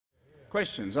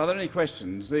Questions? Are there any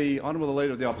questions? The Honourable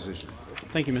Leader of the Opposition.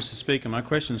 Thank you, Mr Speaker. My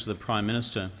question is to the Prime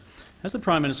Minister. Has the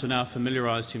Prime Minister now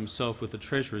familiarised himself with the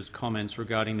Treasurer's comments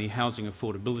regarding the housing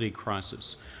affordability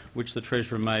crisis, which the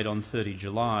Treasurer made on 30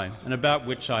 July, and about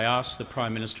which I asked the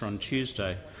Prime Minister on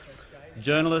Tuesday?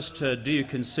 Journalist, do you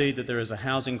concede that there is a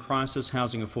housing crisis,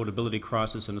 housing affordability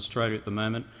crisis in Australia at the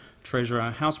moment? Treasurer,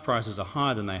 house prices are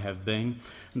higher than they have been,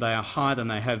 and they are higher than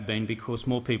they have been because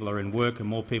more people are in work and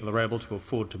more people are able to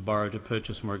afford to borrow to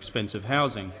purchase more expensive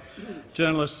housing.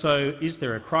 Journalist, so is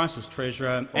there a crisis,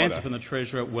 Treasurer? Order. Answer from the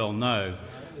Treasurer, well, no.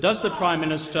 Does the Prime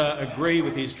Minister agree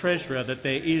with his Treasurer that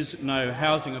there is no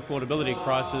housing affordability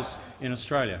crisis in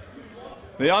Australia?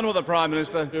 The Honourable Prime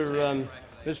Minister.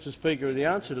 Mr Speaker, the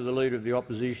answer to the Leader of the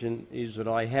Opposition is that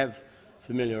I have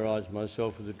familiarised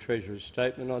myself with the Treasurer's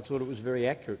statement. I thought it was a very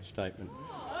accurate statement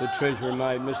the Treasurer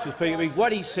made, Mr Speaker. Because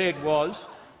what he said was,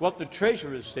 what the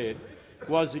Treasurer said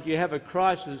was that you have a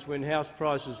crisis when house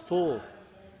prices fall.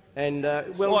 And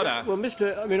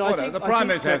Mr. I mean, I think the Prime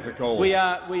Minister has the call. We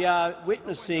are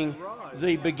witnessing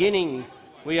the beginning.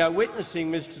 We are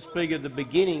witnessing, Mr Speaker, the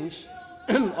beginnings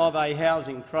of a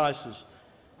housing crisis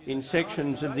in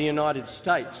sections of the United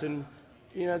States, and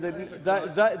you know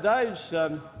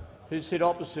those who sit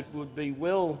opposite would be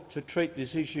well to treat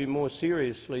this issue more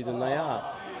seriously than they are,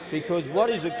 because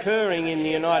what is occurring in the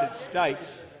United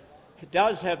States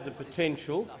does have the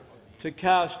potential to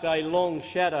cast a long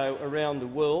shadow around the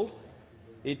world.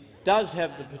 It does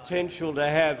have the potential to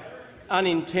have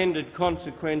unintended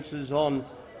consequences on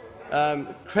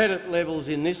credit levels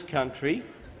in this country,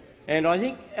 and I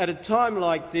think at a time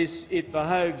like this it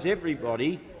behoves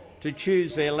everybody to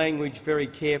choose their language very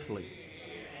carefully.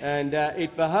 And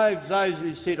it behoves those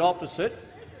who sit opposite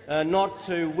not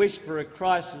to wish for a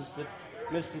crisis that,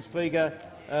 Mr Speaker,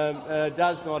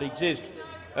 does not exist.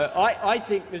 I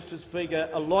think, Mr Speaker,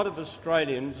 a lot of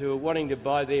Australians who are wanting to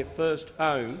buy their first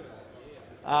home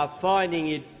are finding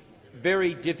it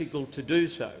very difficult to do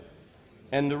so.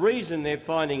 And the reason they're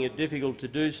finding it difficult to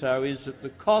do so is that the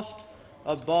cost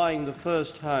of buying the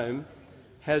first home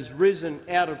has risen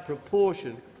out of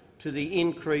proportion to the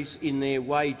increase in their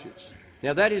wages.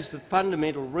 Now, that is the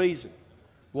fundamental reason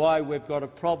why we've got a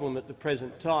problem at the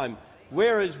present time.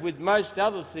 Whereas with most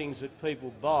other things that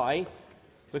people buy,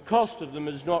 the cost of them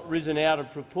has not risen out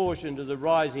of proportion to the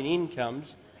rise in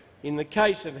incomes. In the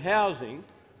case of housing,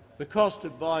 the cost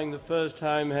of buying the first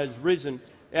home has risen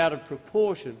out of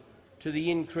proportion to the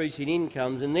increase in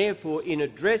incomes, and therefore, in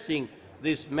addressing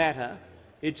this matter,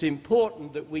 it's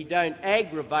important that we don't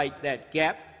aggravate that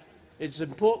gap. It's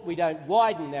important we don't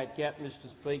widen that gap, Mr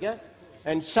Speaker,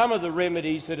 and some of the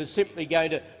remedies that are simply going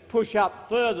to push up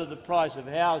further the price of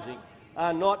housing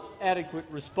are not adequate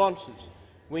responses.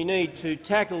 We need to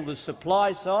tackle the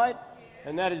supply side,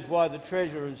 and that is why the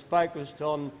Treasurer is focused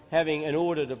on having an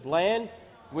audit of land.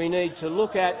 We need to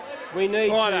look at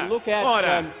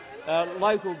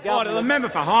local government the member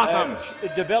for Hotham.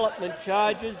 Development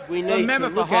charges. We need to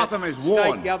look at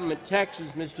state government taxes,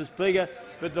 Mr Speaker.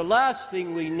 But the last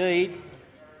thing we need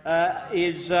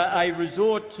is a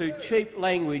resort to cheap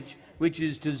language which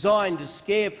is designed to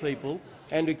scare people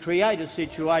and to create a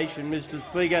situation, Mr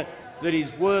Speaker, that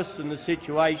is worse than the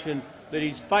situation that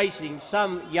is facing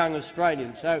some young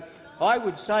Australians. So I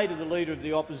would say to the Leader of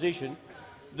the Opposition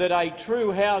that a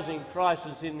true housing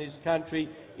crisis in this country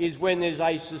is when there's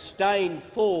a sustained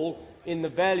fall in the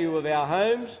value of our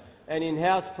homes and in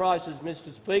house prices,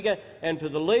 Mr Speaker, and for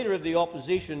the Leader of the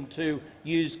Opposition to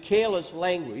use careless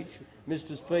language,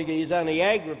 Mr Speaker, is only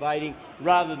aggravating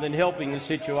rather than helping the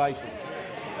situation.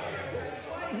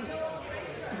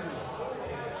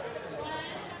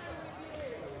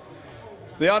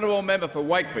 The Honourable Member for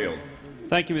Wakefield.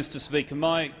 Thank you, Mr Speaker.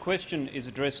 My question is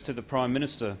addressed to the Prime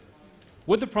Minister.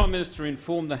 Would the Prime Minister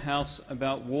inform the House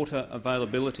about water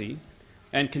availability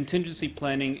and contingency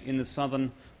planning in the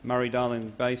southern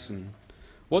Murray-Darling Basin?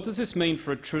 What does this mean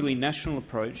for a truly national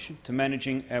approach to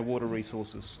managing our water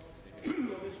resources?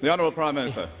 The Honourable Prime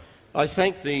Minister. I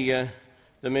thank the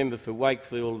member for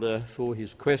Wakefield for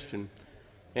his question,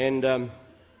 and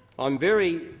I'm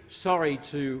very sorry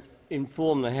to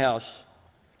inform the House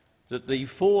that the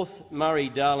 4th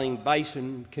Murray-Darling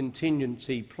Basin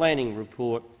Contingency Planning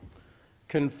Report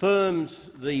confirms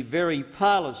the very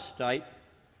parlous state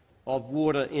of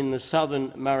water in the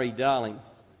southern Murray-Darling.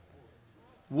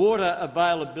 Water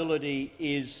availability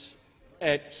is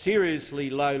at seriously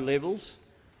low levels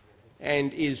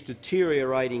and is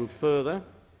deteriorating further.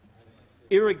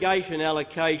 Irrigation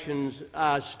allocations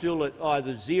are still at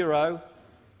either zero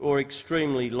or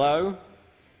extremely low.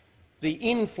 The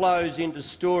inflows into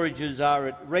storages are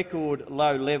at record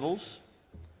low levels.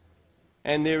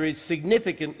 and there is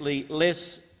significantly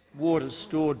less water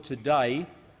stored today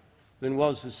than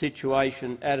was the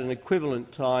situation at an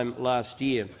equivalent time last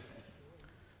year.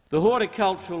 The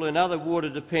horticultural and other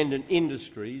water-dependent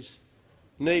industries,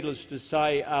 needless to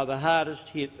say, are the hardest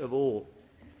hit of all,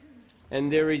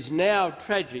 and there is now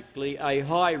tragically a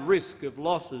high risk of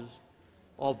losses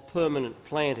of permanent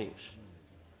plantings.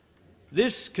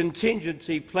 This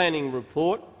contingency planning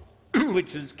report,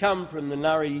 which has come from the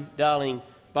Murray-Darling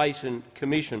Basin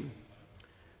Commission,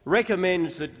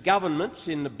 recommends that governments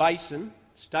in the basin,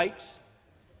 states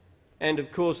and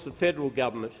of course the federal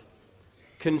government,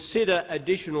 consider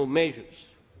additional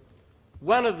measures.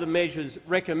 One of the measures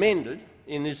recommended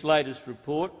in this latest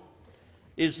report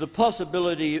is the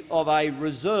possibility of a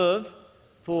reserve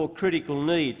for critical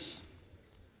needs.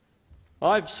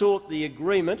 I've sought the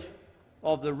agreement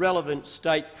of the relevant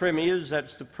state premiers,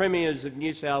 that's the premiers of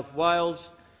New South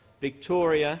Wales,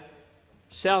 Victoria,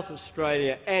 South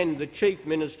Australia and the Chief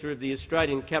Minister of the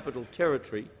Australian Capital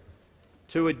Territory,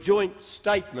 to a joint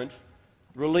statement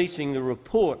releasing the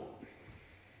report.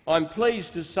 I'm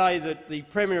pleased to say that the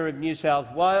Premier of New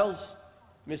South Wales,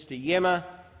 Mr Yemma,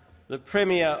 the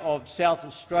Premier of South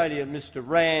Australia, Mr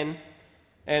Rann,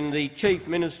 and the Chief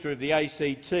Minister of the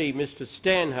ACT, Mr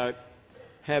Stanhope,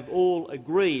 have all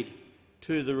agreed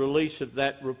to the release of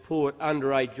that report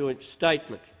under a joint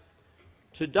statement.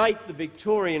 To date, the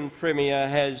Victorian Premier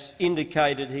has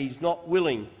indicated he's not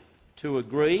willing to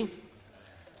agree,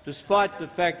 despite the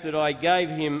fact that I gave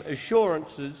him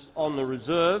assurances on the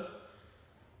reserve,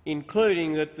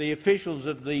 including that the officials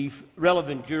of the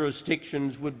relevant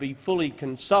jurisdictions would be fully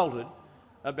consulted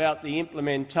about the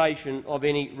implementation of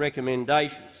any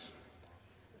recommendations.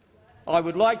 I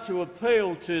would like to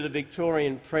appeal to the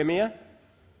Victorian Premier.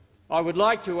 I would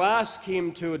like to ask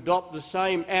him to adopt the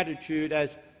same attitude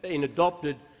as been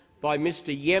adopted by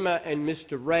Mr Yemma and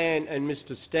Mr Rann and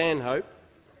Mr Stanhope.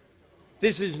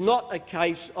 This is not a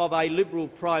case of a Liberal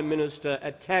Prime Minister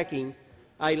attacking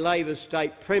a Labor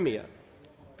state Premier,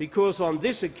 because on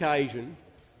this occasion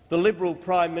the Liberal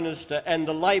Prime Minister and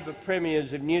the Labor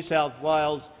Premiers of New South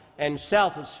Wales and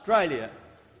South Australia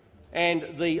and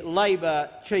the Labor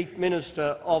Chief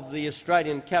Minister of the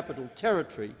Australian Capital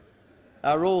Territory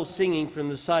are all singing from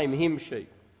the same hymn sheet.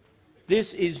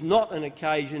 This is not an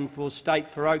occasion for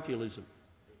state parochialism.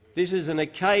 This is an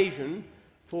occasion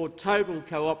for total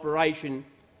cooperation,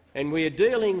 and we are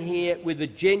dealing here with a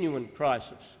genuine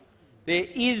crisis. There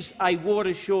is a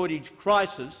water shortage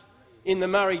crisis in the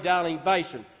Murray-Darling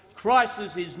Basin.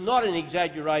 Crisis is not an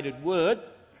exaggerated word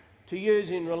to use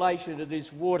in relation to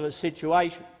this water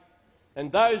situation.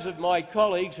 And those of my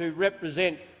colleagues who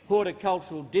represent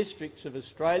horticultural districts of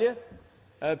Australia,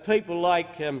 people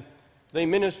like the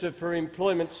Minister for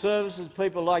Employment Services,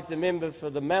 people like the member for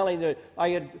the Mallee,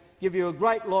 I could give you a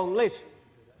great long list,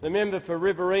 the member for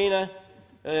Riverina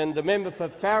and the member for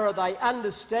Farrer, they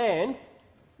understand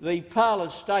the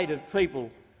parlous state of people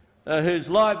whose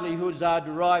livelihoods are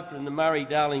derived from the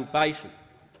Murray-Darling Basin.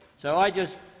 So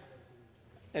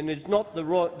and it's not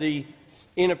the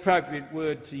inappropriate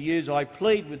word to use, I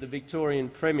plead with the Victorian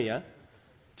Premier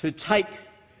to take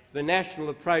the national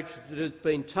approach that has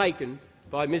been taken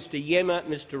by Mr Yemma,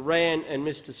 Mr Rann and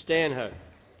Mr Stanhope.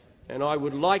 And I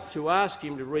would like to ask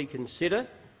him to reconsider.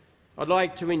 I'd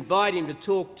like to invite him to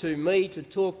talk to me, to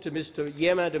talk to Mr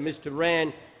Yemma, to Mr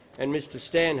Rann and Mr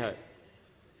Stanhope,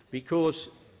 because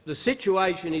the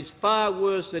situation is far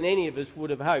worse than any of us would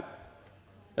have hoped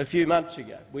a few months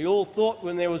ago. We all thought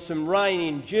when there was some rain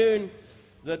in June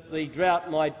that the drought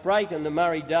might break and the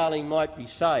Murray-Darling might be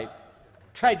saved.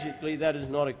 Tragically, that has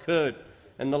not occurred.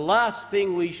 And the last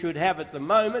thing we should have at the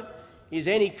moment is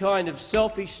any kind of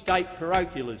selfish state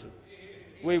parochialism.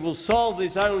 We will solve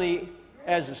this only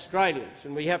as Australians,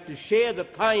 and we have to share the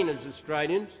pain as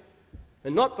Australians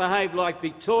and not behave like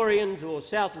Victorians or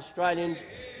South Australians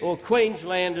or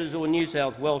Queenslanders or New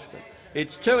South Welshmen.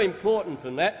 It's too important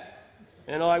for that,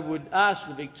 and I would ask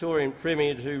the Victorian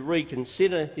Premier to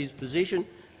reconsider his position.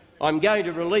 I'm going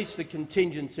to release the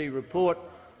contingency report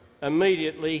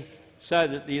immediately so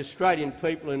that the Australian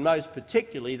people, and most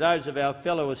particularly those of our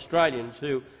fellow Australians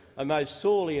who are most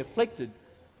sorely afflicted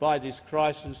by this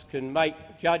crisis, can make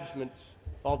judgments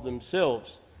of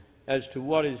themselves as to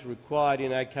what is required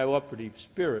in a cooperative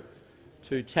spirit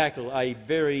to tackle a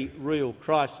very real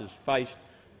crisis faced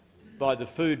by the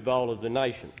food bowl of the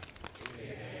nation.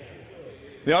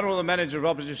 The Honourable Manager of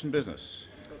Opposition Business.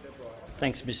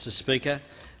 Thanks, Mr Speaker.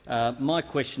 My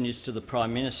question is to the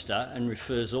Prime Minister and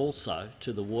refers also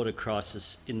to the water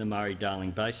crisis in the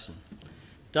Murray-Darling Basin.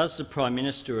 Does the Prime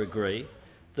Minister agree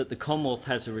that the Commonwealth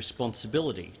has a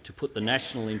responsibility to put the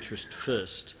national interest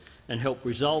first and help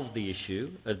resolve the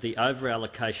issue of the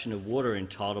over-allocation of water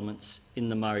entitlements in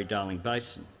the Murray-Darling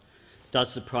Basin?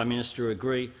 Does the Prime Minister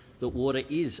agree that water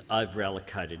is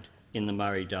over-allocated in the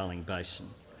Murray-Darling Basin?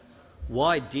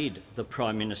 Why did the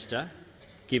Prime Minister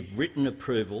give written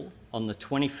approval on the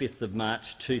 25th of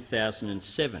March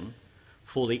 2007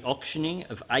 for the auctioning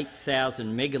of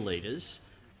 8,000 megalitres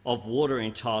of water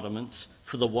entitlements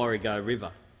for the Warrego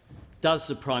River? Does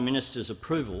the Prime Minister's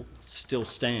approval still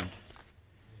stand?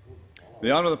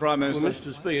 The Honourable Prime Minister. Well,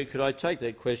 Mr Speaker, could I take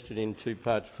that question in two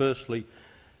parts? Firstly,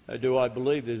 do I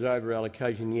believe there's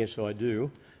over-allocation? Yes, I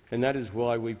do, and that is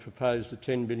why we proposed a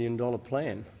 $10 billion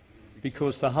plan,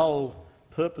 because the whole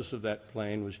purpose of that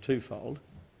plan was twofold.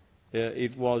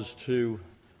 It was to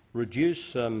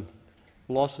reduce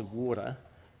loss of water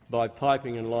by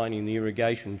piping and lining the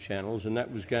irrigation channels, and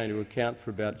that was going to account for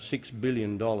about $6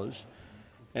 billion.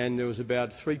 And there was about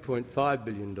 $3.5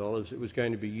 billion that was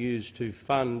going to be used to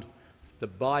fund the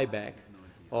buyback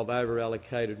of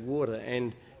over-allocated water.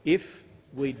 And if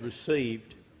we'd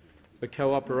received the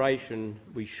cooperation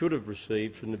we should have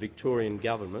received from the Victorian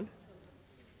government,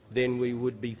 then we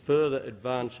would be further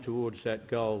advanced towards that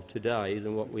goal today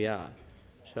than what we are.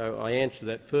 So I answer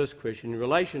that first question. In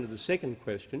relation to the second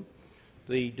question,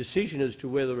 the decision as to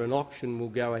whether an auction will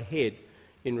go ahead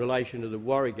in relation to the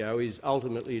Warrego is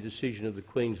ultimately a decision of the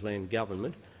Queensland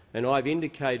government, and I've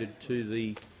indicated to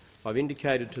the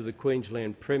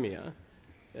Queensland Premier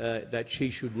that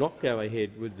she should not go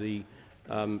ahead with the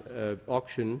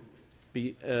auction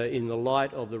in the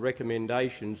light of the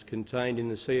recommendations contained in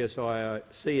the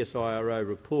CSIRO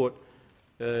report,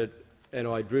 and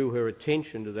I drew her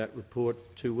attention to that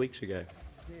report 2 weeks ago.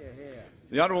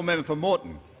 The Honourable Member for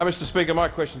Moreton. Mr Speaker, my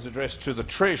question is addressed to the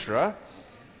Treasurer.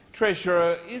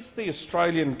 Treasurer, is the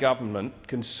Australian government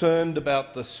concerned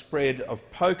about the spread of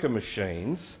poker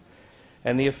machines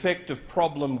and the effect of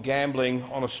problem gambling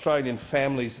on Australian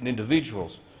families and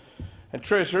individuals? And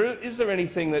Treasurer, is there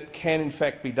anything that can in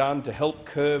fact be done to help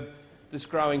curb this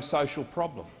growing social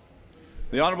problem?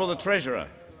 The Honourable Treasurer.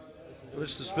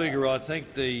 Mr Speaker, I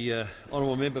thank the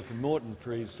Honourable Member for Moreton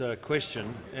for his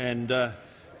question, and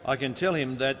I can tell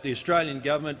him that the Australian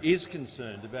government is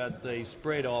concerned about the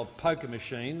spread of poker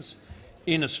machines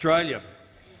in Australia.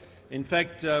 In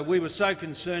fact, we were so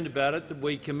concerned about it that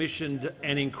we commissioned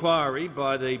an inquiry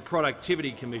by the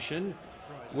Productivity Commission,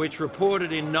 which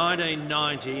reported in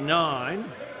 1999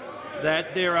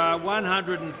 that there are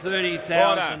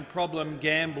 130,000 problem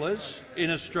gamblers in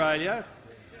Australia,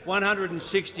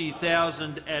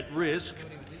 160,000 at risk,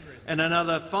 and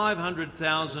another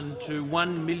 500,000 to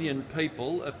 1 million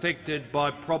people affected by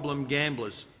problem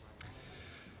gamblers.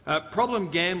 Problem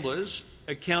gamblers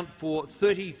account for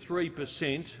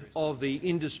 33% of the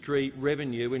industry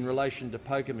revenue in relation to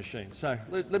poker machines. So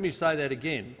let me say that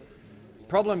again.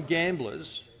 Problem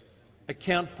gamblers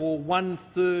account for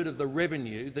 1/3 of the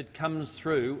revenue that comes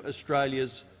through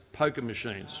Australia's poker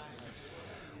machines.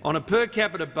 On a per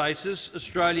capita basis,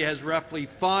 Australia has roughly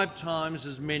 5 times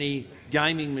as many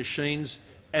gaming machines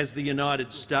as the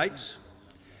United States,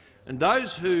 and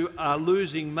those who are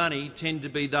losing money tend to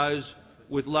be those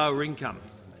with lower income.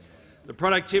 The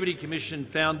Productivity Commission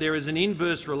found there is an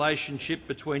inverse relationship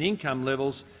between income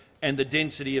levels and the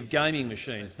density of gaming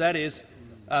machines. That is,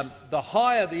 the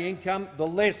higher the income, the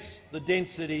less the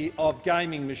density of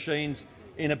gaming machines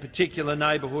in a particular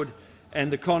neighbourhood,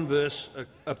 and the converse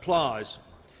applies.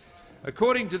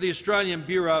 According to the Australian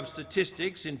Bureau of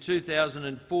Statistics, in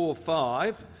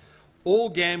 2004-05, all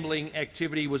gambling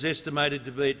activity was estimated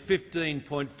to be at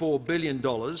 $15.4 billion,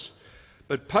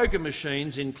 but poker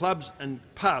machines in clubs and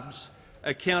pubs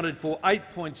accounted for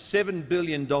 $8.7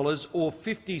 billion, or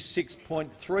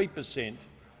 56.3%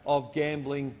 of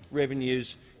gambling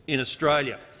revenues in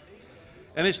Australia.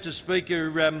 And, Mr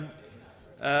Speaker,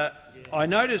 I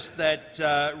noticed that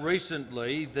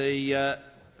recently the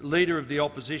Leader of the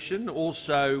Opposition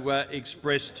also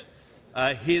expressed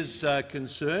his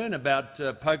concern about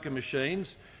poker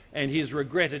machines and his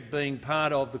regret at being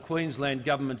part of the Queensland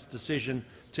government's decision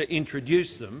to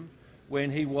introduce them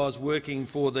when he was working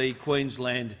for the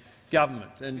Queensland government.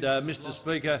 And, Mr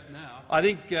Speaker, I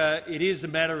think it is a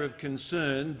matter of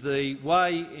concern the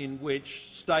way in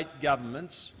which state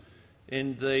governments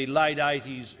in the late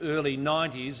 80s, early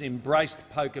 90s embraced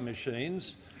poker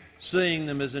machines, seeing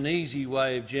them as an easy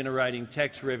way of generating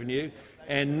tax revenue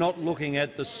and not looking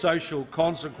at the social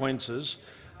consequences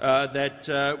that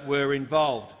were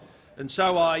involved. And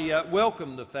so I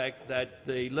welcome the fact that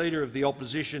the Leader of the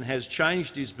Opposition has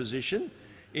changed his position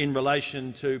in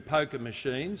relation to poker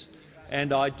machines,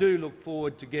 and I do look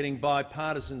forward to getting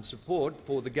bipartisan support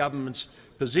for the government's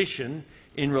position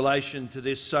in relation to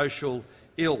this social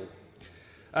ill.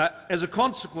 As a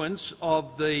consequence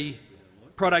of the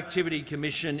Productivity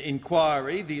Commission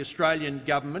inquiry, the Australian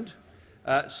government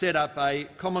set up a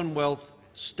Commonwealth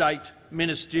State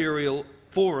Ministerial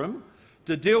Forum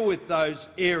to deal with those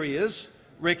areas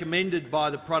recommended by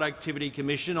the Productivity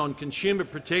Commission on consumer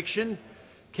protection,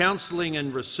 counselling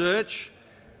and research,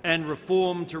 and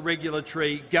reform to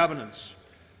regulatory governance.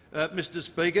 Mr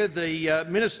Speaker, the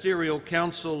Ministerial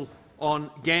Council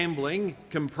on Gambling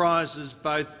comprises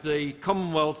both the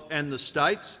Commonwealth and the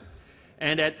states,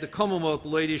 and at the Commonwealth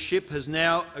leadership has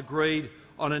now agreed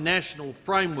on a national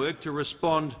framework to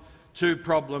respond to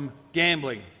problem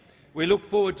gambling. We look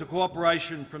forward to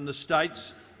cooperation from the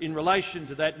states in relation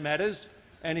to that matters,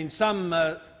 and in some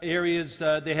areas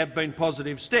there have been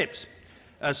positive steps,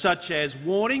 such as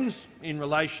warnings in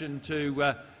relation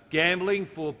to gambling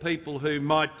for people who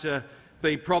might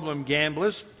be problem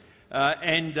gamblers,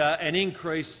 and an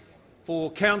increase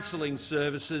for counselling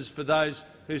services for those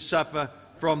who suffer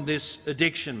from this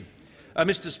addiction.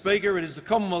 Mr Speaker, it is the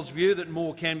Commonwealth's view that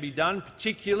more can be done,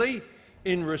 particularly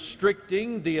in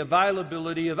restricting the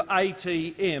availability of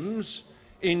ATMs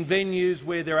in venues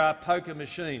where there are poker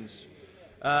machines.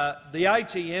 The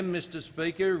ATM, Mr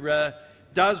Speaker,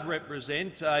 does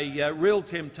represent a real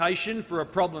temptation for a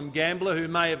problem gambler who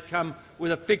may have come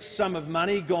with a fixed sum of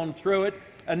money, gone through it,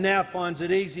 and now finds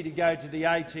it easy to go to the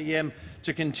ATM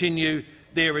to continue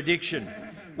their addiction.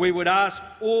 We would ask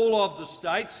all of the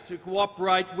states to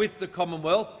cooperate with the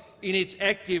Commonwealth in its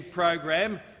active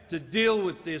program to deal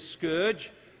with this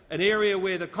scourge, an area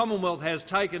where the Commonwealth has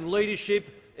taken leadership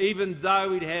even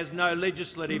though it has no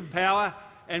legislative power,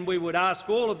 and we would ask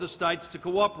all of the states to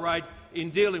cooperate in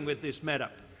dealing with this matter.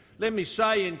 Let me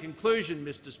say in conclusion,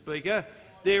 Mr Speaker,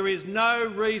 there is no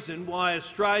reason why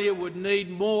Australia would need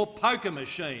more poker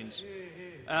machines.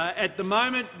 At the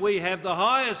moment, we have the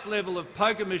highest level of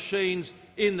poker machines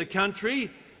in the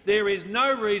country. There is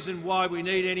no reason why we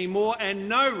need any more, and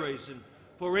no reason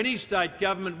for any state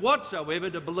government whatsoever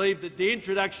to believe that the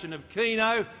introduction of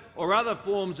Keno or other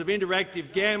forms of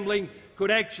interactive gambling could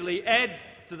actually add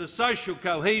to the social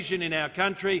cohesion in our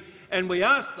country, and we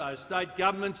ask those state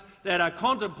governments that are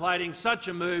contemplating such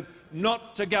a move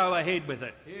not to go ahead with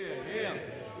it.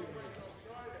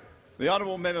 The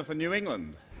honourable member for New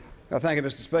England. Thank you,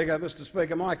 Mr Speaker. Mr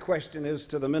Speaker, my question is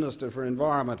to the Minister for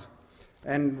Environment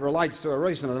and relates to a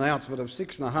recent announcement of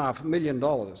 $6.5 million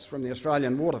from the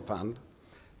Australian Water Fund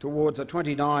towards a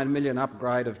 $29 million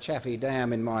upgrade of Chaffey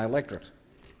Dam in my electorate.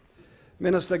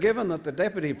 Minister, given that the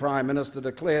Deputy Prime Minister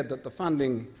declared that the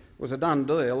funding was a done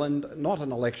deal and not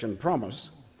an election promise,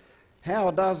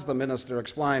 how does the Minister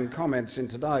explain comments in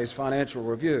today's Financial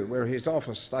Review where his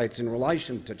office states in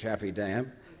relation to Chaffey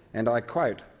Dam, and I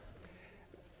quote,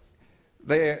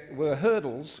 "There were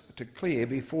hurdles to clear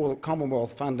before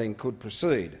Commonwealth funding could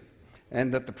proceed,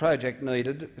 and that the project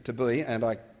needed to be, and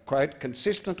I quote,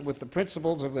 consistent with the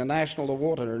principles of the National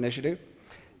Water Initiative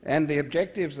and the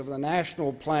objectives of the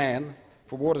National Plan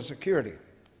for Water Security."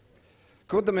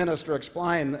 Could the Minister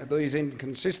explain these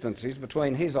inconsistencies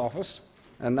between his office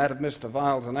and that of Mr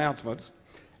Vale's announcements,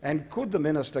 and could the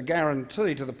Minister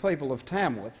guarantee to the people of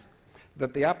Tamworth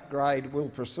that the upgrade will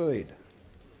proceed?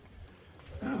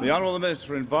 The Honourable Minister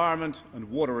for Environment and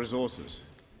Water Resources.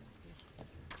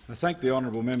 I thank the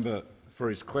honourable member for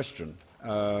his question.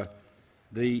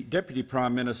 The Deputy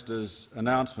Prime Minister's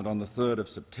announcement on the 3rd of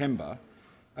September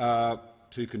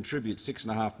to contribute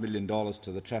 $6.5 million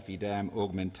to the Chaffey Dam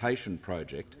augmentation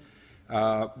project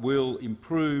will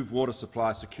improve water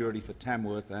supply security for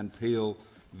Tamworth and Peel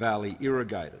Valley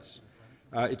irrigators.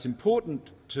 It's important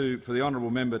for the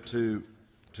honourable member to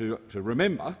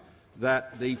remember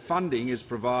that the funding is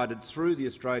provided through the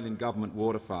Australian Government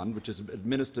Water Fund, which is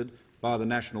administered by the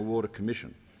National Water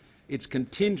Commission. It's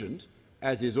contingent,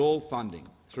 as is all funding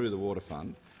through the Water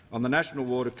Fund, on the National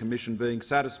Water Commission being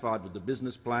satisfied with the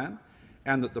business plan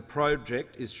and that the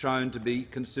project is shown to be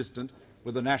consistent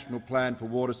with the National Plan for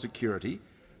Water Security,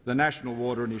 the National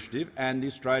Water Initiative and the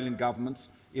Australian Government's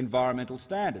environmental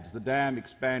standards. The dam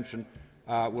expansion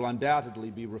will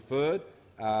undoubtedly be referred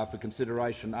for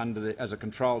consideration as a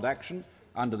controlled action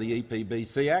under the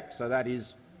EPBC Act, so that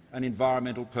is an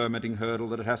environmental permitting hurdle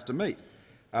that it has to meet.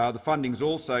 The funding is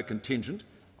also contingent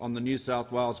on the New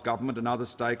South Wales Government and other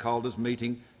stakeholders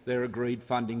meeting their agreed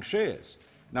funding shares.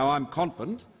 Now, I'm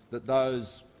confident that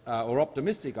those, or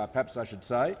optimistic perhaps I should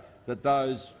say, that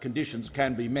those conditions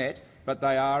can be met, but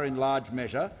they are in large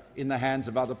measure in the hands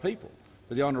of other people.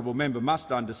 But the honourable member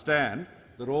must understand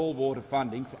that all water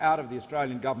funding out of the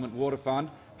Australian Government Water Fund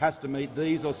has to meet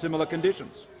these or similar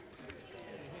conditions.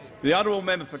 The honourable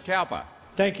member for Cowper.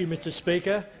 Thank you, Mr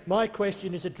Speaker. My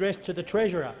question is addressed to the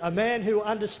Treasurer, a man who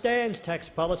understands tax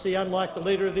policy, unlike the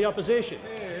Leader of the Opposition.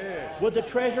 Would the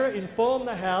Treasurer inform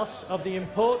the House of the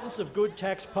importance of good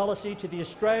tax policy to the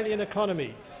Australian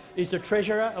economy? Is the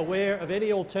Treasurer aware of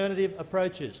any alternative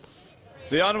approaches?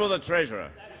 The Honourable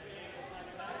Treasurer.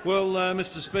 Well,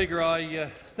 Mr Speaker, I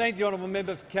thank the honourable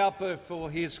member for Cowper for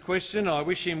his question. I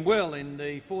wish him well in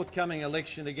the forthcoming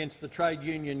election against the trade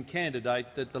union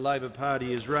candidate that the Labor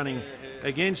Party is running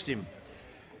against him.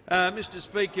 Mr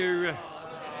Speaker,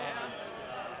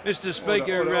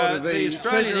 the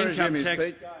Australian income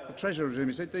tax— The Treasurer resume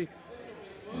his seat. The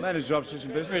Manager of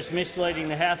Opposition Business is misleading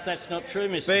the House. That's not true,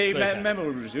 Mr Speaker. Speaker. The member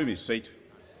will resume his seat.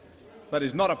 That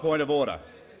is not a point of order.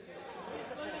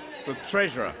 The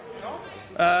Treasurer.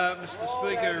 Mr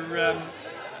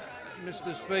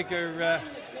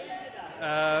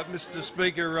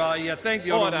Speaker, I thank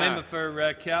the honourable member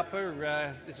for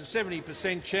Cowper. There's a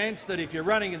 70% chance that if you're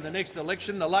running in the next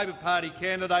election, the Labor Party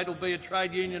candidate will be a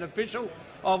trade union official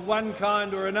of one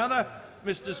kind or another,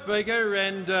 Mr Speaker,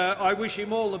 and I wish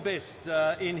him all the best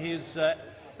in his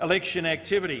election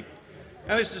activity.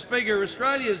 Now, Mr Speaker,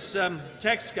 Australia's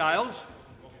tax scales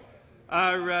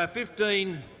are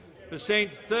 15%,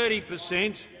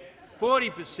 30%,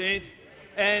 40%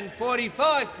 and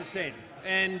 45%.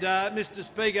 And, Mr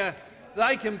Speaker,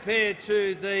 they compare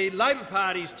to the Labor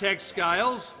Party's tax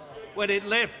scales when it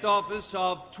left office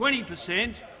of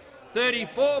 20%,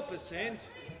 34%,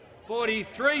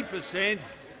 43%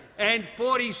 and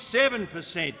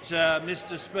 47%,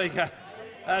 Mr Speaker.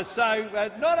 So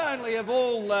not only have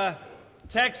all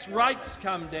tax rates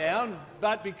come down,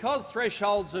 but because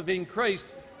thresholds have increased,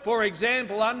 for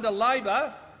example, under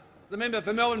Labor, the member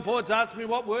for Melbourne Ports asked me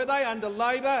what were they. Under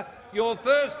Labor, your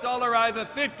first dollar over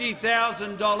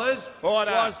 $50,000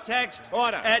 was taxed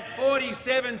at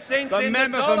 47 cents the in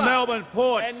member the dollar. For Melbourne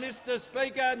Ports. And, Mr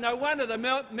Speaker, no wonder the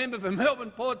member for Melbourne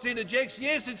Ports interjects.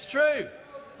 Yes, it's true.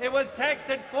 It was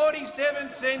taxed at 47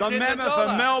 cents in the dollar. The member for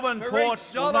Melbourne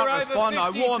Ports will not respond.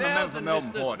 I warn the member for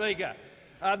Melbourne Ports. Mr Speaker.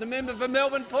 The member for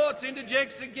Melbourne Ports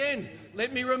interjects again.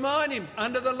 Let me remind him,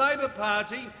 under the Labor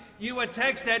Party, you were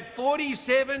taxed at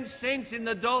 47 cents in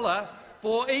the dollar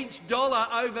for each dollar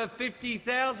over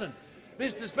 50,000.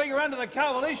 Mr Speaker, under the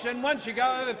coalition, once you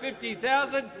go over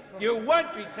 50,000, you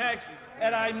won't be taxed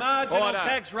at a marginal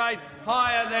tax rate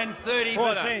higher than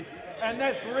 30%. And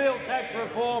that's real tax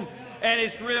reform and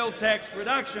it's real tax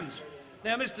reductions.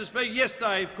 Now, Mr Speaker,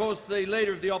 yesterday, of course, the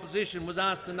Leader of the Opposition was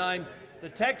asked to name the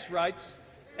tax rates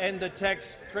and the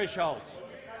tax thresholds.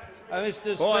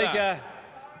 Mr Speaker,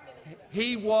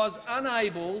 he was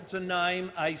unable to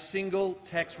name a single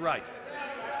tax rate.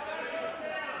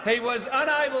 He was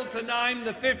unable to name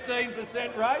the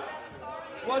 15% rate.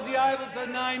 Was he able to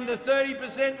name the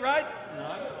 30% rate?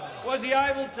 No. Was he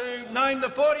able to name the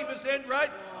 40% rate?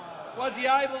 Was he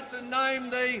able to name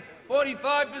the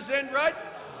 45% rate?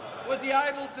 Was he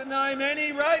able to name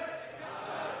any rate?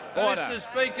 Mr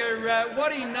Speaker,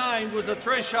 what he named was a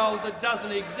threshold that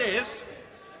doesn't exist.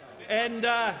 And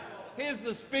here's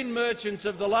the spin merchants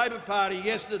of the Labor Party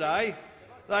yesterday.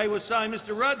 They were saying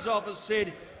Mr Rudd's office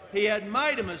said he had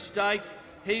made a mistake.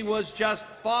 He was just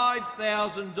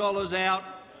 $5,000 out,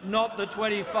 not the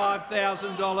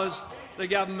 $25,000 the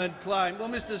government claimed. Well,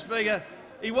 Mr Speaker,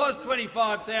 he was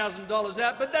 $25,000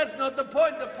 out, but that's not the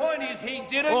point. The point is he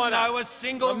didn't know a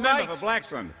single rate,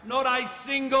 not a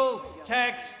single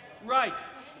tax rate,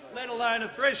 let alone a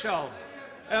threshold.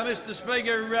 Now, Mr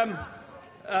Speaker,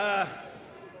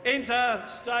 enter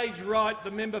stage right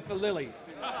the member for Lilly.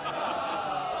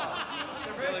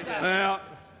 Now,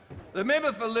 the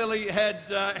member for Lilly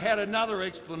had another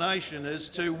explanation as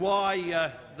to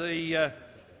why the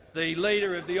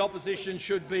Leader of the Opposition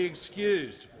should be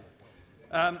excused.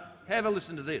 Have a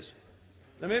listen to this.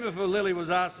 The member for Lilly was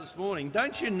asked this morning,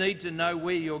 don't you need to know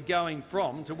where you're going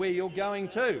from to where you're going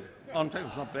to? On time,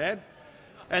 it's not bad.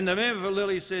 And the member for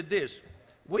Lilly said this,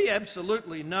 we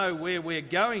absolutely know where we're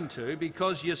going to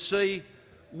because, you see,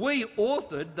 we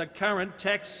authored the current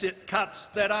tax cuts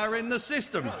that are in the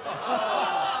system.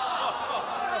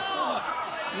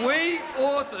 We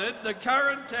authored the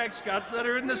current tax cuts that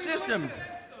are in the system.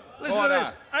 Listen to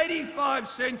this. 85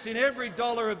 cents in every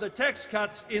dollar of the tax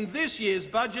cuts in this year's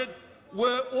budget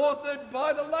were authored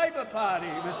by the Labor Party,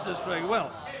 Mr Speaker.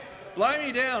 Well, blow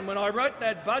me down. When I wrote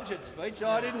that budget speech,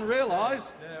 I didn't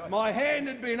realise my hand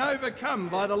had been overcome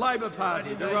by the Labor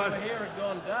Party.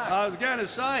 I was going to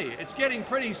say, it's getting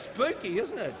pretty spooky,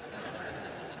 isn't it?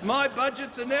 My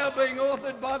budgets are now being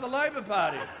authored by the Labor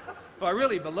Party. If I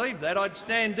really believed that, I'd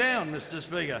stand down, Mr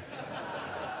Speaker.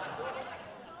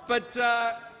 But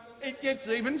it gets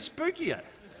even spookier.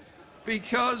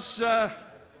 because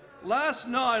last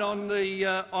night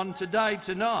on Today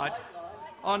Tonight,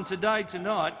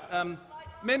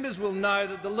 members will know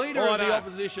that the leader of the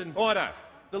opposition.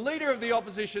 The leader of the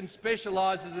opposition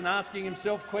specialises in asking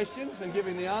himself questions and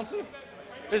giving the answer.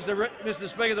 Mr.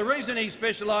 Speaker, the reason he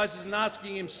specialises in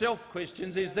asking himself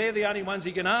questions is they're the only ones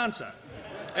he can answer.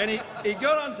 And he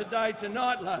got on Today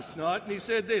Tonight last night and he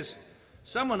said this: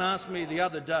 "Someone asked me the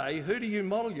other day, who do you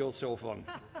model yourself on?"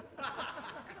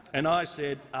 And I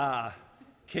said,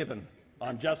 Kevin,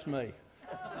 I'm just me.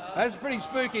 That's pretty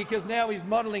spooky because now he's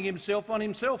modelling himself on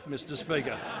himself, Mr.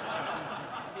 Speaker.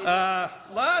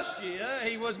 Last year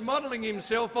he was modelling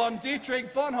himself on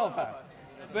Dietrich Bonhoeffer,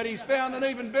 but he's found an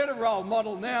even better role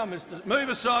model now, Mr. Move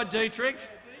aside, Dietrich.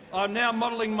 I'm now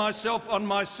modelling myself on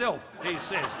myself, he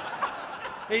says.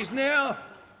 He's now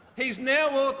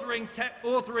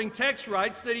authoring tax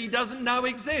rates that he doesn't know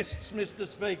exists, Mr.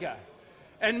 Speaker.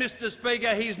 And, Mr.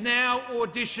 Speaker, he's now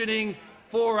auditioning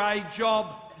for a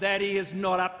job that he is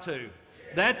not up to.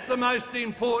 That's the most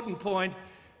important point.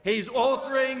 He's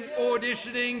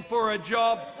auditioning for a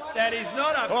job that he's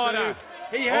not up to.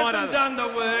 He hasn't done the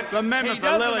work. He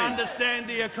doesn't understand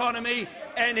the economy,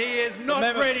 and he is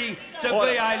not ready to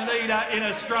be a leader in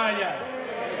Australia.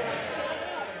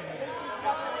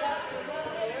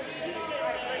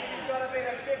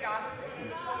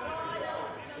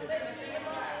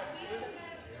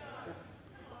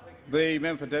 The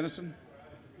member for Denison.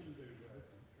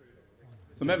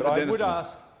 The member for Denison.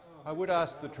 I would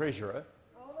ask the Treasurer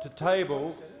to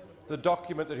table the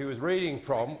document that he was reading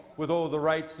from with all the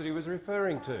rates that he was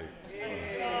referring to.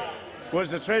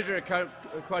 Was the Treasurer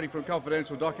quoting from a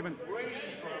confidential document?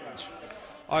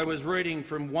 I was reading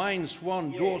from Wayne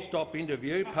Swan doorstop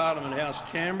interview, Parliament House,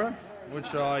 Canberra,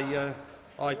 which I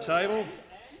tabled,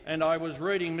 and I was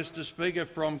reading, Mr. Speaker,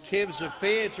 from Kev's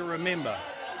Affair to Remember.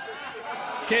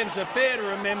 Kev's Affair to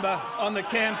Remember on the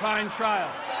campaign trail.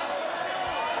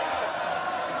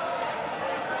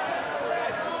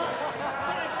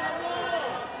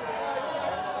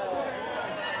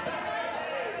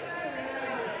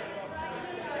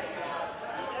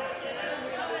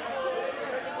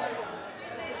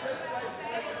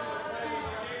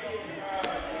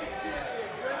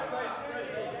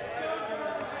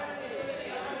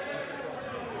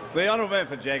 The honourable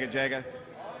member for Jagga.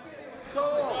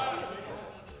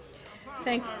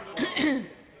 Thank you.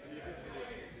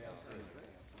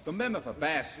 The member for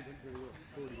Bass.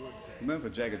 The member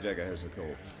for Jagga has the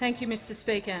call. Thank you, Mr.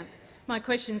 Speaker. My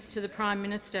question is to the Prime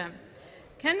Minister.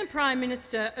 Can the Prime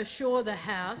Minister assure the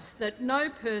House that no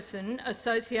person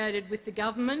associated with the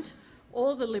government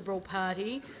or the Liberal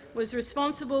Party was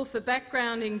responsible for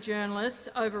backgrounding journalists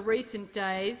over recent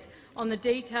days on the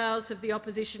details of the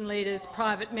opposition leader's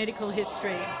private medical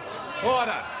history?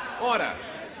 Order.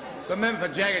 The member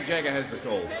for Jagga has the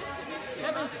call.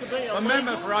 The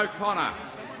member for O'Connor.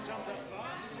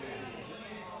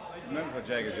 The member for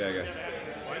Jagga.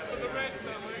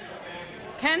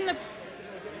 Can the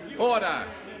Order.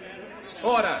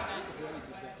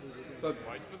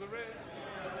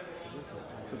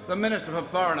 The Minister for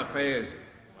Foreign Affairs.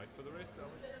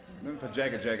 The member for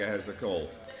Jagga has the call.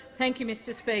 Thank you,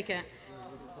 Mr. Speaker.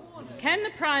 Can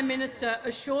the Prime Minister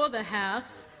assure the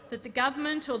House that the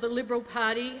government or the Liberal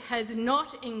Party has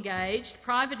not engaged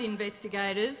private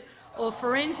investigators or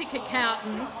forensic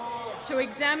accountants to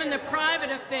examine the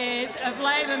private affairs of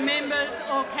Labor members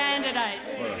or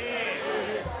candidates?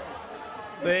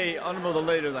 The Honourable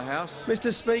Leader of the House.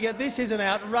 Mr. Speaker, this is an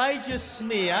outrageous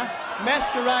smear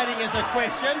masquerading as a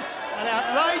question. An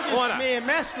outrageous smear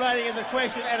masquerading as a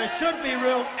question, and it should be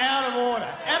ruled out of order.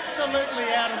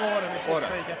 Absolutely out of order, Mr.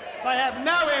 Speaker. They have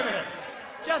no evidence.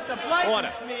 Just a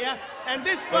blatant smear, and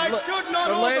this bloke should not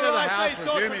authorise these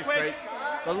sorts of questions.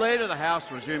 The Leader of the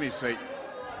House resume his seat.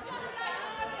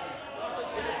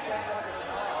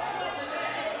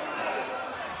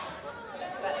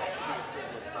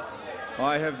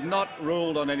 I have not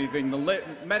ruled on anything. The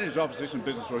Manager of Opposition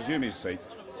Business will resume his seat.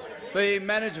 The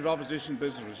Manager of Opposition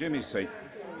Business will resume his seat.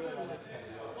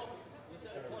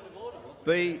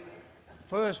 The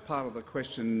first part of the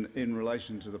question in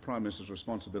relation to the Prime Minister's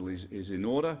responsibilities is in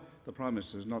order. The Prime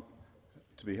Minister is not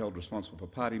to be held responsible for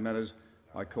party matters.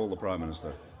 I call the Prime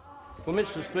Minister. Well,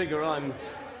 Mr. Speaker,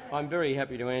 I'm very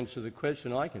happy to answer the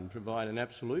question. I can provide an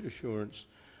absolute assurance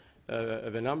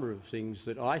of a number of things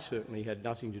that I certainly had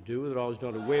nothing to do with it. I was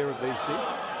not aware of these things.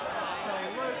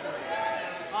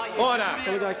 Order.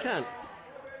 Well, look, I can't.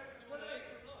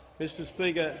 Mr.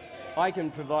 Speaker, I can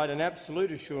provide an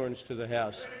absolute assurance to the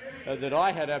House that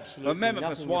I had absolutely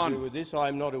nothing to do with this. I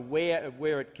am not aware of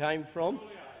where it came from.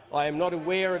 I am not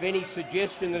aware of any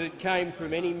suggestion that it came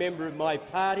from any member of my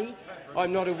party.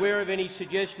 I'm not aware of any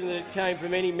suggestion that it came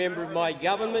from any member of my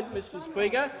government, Mr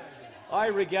Speaker. I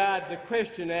regard the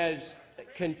question as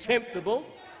contemptible.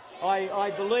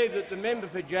 I believe that the member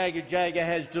for Jaga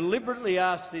has deliberately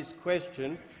asked this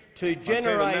question to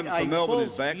generate a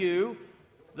false view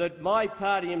that my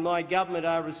party and my government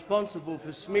are responsible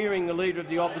for smearing the Leader of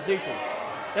the Opposition.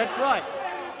 That's right.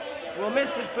 Well,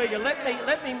 Mr Speaker, let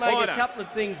me make a couple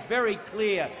of things very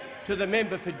clear to the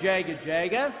member for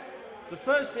Jaga. The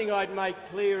first thing I'd make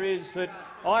clear is that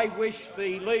I wish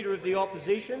the Leader of the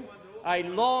Opposition a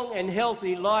long and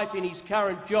healthy life in his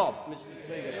current job, Mr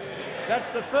Speaker.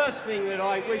 That's the first thing that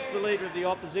I wish the Leader of the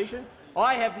Opposition.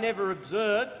 I have never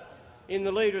observed in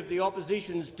the Leader of the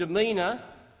Opposition's demeanour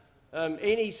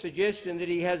any suggestion that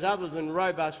he has other than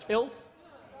robust health.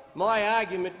 My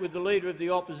argument with the Leader of the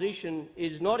Opposition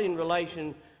is not in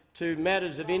relation to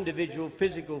matters of individual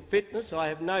physical fitness. I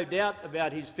have no doubt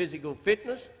about his physical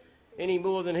fitness, any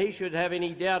more than he should have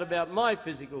any doubt about my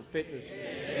physical fitness.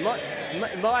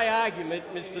 My argument,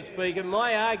 Mr Speaker,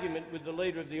 my argument with the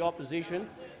Leader of the Opposition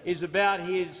is about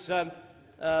his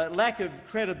lack of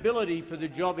credibility for the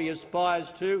job he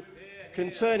aspires to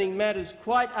concerning matters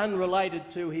quite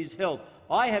unrelated to his health.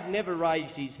 I have never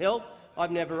raised his health.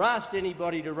 I've never asked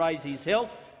anybody to raise his health,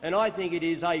 and I think it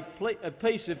is a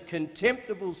piece of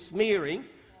contemptible smearing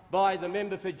by the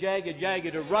member for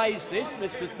Jaga to raise this,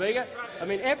 Mr Speaker. I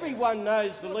mean, everyone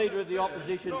knows the Leader of the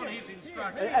Opposition,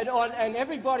 and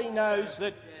everybody knows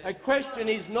that a question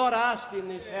is not asked in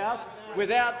this House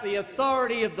without the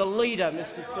authority of the Leader,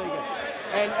 Mr Speaker.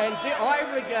 And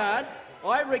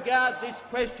I regard this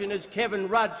question as Kevin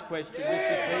Rudd's question,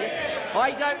 Mr Speaker.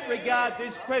 I don't regard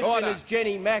this question as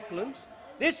Jenny Macklin's.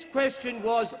 This question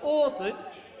was authored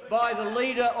by the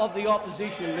Leader of the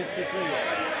Opposition, Mr Speaker.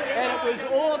 And it was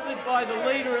authored by the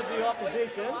Leader of the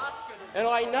Opposition, and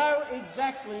I know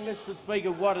exactly, Mr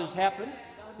Speaker, what has happened.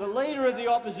 The Leader of the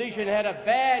Opposition had a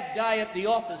bad day at the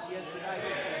office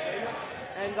yesterday,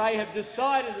 and they have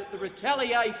decided that the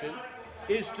retaliation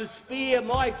is to spear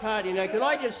my party. Now, can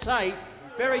I just say,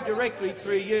 very directly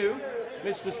through you,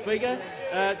 Mr Speaker,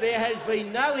 there has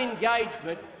been no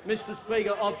engagement, Mr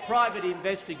Speaker, of private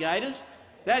investigators.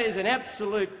 That is an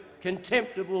absolute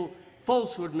contemptible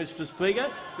falsehood, Mr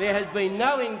Speaker. There has been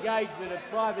no engagement of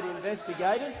private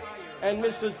investigators, and,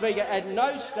 Mr Speaker, at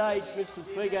no stage, Mr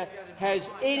Speaker, has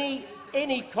any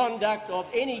conduct of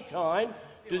any kind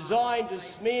designed to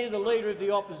smear the Leader of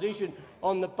the Opposition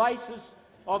on the basis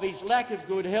of his lack of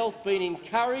good health been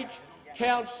encouraged,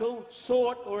 counselled,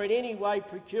 sought or in any way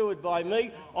procured by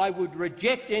me. I would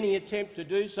reject any attempt to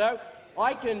do so.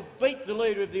 I can beat the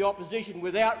Leader of the Opposition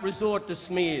without resort to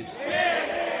smears.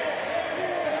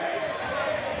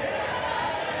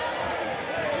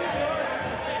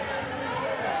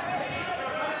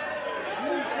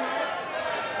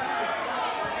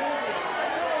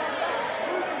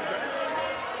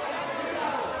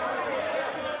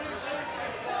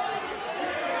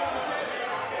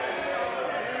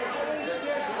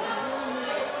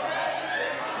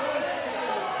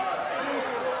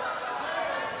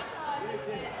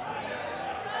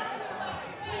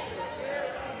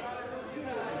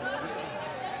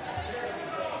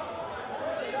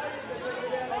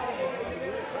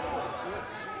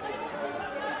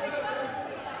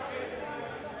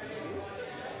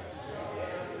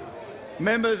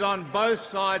 Members on both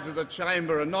sides of the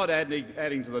chamber are not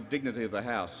adding to the dignity of the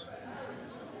House.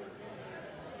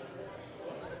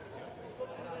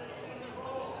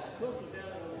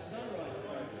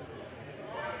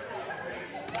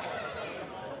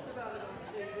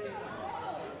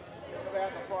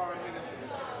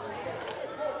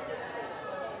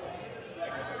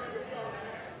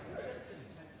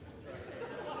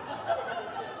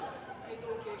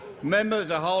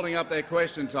 Members are holding up their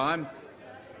question time.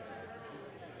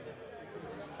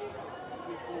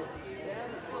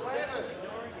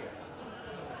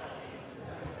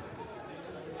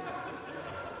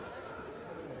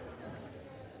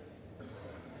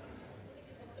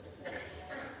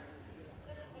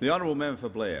 The Honourable Member for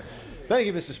Blair. Thank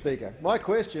you, Mr Speaker. My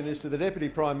question is to the Deputy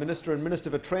Prime Minister and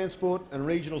Minister for Transport and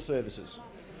Regional Services.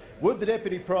 Would the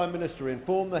Deputy Prime Minister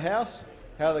inform the House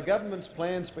how the government's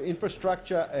plans for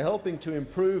infrastructure are helping to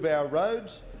improve our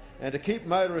roads and to keep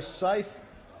motorists safe,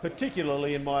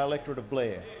 particularly in my electorate of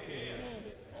Blair?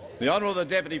 The Honourable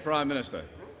Deputy Prime Minister.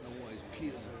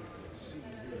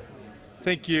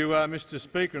 Thank you, Mr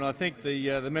Speaker, and I thank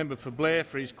the member for Blair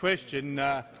for his question.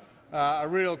 A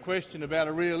real question about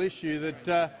a real issue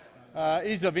that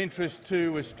is of interest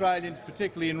to Australians,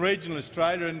 particularly in regional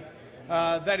Australia, and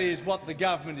that is what the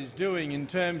government is doing in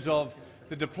terms of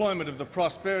the deployment of the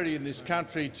prosperity in this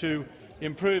country to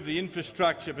improve the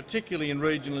infrastructure, particularly in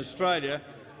regional Australia,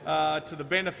 to the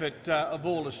benefit of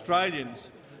all Australians.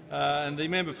 And the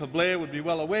member for Blair would be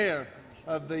well aware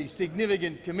of the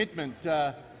significant commitment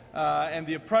and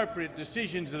the appropriate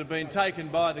decisions that have been taken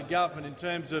by the government in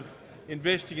terms of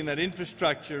investing in that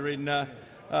infrastructure. In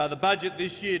the budget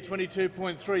this year,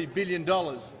 $22.3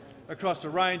 billion across a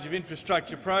range of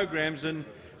infrastructure programs, and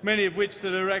many of which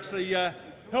that are actually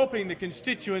helping the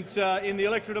constituents in the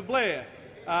electorate of Blair,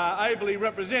 ably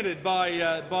represented by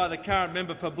the current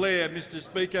member for Blair, Mr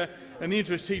Speaker, and the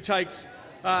interest he takes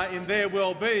in their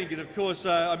well-being. And of course,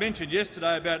 I mentioned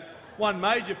yesterday about one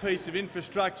major piece of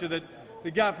infrastructure that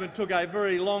the government took a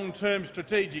very long-term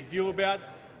strategic view about,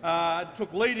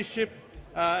 took leadership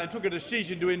and took a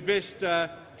decision to invest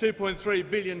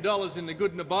 $2.3 billion in the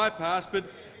Goodna bypass.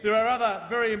 But there are other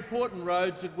very important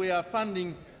roads that we are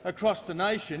funding across the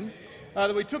nation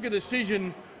that we took a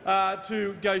decision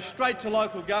to go straight to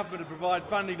local government to provide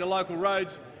funding to local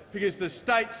roads because the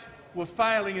states were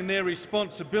failing in their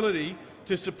responsibility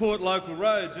to support local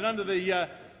roads. And under the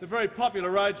very popular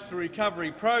Roads to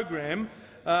Recovery program,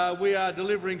 we are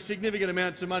delivering significant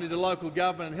amounts of money to local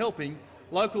government and helping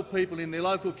local people in their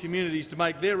local communities to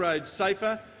make their roads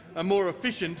safer and more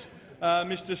efficient,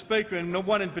 Mr Speaker. And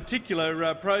one in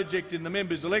particular project in the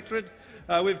member's electorate,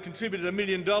 we've contributed $1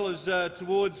 million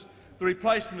towards the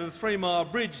replacement of the 3 Mile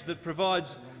Bridge that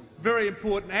provides very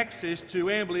important access to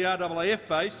Amberley RAAF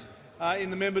base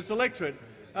in the member's electorate.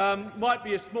 Might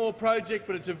be a small project,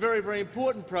 but it's a very, very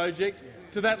important project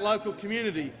to that local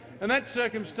community. And that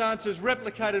circumstance is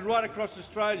replicated right across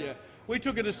Australia. We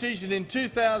took a decision in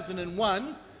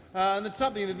 2001, and it's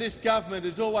something that this government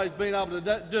has always been able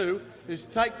to do, is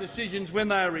take decisions when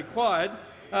they are required,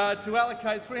 to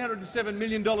allocate $307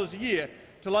 million a year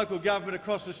to local government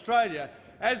across Australia.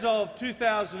 As of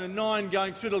 2009,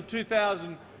 going through to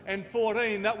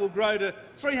 2014, that will grow to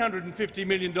 $350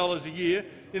 million a year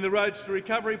in the Roads to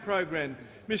Recovery program.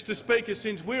 Mr Speaker,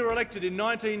 since we were elected in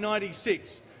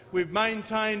 1996, we've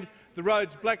maintained the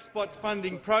Roads Black Spots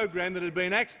funding program that had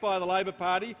been axed by the Labor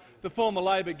Party, the former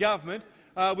Labor government,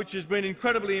 which has been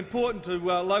incredibly important to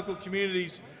local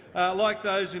communities like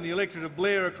those in the electorate of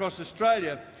Blair across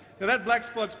Australia. Now, that Black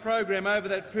Spots program over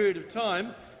that period of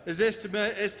time is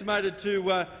estimated to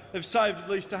have saved at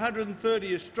least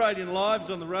 130 Australian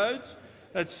lives on the roads.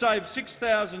 It's saved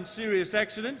 6,000 serious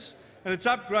accidents, and it's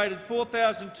upgraded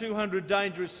 4,200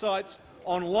 dangerous sites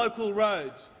on local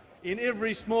roads in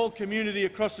every small community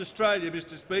across Australia,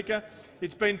 Mr Speaker.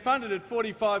 It's been funded at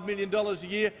 $45 million a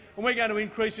year, and we're going to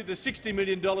increase it to $60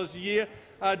 million a year,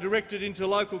 directed into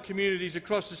local communities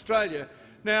across Australia.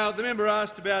 Now, the member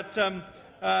asked about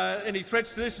any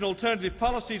threats to this and alternative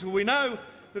policies. Well, we know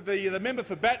that the member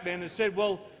for Batman has said,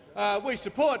 well, we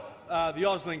support the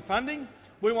AusLink funding.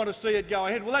 We want to see it go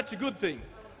ahead. Well, that's a good thing.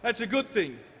 That's a good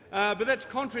thing. But that's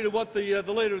contrary to what the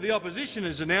Leader of the Opposition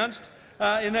has announced,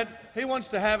 in that he wants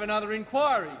to have another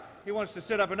inquiry. He wants to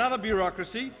set up another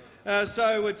bureaucracy.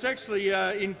 So it's actually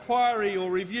inquiry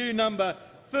or review number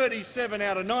 37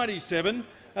 out of 97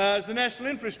 as the National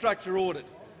Infrastructure Audit.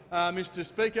 Mr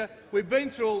Speaker, we've been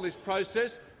through all this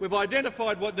process. We've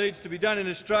identified what needs to be done in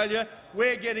Australia.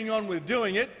 We're getting on with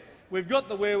doing it. We've got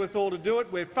the wherewithal to do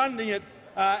it. We're funding it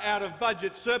out of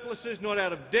budget surpluses, not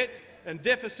out of debt and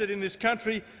deficit in this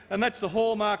country, and that's the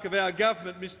hallmark of our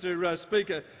government, Mr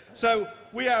Speaker. So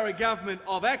we are a government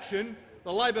of action.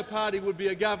 The Labor Party would be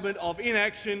a government of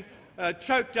inaction,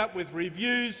 choked up with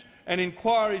reviews and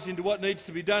inquiries into what needs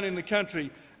to be done in the country.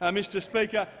 Mr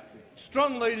Speaker,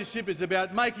 strong leadership is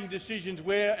about making decisions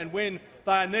where and when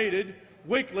they are needed.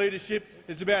 Weak leadership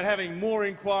is about having more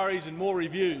inquiries and more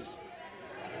reviews.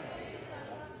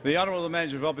 The Honourable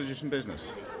Manager of Opposition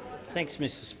Business. Thanks,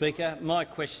 Mr Speaker. My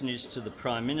question is to the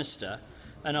Prime Minister,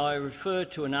 and I refer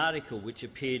to an article which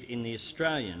appeared in The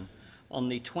Australian on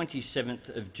the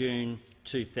 27th of June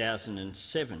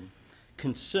 2007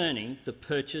 concerning the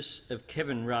purchase of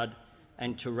Kevin Rudd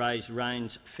and Therese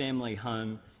Rain's family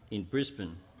home in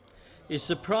Brisbane. Is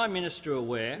the Prime Minister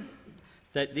aware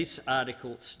that this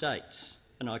article states,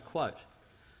 and I quote,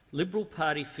 "Liberal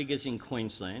Party figures in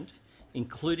Queensland,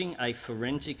 including a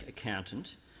forensic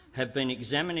accountant, have been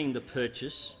examining the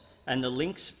purchase and the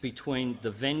links between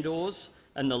the vendors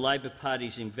and the Labor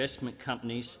Party's investment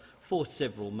companies for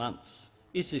several months."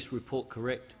 Is this report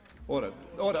correct? Order.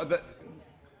 Order.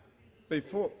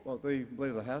 Before the Leader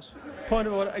of the House. Point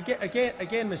of order.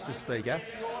 Again, Mr Speaker.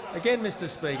 Again, Mr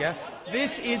Speaker.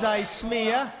 This is a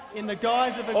smear in the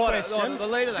guise of a question. Order. The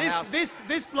Leader of the House.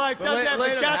 This bloke doesn't have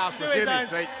the guts to do his own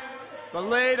seat. The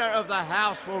Leader of the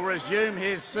House will resume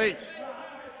his seat.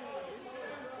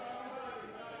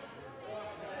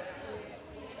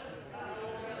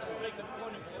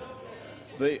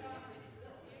 The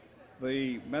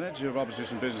Manager of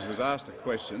Opposition Business has asked a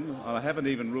question, and I haven't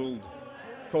even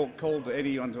called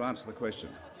anyone to answer the question.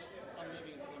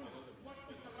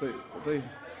 The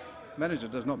Manager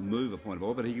does not move a point of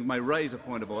order, but he may raise a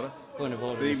point of order. Point of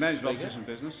order, The Mr. Manager of Speaker. Opposition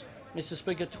Business. Mr.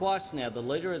 Speaker, twice now the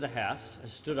Leader of the House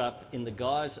has stood up in the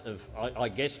guise of, I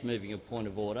guess, moving a point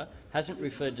of order, hasn't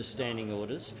referred to standing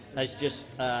orders, has just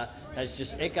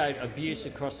echoed abuse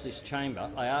across this chamber.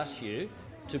 I ask you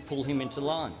to pull him into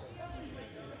line.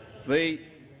 The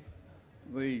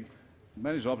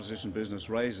Manager of Opposition Business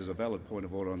raises a valid point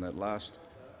of order on that last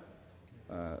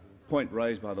point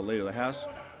raised by the Leader of the House.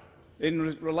 In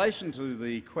relation to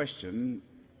the question,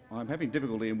 I'm having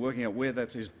difficulty in working out where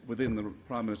that is within the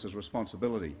Prime Minister's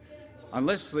responsibility.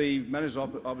 Unless the Manager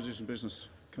of Opposition Business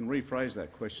can rephrase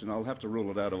that question, I'll have to rule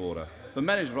it out of order. The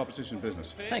Manager of Opposition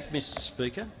Business. Thank you, Mr.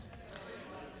 Speaker.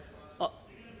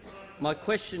 My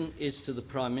question is to the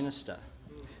Prime Minister,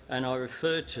 and I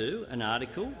refer to an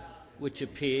article which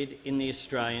appeared in The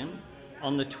Australian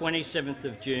on the 27th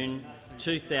of June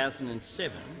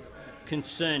 2007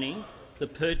 concerning the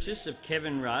purchase of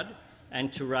Kevin Rudd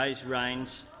and Therese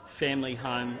Rain's family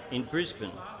home in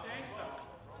Brisbane.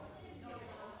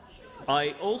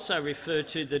 I also refer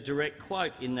to the direct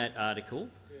quote in that article,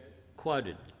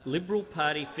 quoted, "Liberal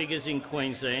Party figures in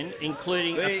Queensland,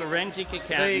 including a forensic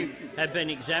accountant, have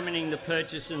been examining the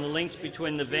purchase and the links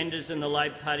between the vendors and the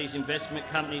Labor Party's investment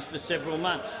companies for several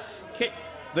months."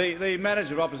 The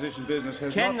Manager of Opposition Business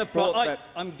has not brought that.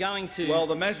 I'm going to. Well,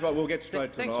 the Manager will get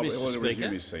straight to Thanks, it. Mr. Resume Speaker.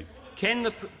 his seat.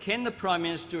 Can the Prime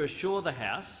Minister assure the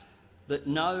House that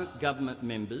no government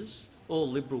members or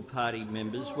Liberal Party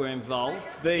members were involved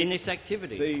in this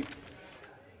activity? The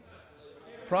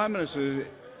Prime Minister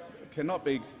cannot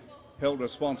be held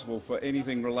responsible for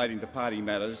anything relating to party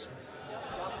matters,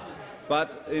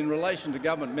 but in relation to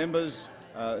government members,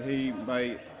 he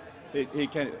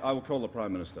can. I will call the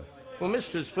Prime Minister. Well,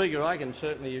 Mr. Speaker, I can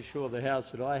certainly assure the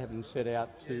House that I haven't set out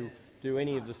to do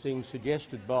any of the things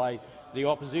suggested by the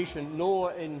opposition,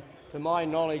 nor, to my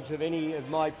knowledge, of any of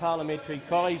my parliamentary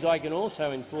colleagues. I can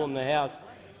also inform the House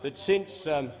that since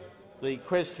the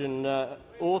question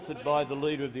authored by the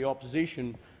Leader of the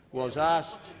Opposition was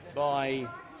asked by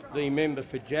the member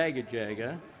for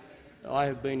Jagga, I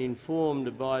have been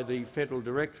informed by the Federal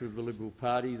Director of the Liberal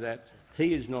Party that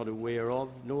he is not aware of,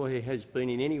 nor he has been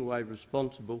in any way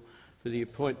responsible for the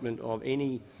appointment of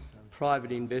any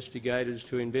private investigators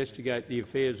to investigate the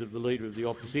affairs of the Leader of the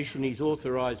Opposition. He's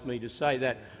authorised me to say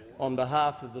that on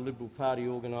behalf of the Liberal Party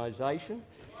organisation.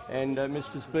 And,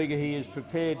 Mr. Speaker, he is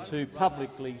prepared to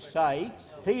publicly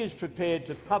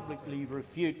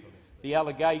refute the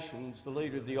allegations the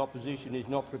Leader of the Opposition is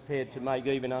not prepared to make,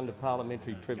 even under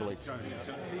parliamentary privilege.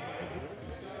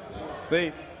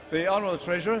 The Honourable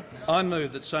Treasurer. I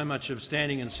move that so much of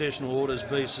standing and sessional orders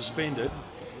be suspended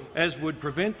as would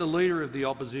prevent the Leader of the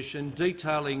Opposition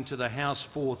detailing to the House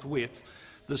forthwith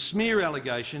the smear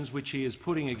allegations which he is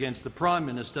putting against the Prime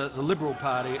Minister, the Liberal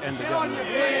Party and the government.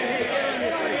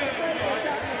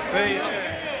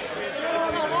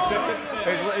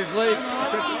 Is leave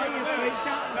accepted?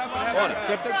 What,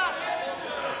 accepted?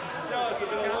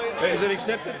 Is it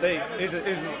accepted? Is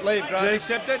leave granted? Is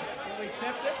it accepted?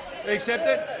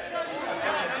 Accepted?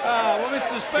 Well,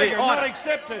 Mr. Speaker, not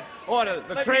accepted. Order.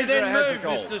 The Let me Treasurer then has move, the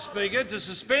call. Mr. Speaker, to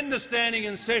suspend the standing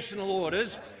and sessional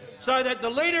orders so that the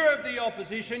Leader of the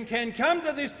Opposition can come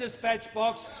to this dispatch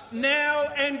box now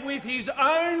and with his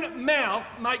own mouth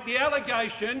make the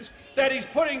allegations that he's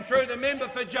putting through the member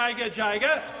for Jagga,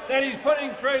 that he's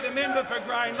putting through the member for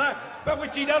Grayndler, but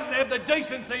which he doesn't have the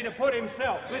decency to put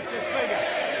himself, Mr. Speaker.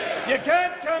 You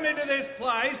can't come into this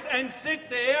place and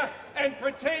sit there and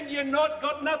pretend you're not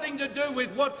got nothing to do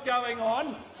with what's going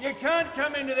on. You can't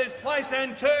come into this place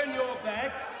and turn your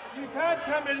back. You can't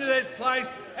come into this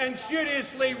place and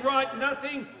studiously write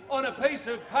nothing on a piece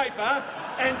of paper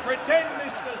and pretend,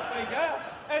 Mr.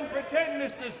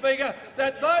 Speaker,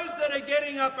 that those that are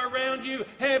getting up around you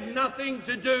have nothing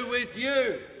to do with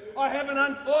you. I have an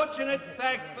unfortunate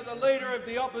fact for the Leader of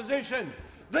the Opposition.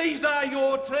 These are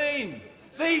your team.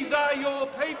 These are your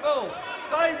people.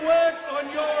 They worked on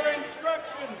your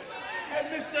instructions. And,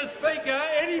 Mr. Speaker,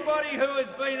 anybody who has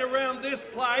been around this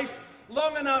place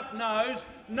long enough knows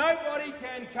nobody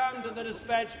can come to the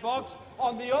dispatch box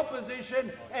on the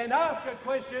opposition and ask a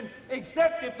question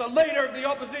except if the Leader of the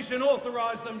Opposition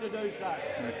authorised them to do so.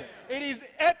 It is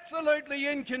absolutely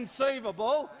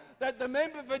inconceivable that the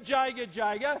member for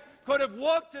Jagga could have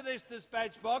walked to this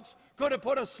dispatch box, could have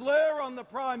put a slur on the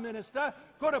Prime Minister,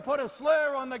 could have put a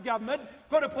slur on the government,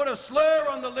 could have put a slur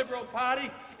on the Liberal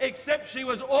Party, except she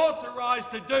was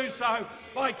authorised to do so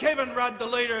by Kevin Rudd, the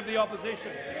Leader of the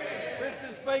Opposition.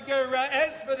 Mr Speaker,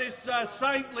 as for this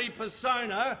saintly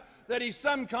persona that is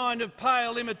some kind of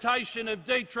pale imitation of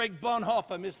Dietrich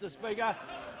Bonhoeffer, Mr Speaker,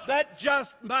 that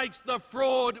just makes the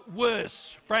fraud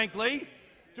worse, frankly,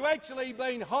 to actually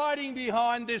been hiding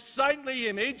behind this saintly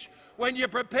image when you're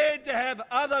prepared to have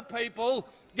other people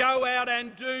go out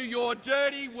and do your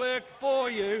dirty work for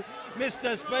you,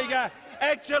 Mr Speaker,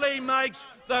 actually makes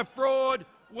the fraud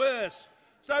worse.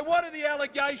 So what are the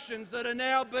allegations that are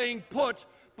now being put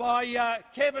by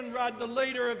Kevin Rudd, the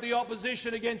Leader of the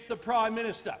Opposition, against the Prime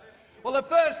Minister? Well, the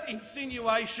first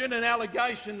insinuation and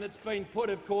allegation that's been put,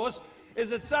 of course,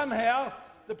 is that somehow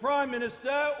the Prime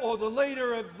Minister or the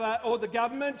Leader of or the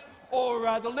government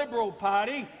or the Liberal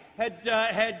Party had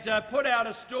put out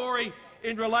a story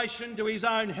in relation to his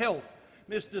own health.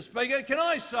 Mr Speaker, can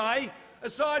I say,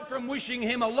 aside from wishing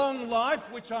him a long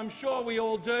life, which I'm sure we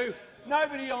all do,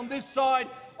 nobody on this side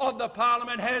of the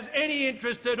parliament has any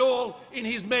interest at all in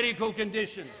his medical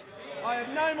conditions. I have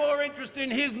no more interest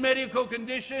in his medical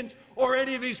conditions or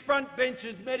any of his front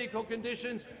bench's medical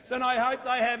conditions than I hope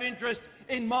they have interest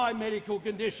in my medical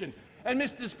condition. And,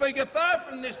 Mr Speaker, far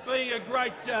from this being a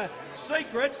great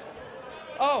secret—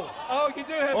 Oh, you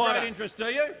do have great interest, do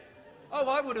you? Oh,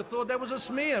 I would have thought that was a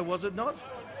smear, was it not?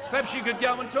 Perhaps you could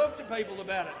go and talk to people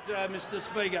about it, Mr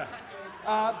Speaker.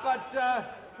 But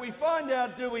we find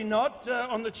out, do we not,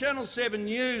 on the Channel 7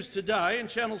 news today, and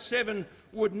Channel 7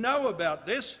 would know about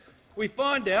this, we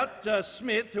find out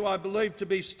Smith, who I believe to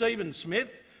be Stephen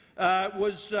Smith,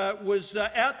 was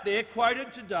out there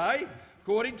quoted today,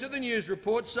 according to the news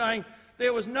report, saying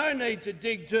there was no need to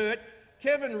dig dirt.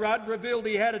 Kevin Rudd revealed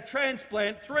he had a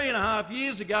transplant 3.5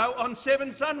 years ago on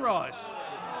 7 Sunrise.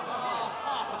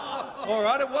 All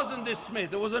right, it wasn't this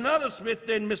Smith. It was another Smith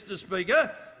then, Mr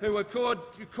Speaker, who,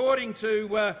 according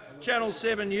to Channel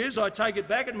 7 News, I take it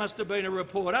back, it must have been a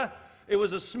reporter, it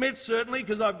was a Smith certainly,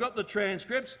 because I've got the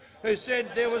transcripts, who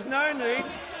said there was no need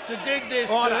to dig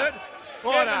this dirt.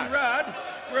 Kevin Rudd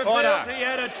revealed he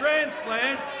had a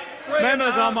transplant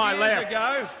 3.5 years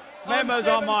ago. Members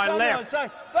on my left. So,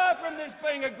 far from this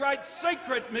being a great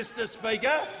secret, Mr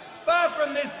Speaker, far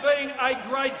from this being a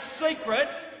great secret,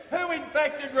 who in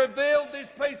fact had revealed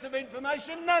this piece of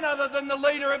information? None other than the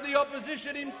Leader of the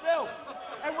Opposition himself.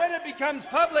 And when it becomes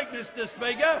public, Mr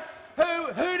Speaker,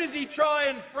 who does he try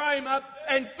and frame up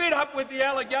and fit up with the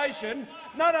allegation?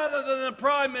 None other than the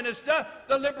Prime Minister,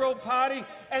 the Liberal Party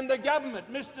and the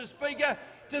government. Mr Speaker,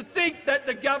 to think that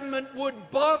the government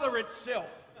would bother itself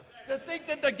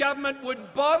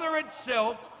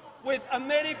with a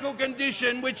medical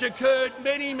condition which occurred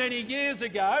many, many years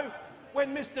ago,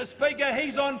 when, Mr Speaker,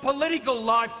 he's on political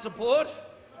life support.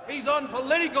 He's on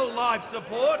political life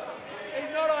support.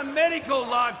 He's not on medical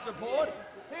life support.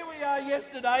 Here we are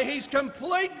yesterday. He's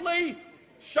completely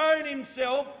shown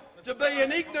himself to be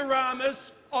an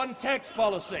ignoramus on tax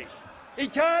policy. He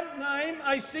can't name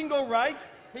a single rate.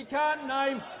 He can't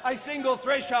name a single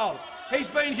threshold. He's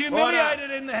been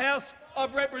humiliated in the House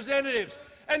of Representatives.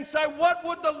 And so what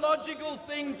would the logical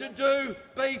thing to do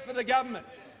be for the government?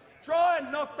 Try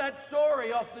and knock that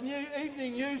story off the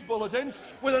evening news bulletins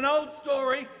with an old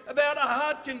story about a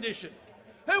heart condition.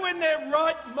 Who in their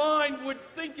right mind would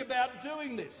think about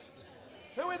doing this?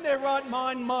 Who in their right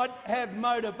mind might have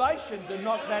motivation to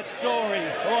knock that story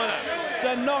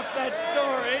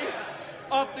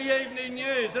off the evening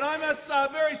news? And I must say,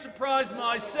 very surprised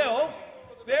myself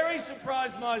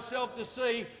to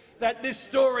see that this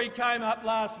story came up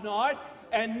last night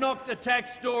and knocked a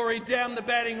tax story down the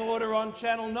batting order on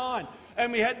Channel 9.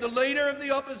 And we had the Leader of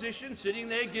the Opposition sitting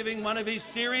there giving one of his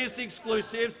serious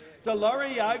exclusives to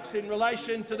Laurie Oakes in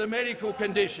relation to the medical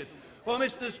condition. Well,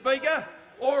 Mr Speaker,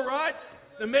 all right,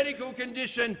 the medical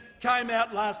condition came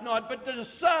out last night, but to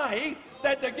say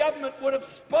that the government would have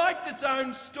spiked its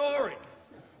own story,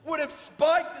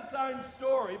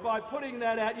 by putting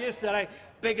that out yesterday,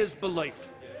 beggars belief.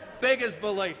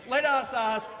 Let us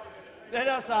ask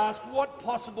what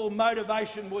possible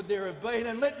motivation would there have been.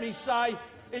 And let me say,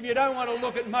 if you don't want to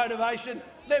look at motivation,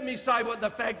 let me say what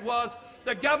the fact was.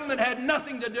 The government had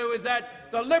nothing to do with that,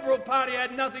 the Liberal Party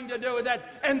had nothing to do with that,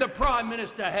 and the Prime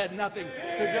Minister had nothing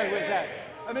to do with that.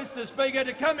 And Mr Speaker,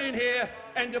 to come in here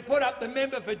and to put up the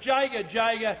member for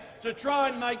Jaga to try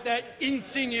and make that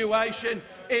insinuation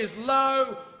is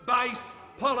low-base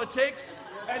politics,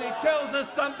 and it tells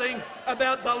us something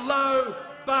about the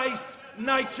low-base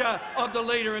nature of the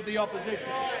Leader of the Opposition.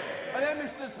 And then,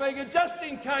 Mr Speaker, just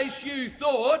in case you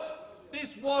thought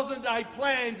this wasn't a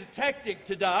planned tactic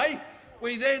today,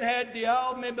 We then had the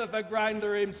old member for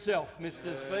Grayndler himself,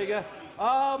 Mr Speaker.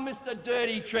 Oh, Mr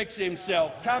Dirty Tricks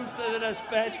himself comes to the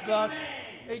dispatch box.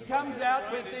 He comes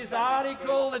out with this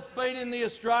article that's been in the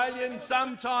Australian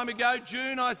some time ago,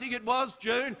 June, I think it was,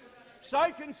 June.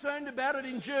 So concerned about it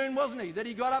in June, wasn't he, that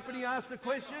he got up and he asked a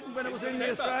question when it was in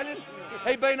the Australian?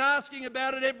 He'd been asking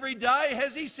about it every day,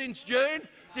 has he, since June?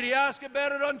 Did he ask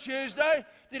about it on Tuesday?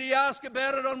 Did he ask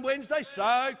about it on Wednesday?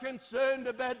 So concerned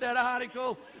about that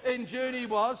article in June he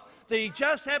was, that he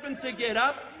just happens to get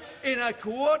up in a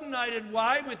coordinated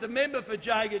way with the member for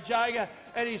Jaga,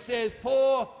 and he says,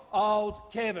 poor old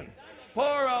Kevin.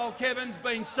 Poor old Kevin's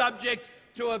been subject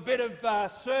to a bit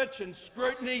of search and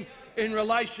scrutiny in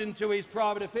relation to his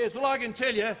private affairs. Well, I can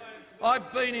tell you,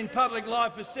 I've been in public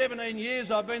life for 17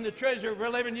 years, I've been the Treasurer for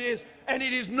 11 years, and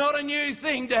it is not a new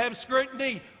thing to have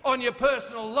scrutiny on your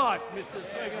personal life, Mr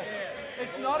Speaker.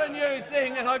 It's not a new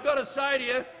thing, and I've got to say to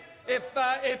you,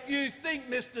 if you think,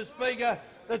 Mr Speaker,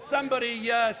 that somebody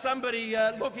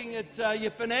looking at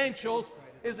your financials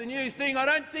is a new thing, I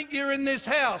don't think you're in this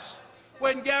House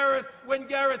when Gareth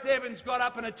Evans got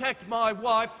up and attacked my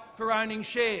wife for owning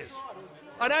shares.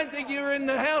 I don't think you were in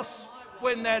the House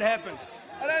when that happened.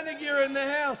 I don't think you were in the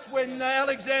House when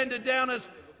Alexander Downer's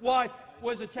wife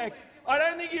was attacked. I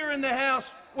don't think you were in the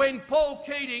House when Paul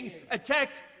Keating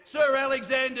attacked Sir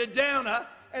Alexander Downer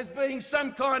as being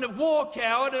some kind of war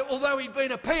coward, although he'd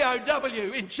been a POW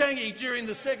in Changi during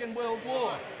the Second World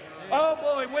War. Oh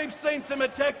boy, we've seen some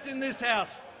attacks in this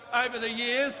House over the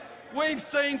years. We've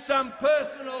seen some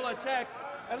personal attacks.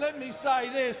 And let me say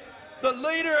this, the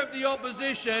Leader of the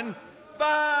Opposition,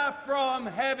 far from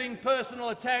having personal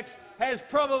attacks, has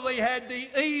probably had the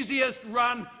easiest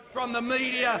run from the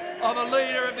media of a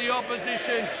Leader of the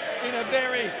Opposition in a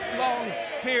very long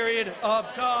period of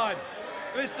time.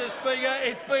 Mr Speaker,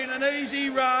 it's been an easy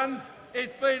run.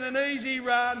 It's been an easy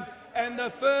run. And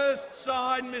the first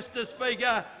sign, Mr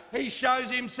Speaker, he shows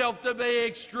himself to be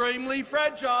extremely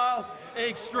fragile,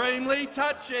 extremely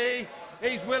touchy.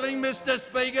 He's willing, Mr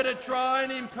Speaker, to try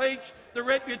and impeach the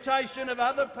reputation of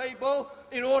other people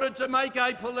in order to make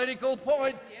a political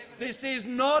point. This is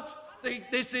not the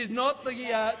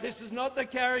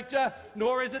character,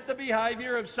 nor is it the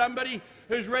behaviour of somebody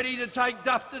who's ready to take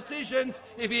tough decisions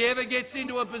if he ever gets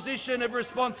into a position of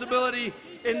responsibility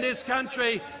in this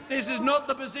country. This is not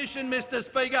the position, Mr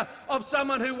Speaker, of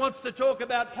someone who wants to talk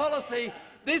about policy.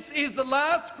 This is the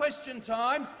last question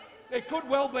time. It could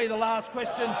well be the last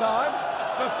question time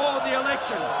before the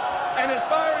election. And as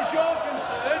far as you're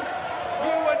concerned,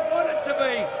 you would want it to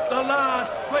be the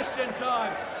last question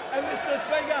time. And, Mr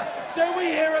Speaker, do we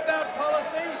hear about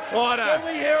policy? Order. Do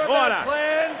we hear about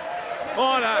plans?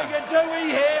 Mr Speaker, do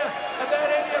we hear about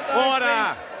any of those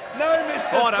things? No, Mr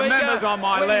Speaker. Members on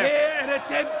my left. We hear an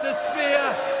attempt to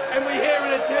smear and we hear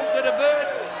an attempt to divert.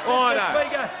 Mr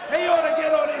Speaker, he ought to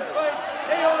get on his feet.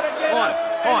 He ought to get up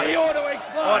and he ought to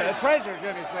explain. The Treasurer's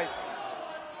in his seat.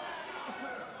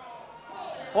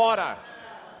 Order.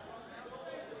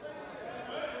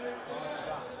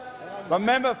 The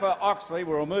member for Oxley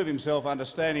will remove himself under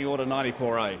Standing Order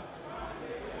 94A.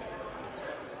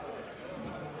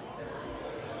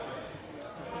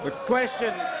 The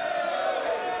question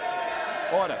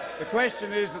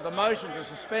is that the motion to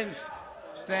suspend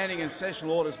standing and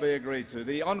sessional orders be agreed to.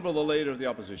 The Honourable Leader of the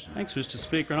Opposition. Thanks, Mr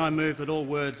Speaker, and I move that all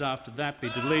words after that be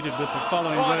deleted with the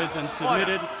following words and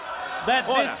submitted. That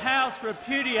this House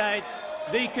repudiates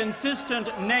the consistent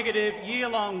negative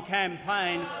year-long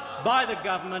campaign by the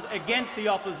government against the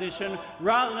opposition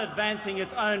rather than advancing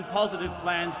its own positive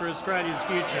plans for Australia's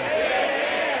future.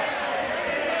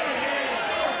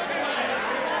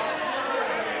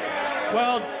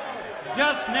 Well,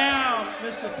 just now,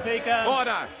 Mr Speaker,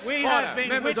 we have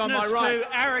been witness to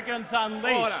arrogance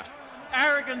unleashed.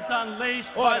 Arrogance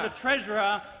unleashed by the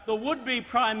Treasurer, the would-be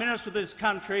Prime Minister of this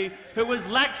country, who has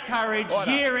lacked courage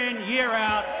year in, year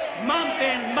out, month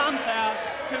in, month out,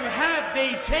 to have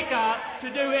the ticker to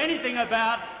do anything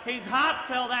about his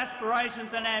heartfelt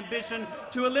aspirations and ambition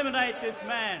to eliminate this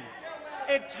man.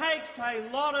 It takes a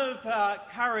lot of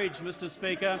courage, Mr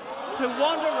Speaker, to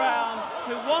wander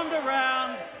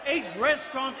around each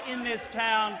restaurant in this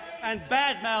town and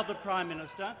badmouth the Prime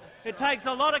Minister. It takes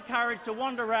a lot of courage to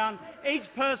wander around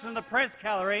each person in the press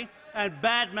gallery and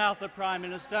badmouth the Prime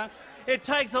Minister. It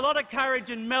takes a lot of courage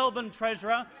in Melbourne,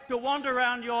 Treasurer, to wander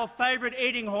around your favourite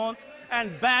eating haunts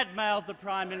and badmouth the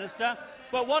Prime Minister.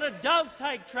 But what it does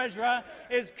take, Treasurer,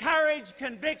 is courage,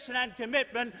 conviction and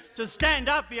commitment to stand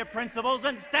up for your principles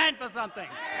and stand for something.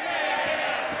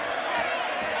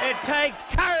 It takes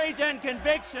courage and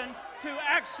conviction to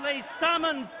actually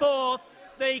summon forth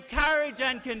the courage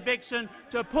and conviction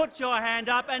to put your hand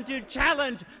up and to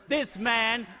challenge this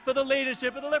man for the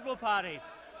leadership of the Liberal Party.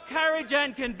 Courage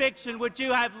and conviction which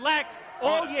you have lacked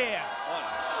all year.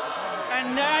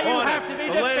 And now you have to be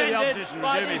defended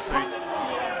by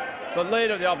the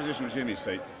Leader of the Opposition, resume his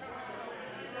seat.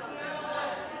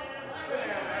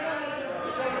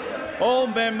 All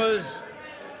members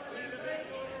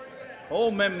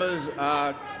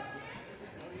are...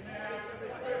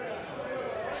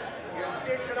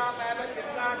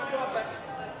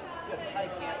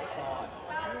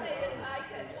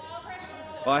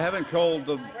 I haven't called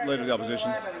the Leader of the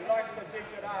Opposition.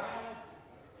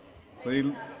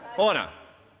 Order.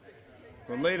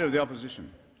 The Leader of the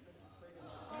Opposition.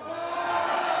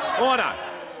 Order.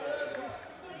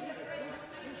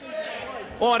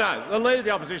 Order. The Leader of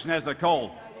the Opposition has the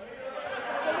call.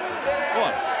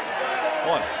 Order.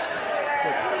 Order.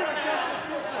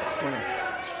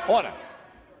 Order.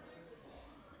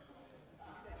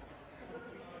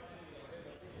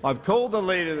 I've called the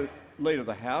Leader of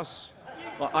the House.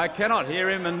 I cannot hear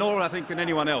him, and nor I think can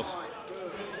anyone else.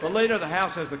 The Leader of the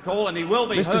House has the call, and he will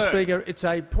be heard. Mr. Speaker, it's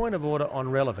a point of order on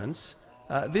relevance.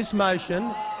 This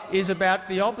motion is about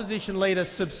the opposition leader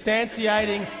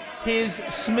substantiating his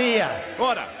smear.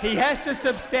 Order. He has to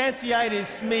substantiate his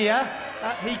smear.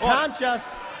 He can't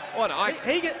just... Order.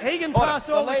 He can pass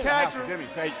all the character...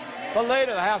 The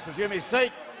Leader of the House, resume his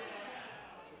seat.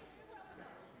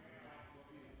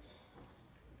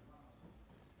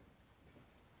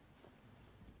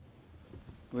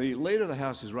 The Leader of the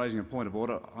House is raising a point of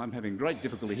order. I'm having great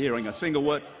difficulty hearing a single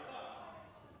word.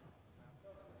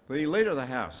 The Leader of the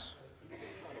House.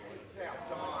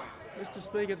 Mr.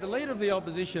 Speaker, the Leader of the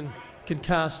Opposition can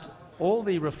cast all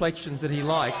the reflections that he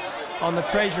likes on the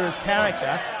Treasurer's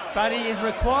character, but he is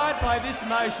required by this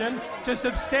motion to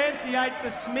substantiate the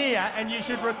smear, and you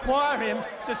should require him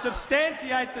to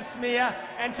substantiate the smear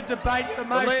and to debate the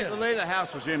motion. The Leader of the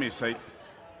House, resume his seat.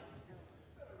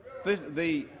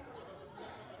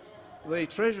 The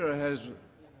Treasurer has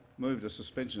moved a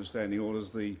suspension of standing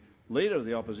orders. The Leader of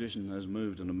the Opposition has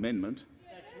moved an amendment.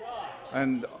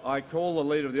 And I call the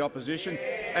Leader of the Opposition,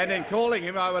 and in calling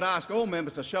him I would ask all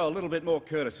members to show a little bit more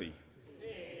courtesy.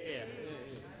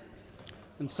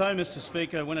 And so, Mr.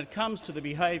 Speaker, when it comes to the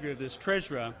behaviour of this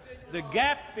Treasurer, the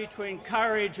gap between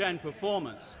courage and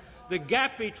performance, the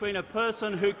gap between a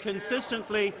person who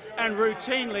consistently and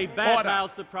routinely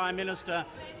badmouths the Prime Minister,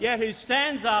 yet who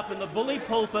stands up in the bully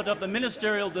pulpit of the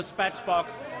ministerial dispatch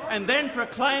box and then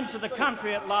proclaims to the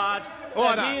country at large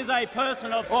that he is a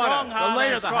person of strong heart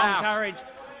and strong courage,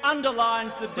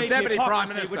 underlines the deep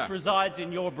hypocrisy which resides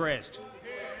in your breast.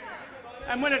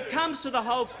 And when it comes to the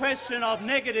whole question of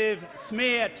negative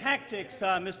smear tactics,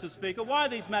 Mr. Speaker, why are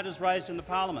these matters raised in the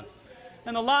Parliament?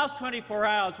 In the last 24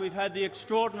 hours, we've had the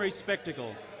extraordinary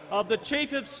spectacle of the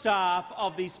Chief of Staff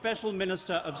of the Special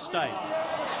Minister of State.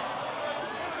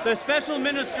 The Special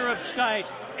Minister of State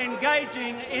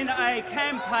engaging in a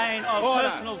campaign of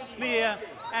personal smear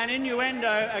and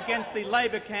innuendo against the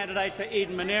Labor candidate for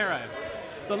Eden Monaro.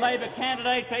 The Labor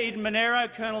candidate for Eden Monaro,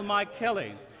 Colonel Mike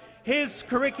Kelly. His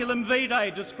curriculum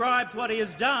vitae describes what he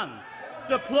has done.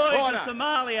 Deployed to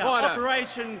Somalia,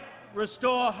 Operation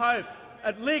Restore Hope,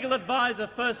 at Legal Advisor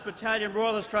 1st Battalion,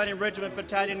 Royal Australian Regiment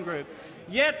Battalion Group.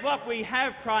 Yet what we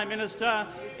have, Prime Minister,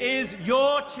 is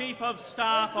your Chief of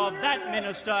Staff of that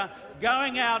Minister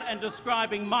going out and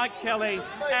describing Mike Kelly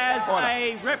as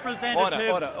a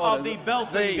representative of the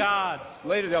Belsen Guards.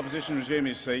 Leader of the Opposition, resume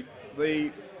his seat.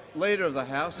 The Leader of the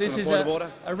House, this is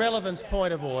a relevance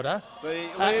point of order. The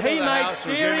Leader of the House,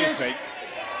 resume his seat.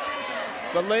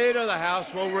 The Leader of the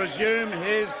House will resume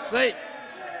his seat.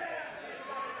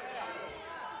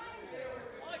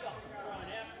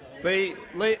 The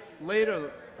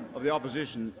Leader of the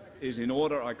Opposition is in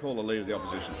order. I call the Leader of the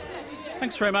Opposition.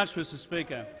 Thanks very much, Mr.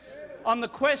 Speaker. On the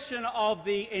question of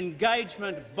the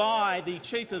engagement by the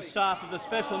Chief of Staff of the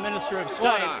Special Minister of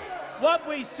State, what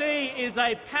we see is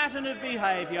a pattern of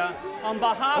behaviour on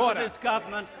behalf of this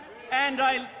government and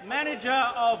a manager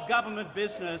of government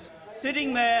business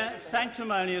sitting there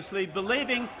sanctimoniously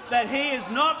believing that he is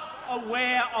not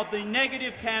aware of the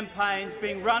negative campaigns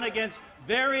being run against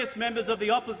various members of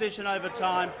the opposition over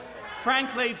time,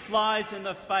 frankly flies in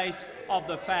the face of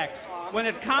the facts. When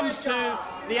it comes to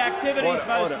the activities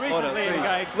most recently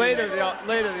engaged... Leader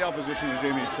of the Opposition,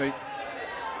 resume his seat.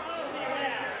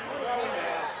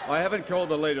 I haven't called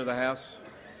the Leader of the House.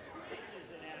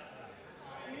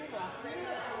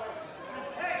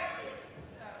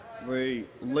 The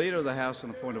Leader of the House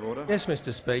on a point of order. Yes,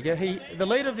 Mr. Speaker. The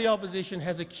Leader of the Opposition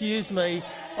has accused me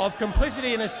of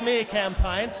complicity in a smear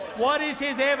campaign. What is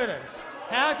his evidence?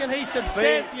 How can he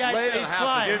substantiate these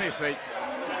claims?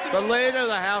 The Leader of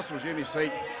the House will resume his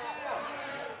seat.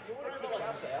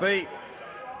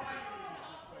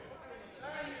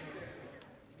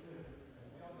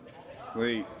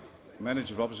 The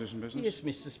Manager of Opposition Business. Yes,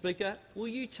 Mr Speaker. Will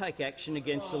you take action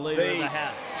against the Leader of the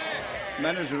House?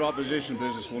 Manager of Opposition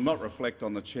Business will not reflect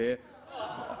on the chair.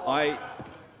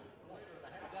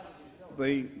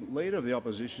 The Leader of the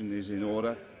Opposition is in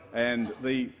order, and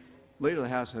the Leader of the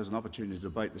House has an opportunity to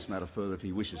debate this matter further if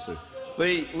he wishes to.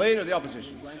 The Leader of the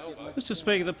Opposition. Mr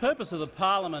Speaker, the purpose of the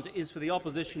parliament is for the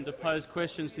opposition to pose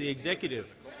questions to the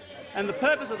executive, and the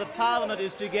purpose of the parliament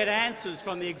is to get answers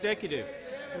from the executive.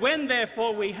 When,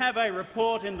 therefore, we have a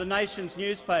report in the Nation's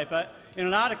newspaper in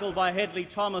an article by Hedley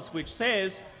Thomas which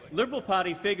says Liberal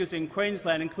Party figures in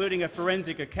Queensland, including a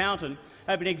forensic accountant,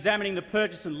 have been examining the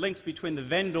purchase and links between the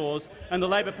vendors and the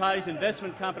Labor Party's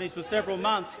investment companies for several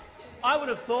months, I would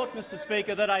have thought, Mr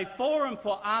Speaker, that a forum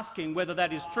for asking whether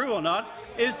that is true or not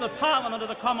is the Parliament of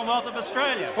the Commonwealth of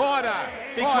Australia. Order!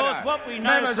 Because Order. what we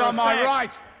know Members for a on my fact,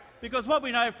 right. Because what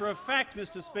we know for a fact,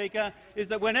 Mr Speaker, is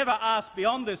that whenever asked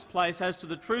beyond this place as to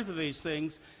the truth of these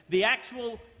things, the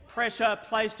actual pressure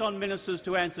placed on ministers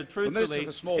to answer truthfully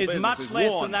is much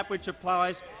less than that which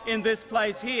applies in this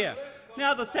place here.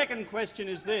 Now, the second question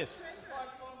is this.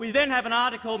 We then have an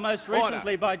article most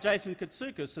recently by Jason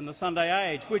Katsoukas in the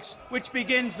Sunday Age, which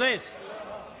begins this.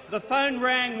 The phone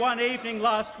rang one evening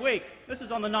last week. This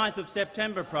is on the 9th of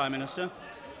September, Prime Minister.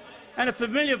 And a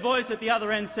familiar voice at the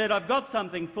other end said, "I've got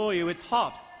something for you. It's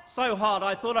hot. So hot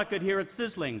I thought I could hear it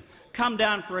sizzling. Come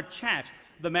down for a chat,"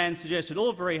 the man suggested,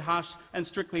 all very hushed and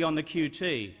strictly on the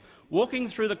QT. Walking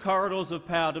through the corridors of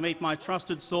power to meet my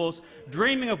trusted source,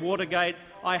 dreaming of Watergate,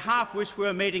 I half wish we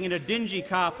were meeting in a dingy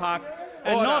car park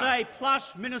and not a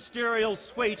plush ministerial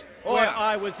suite where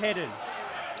I was headed.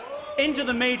 Into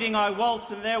the meeting I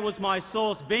waltzed, and there was my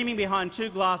source beaming behind 2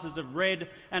 glasses of red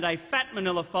and a fat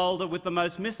manila folder with the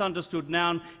most misunderstood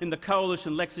noun in the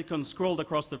coalition lexicon scrawled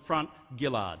across the front,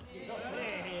 Gillard.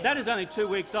 That is only 2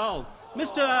 weeks old.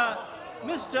 Mr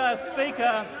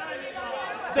Speaker,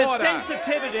 the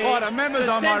sensitivity on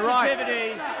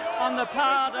the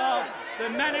part of the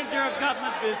Manager of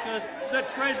Government Business, the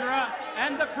Treasurer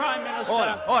and the Prime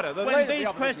Minister when these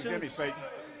questions—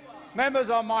 Members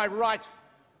on my right.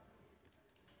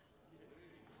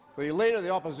 The Leader of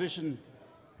the Opposition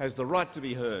has the right to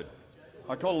be heard.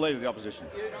 I call the Leader of the Opposition.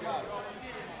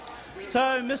 So,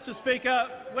 Mr Speaker,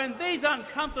 when these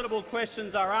uncomfortable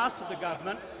questions are asked of the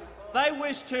government, they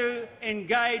wish to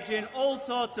engage in all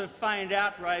sorts of feigned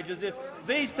outrage as if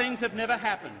these things have never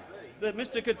happened, that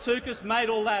Mr Katsoukas made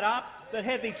all that up, that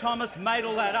Hedley Thomas made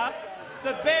all that up.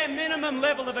 The bare minimum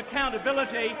level of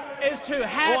accountability is to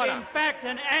have, in fact,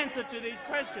 an answer to these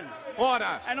questions.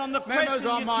 And on the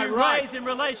question you raise in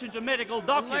relation to medical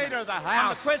documents, the Leader of the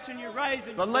House, on the question you raise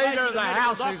in the Leader of the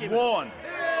House is warned.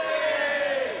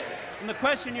 And the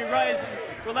question you raise in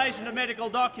relation to medical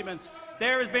documents,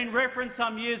 there has been reference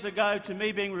some years ago to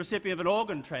me being a recipient of an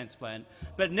organ transplant,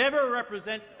 but never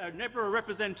a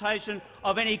representation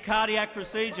of any cardiac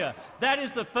procedure. That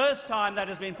is the first time that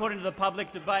has been put into the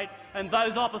public debate, and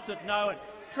those opposite know it.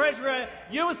 Treasurer,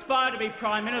 you aspire to be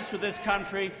Prime Minister of this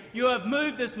country. You have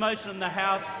moved this motion in the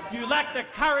House. You lack the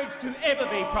courage to ever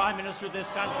be Prime Minister of this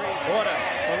country.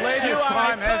 The Leader's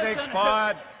time has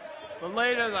expired. The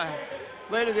Leader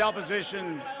of the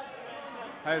Opposition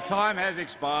time has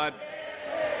expired.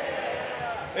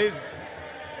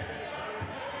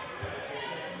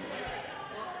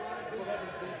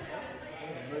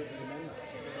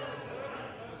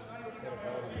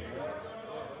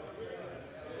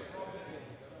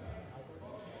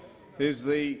 Is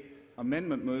the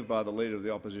amendment moved by the Leader of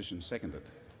the Opposition seconded?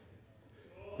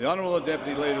 The Honourable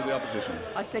Deputy Leader of the Opposition.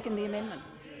 I second the amendment.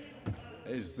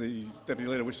 Is the Deputy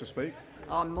Leader wish to speak?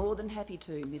 I'm more than happy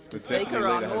to, Mr Speaker.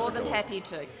 I'm more than happy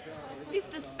to.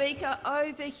 Mr Speaker,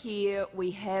 over here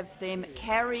we have them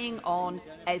carrying on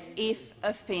as if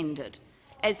offended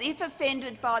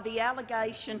by the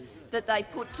allegation that they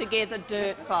put together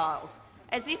dirt files,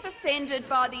 as if offended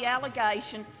by the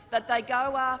allegation that they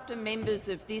go after members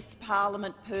of this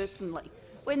parliament personally,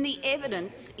 when the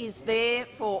evidence is there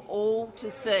for all to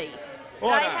see.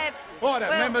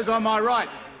 Members on my right.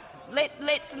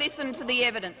 Let's listen to the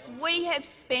evidence. We have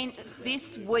spent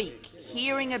this week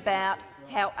hearing about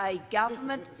how a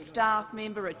government staff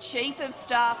member, a chief of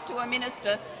staff to a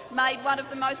minister, made one of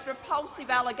the most repulsive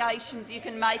allegations you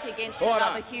can make against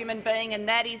another human being, and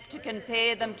that is to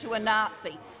compare them to a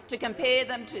Nazi, to compare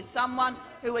them to someone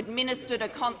who administered a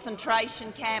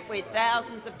concentration camp where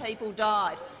thousands of people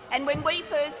died. And when we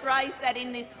first raised that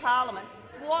in this parliament,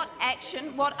 what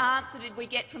action, what answer did we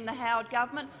get from the Howard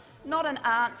government? Not an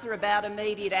answer about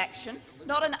immediate action,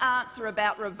 not an answer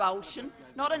about revulsion,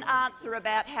 not an answer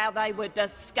about how they were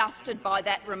disgusted by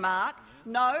that remark.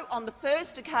 No, on the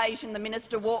first occasion the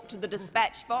minister walked to the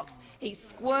dispatch box, he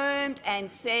squirmed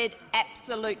and said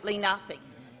absolutely nothing.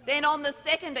 Then on the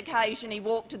second occasion he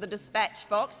walked to the dispatch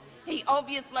box, he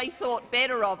obviously thought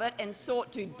better of it and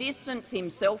sought to distance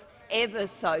himself ever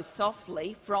so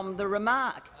softly from the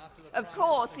remark. Of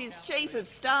course, his chief of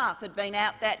staff had been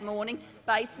out that morning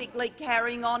basically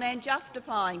carrying on and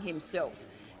justifying himself.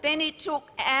 Then it took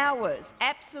hours,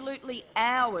 absolutely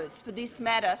hours, for this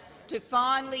matter to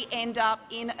finally end up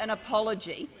in an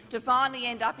apology,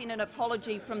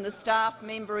 from the staff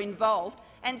member involved,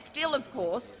 and still, of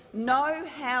course, no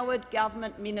Howard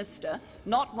government minister,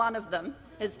 not one of them,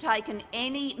 has taken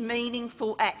any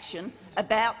meaningful action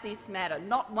about this matter,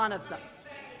 not one of them.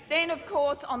 Then, of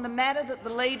course, on the matter that the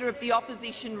Leader of the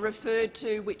Opposition referred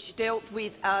to, which dealt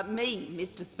with me,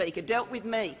 Mr Speaker,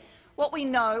 what we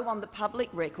know on the public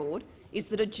record is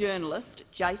that a journalist,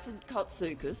 Jason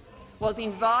Kotsoukas, was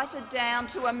invited down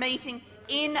to a meeting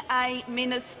in a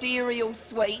ministerial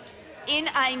suite,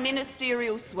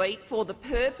 for the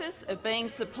purpose of being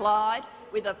supplied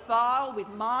with a file with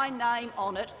my name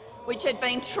on it, which had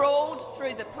been trawled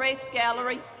through the press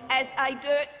gallery as a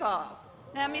dirt file.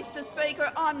 Now, Mr Speaker,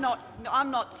 I'm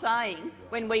not saying,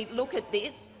 when we look at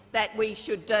this, that we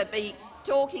should be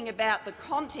talking about the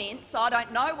contents. I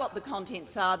don't know what the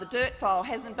contents are. The dirt file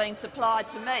hasn't been supplied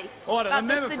to me. Order. But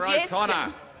the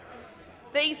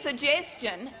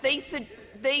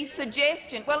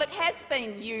suggestion, well, it has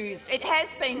been used. It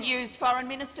has been used, Foreign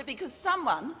Minister, because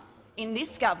someone in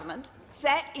this government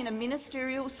sat in a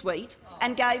ministerial suite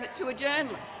and gave it to a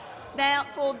journalist. Now,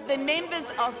 for the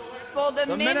members of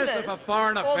Minister for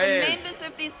Foreign Affairs. For the members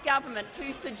of this government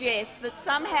to suggest that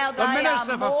somehow they the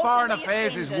Minister for Foreign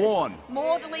Affairs is warned.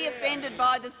 Mortally offended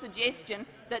by the suggestion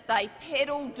that they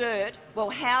peddle dirt, well,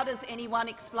 how does anyone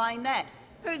explain that?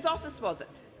 Whose office was it?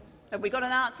 Have we got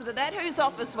an answer to that? Whose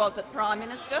office was it, Prime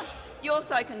Minister? You're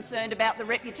so concerned about the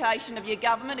reputation of your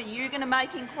government. Are you going to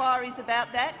make inquiries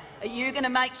about that? Are you going to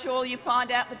make sure you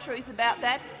find out the truth about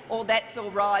that? Or that's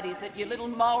all right, is it? Your little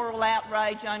moral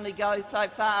outrage only goes so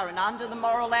far, and under the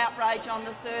moral outrage on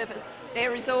the surface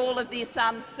there is all of this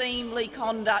unseemly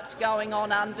conduct going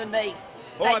on underneath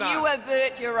that you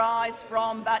avert your eyes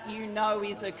from, but you know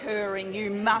is occurring.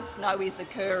 You must know is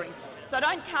occurring. So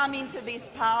don't come into this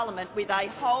parliament with a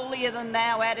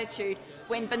holier-than-thou attitude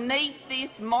when beneath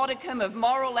this modicum of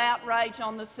moral outrage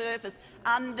on the surface,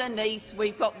 underneath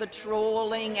we've got the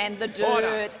trawling and the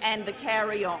dirt and the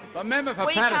carry-on.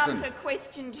 We come to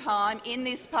question time in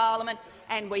this parliament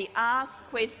and we ask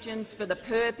questions for the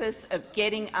purpose of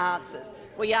getting answers.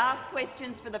 We ask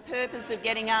questions for the purpose of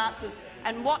getting answers,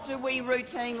 and what do we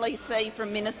routinely see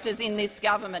from ministers in this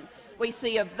government? We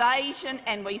see evasion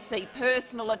and we see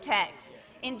personal attacks.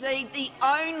 Indeed, the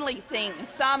only thing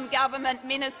some government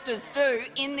ministers do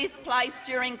in this place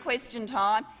during question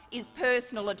time is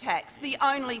personal attacks. The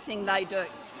only thing they do.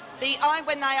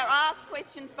 When they are asked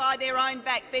questions by their own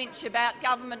backbench about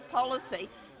government policy,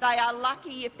 they are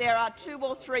lucky if there are 2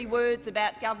 or 3 words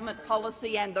about government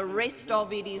policy and the rest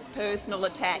of it is personal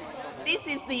attack. This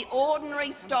is the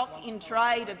ordinary stock in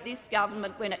trade of this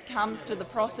government when it comes to the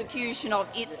prosecution of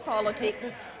its politics,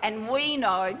 and we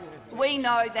know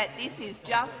that this is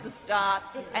just the start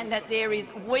and that there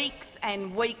is weeks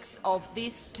and weeks of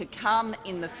this to come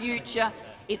in the future.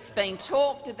 It's been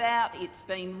talked about, it's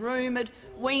been rumoured.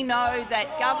 We know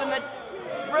that government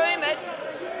rumoured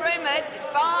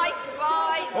by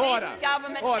this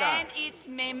government and its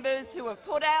members who have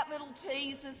put out little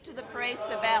teasers to the press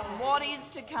about what is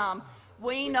to come.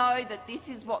 We know that this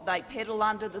is what they peddle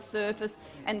under the surface,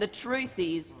 and the truth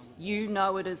is you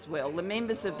know it as well. The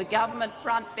members of the government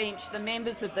front bench, the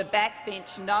members of the back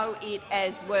bench know it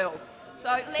as well. So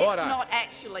let's not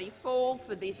actually fall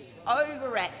for this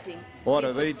overacting.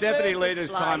 Order. The Deputy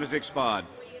Leader's time has expired.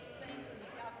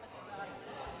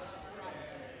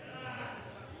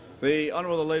 The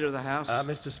Honourable Leader of the House.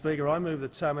 Mr Speaker, I move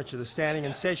that so much of the standing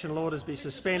and sessional orders be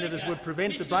suspended as would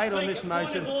prevent debate on this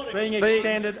motion being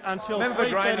extended until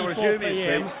 3:34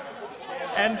 p.m.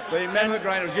 And the member for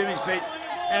Grayndler resume his seat.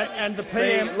 And the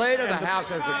PM. The Leader of the House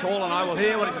has the call, and I will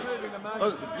hear what he says.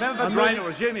 Member for Grayndler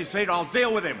resume his seat. I'll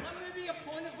deal with him.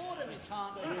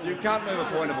 You can't move a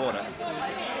point of order.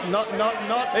 Not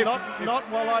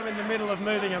while I'm in the middle of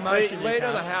moving a motion. The Leader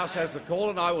of the House has the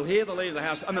call, and I will hear the Leader of the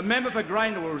House. And the member for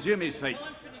Grayndler will resume his seat.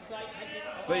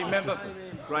 The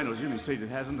Grayndler resume his seat. It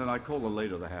hasn't, and I call the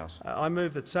Leader of the House. I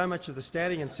move that so much of the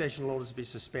standing and sessional orders be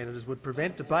suspended as would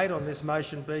prevent debate on this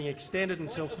motion being extended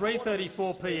until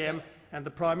 3:34 p.m. and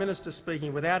the Prime Minister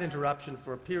speaking without interruption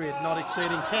for a period not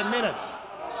exceeding 10 minutes.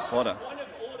 Order.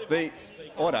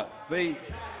 The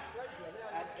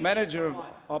Manager of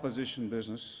Opposition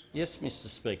Business. Yes, Mr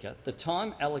Speaker. The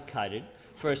time allocated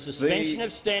for a suspension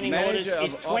of standing orders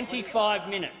is 25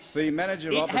 minutes. The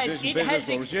Manager of Opposition Business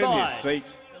will resume his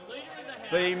seat.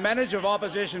 The Manager of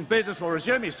Opposition Business will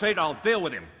resume his seat. I'll deal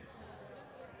with him.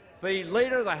 The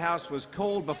Leader of the House was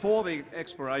called before the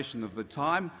expiration of the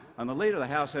time, and the Leader of the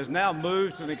House has now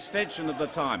moved to an extension of the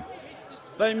time.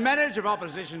 The Manager of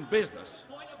Opposition Business.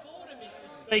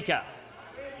 Speaker.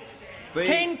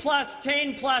 10 plus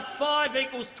 10 plus 5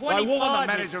 equals 25, I warn the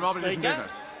Manager of Opposition Speaker,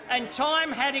 Business. and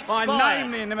time had expired. I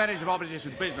name the Manager of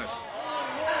Opposition Business.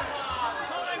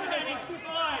 Time had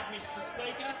expired, Mr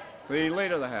Speaker. The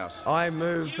Leader of the House. I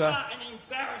move. You are an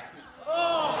embarrassment.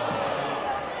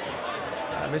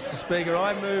 Mr Speaker,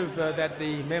 I move that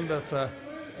the member for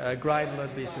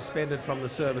Grayndler be suspended from the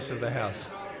service of the House.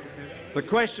 The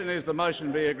question is the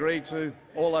motion be agreed to.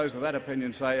 All those of that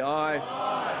opinion say aye.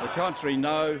 The contrary,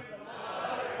 no.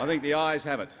 I think the ayes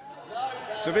have it.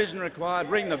 Division required.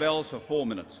 Ring the bells for 4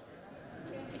 minutes.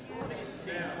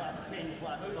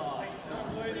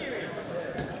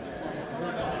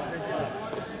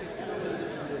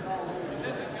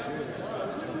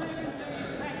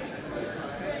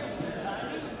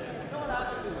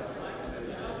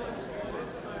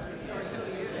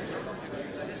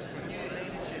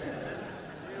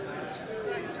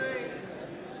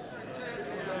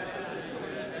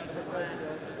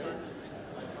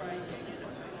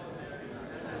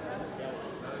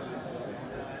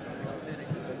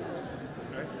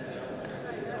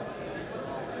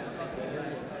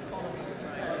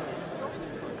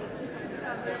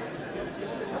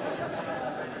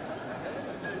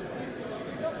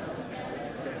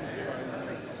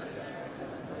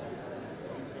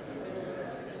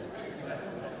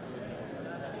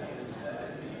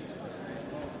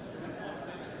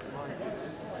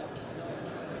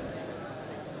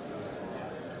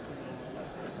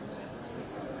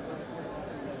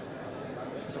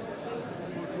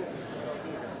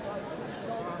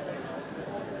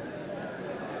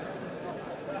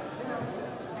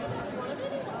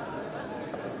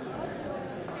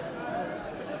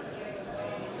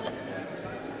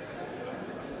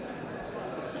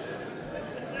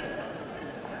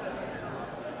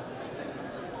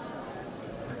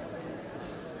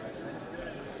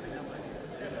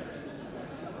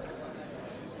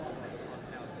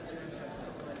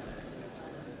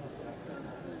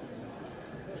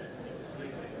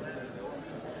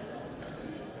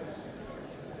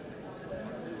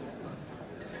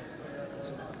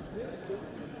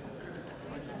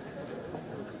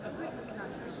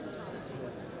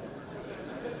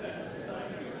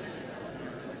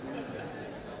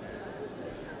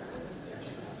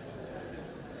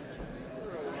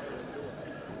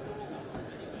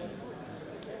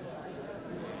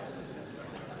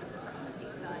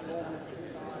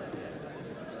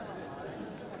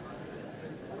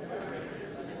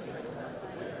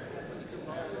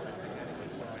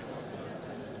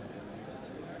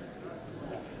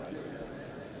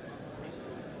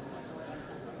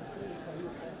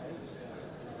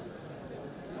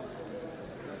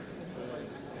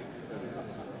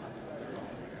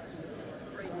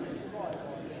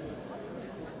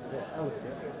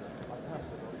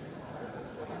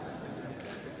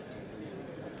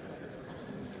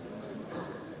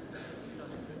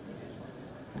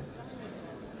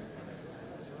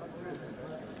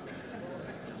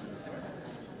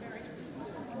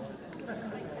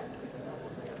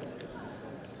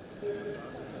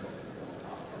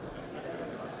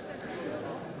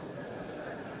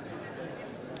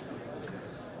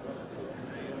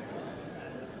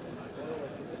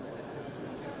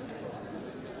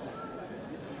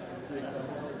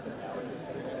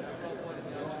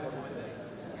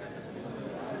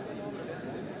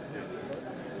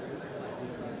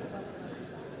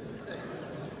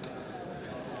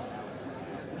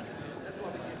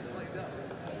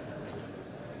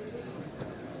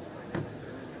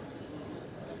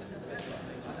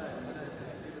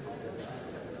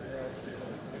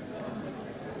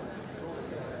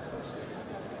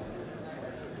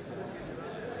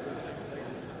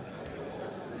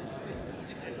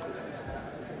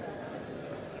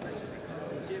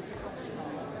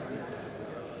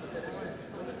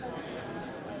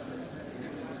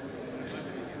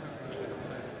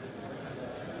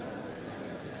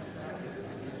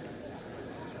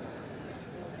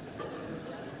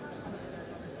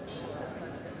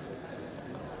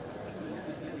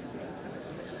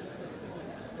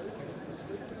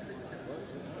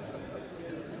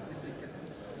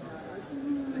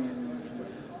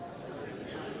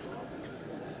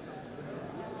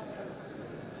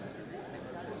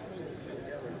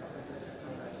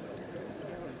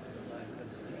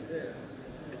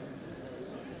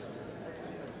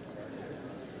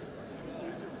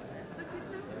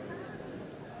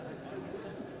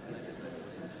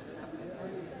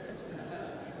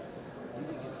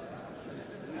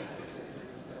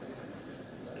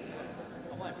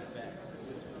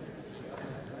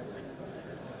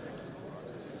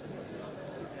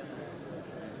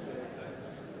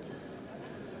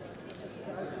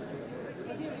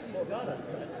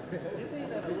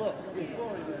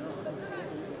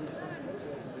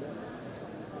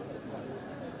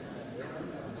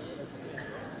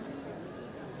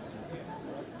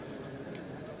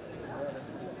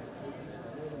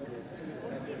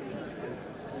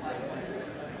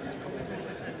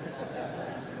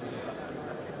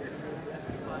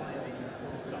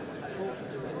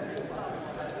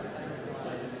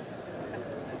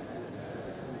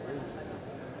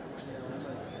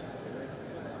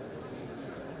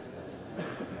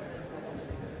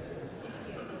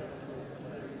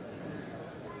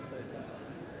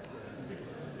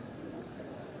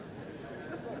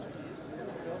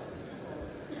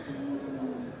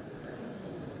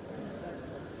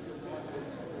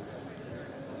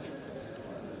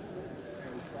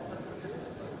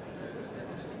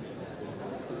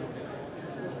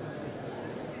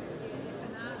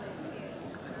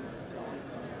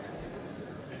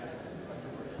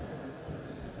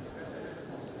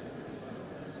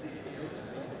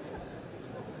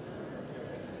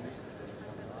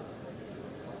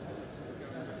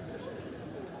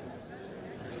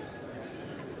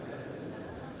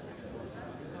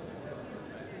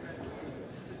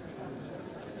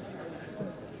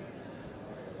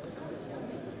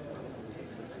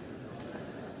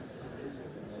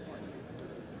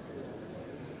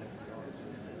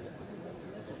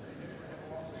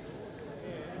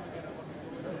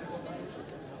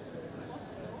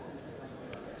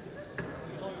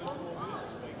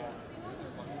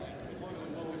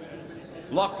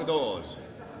 Lock the doors.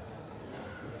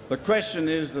 The question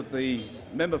is that the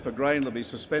member for Grayndler be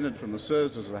suspended from the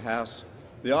services of the House.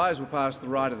 The ayes will pass to the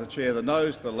right of the chair, the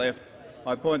noes to the left.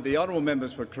 I appoint the honourable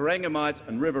members for Corangamite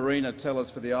and Riverina tellers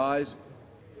for the ayes,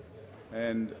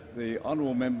 and the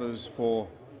honourable members for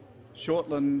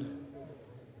Shortland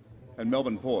and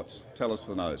Melbourne Ports tellers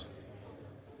for the noes.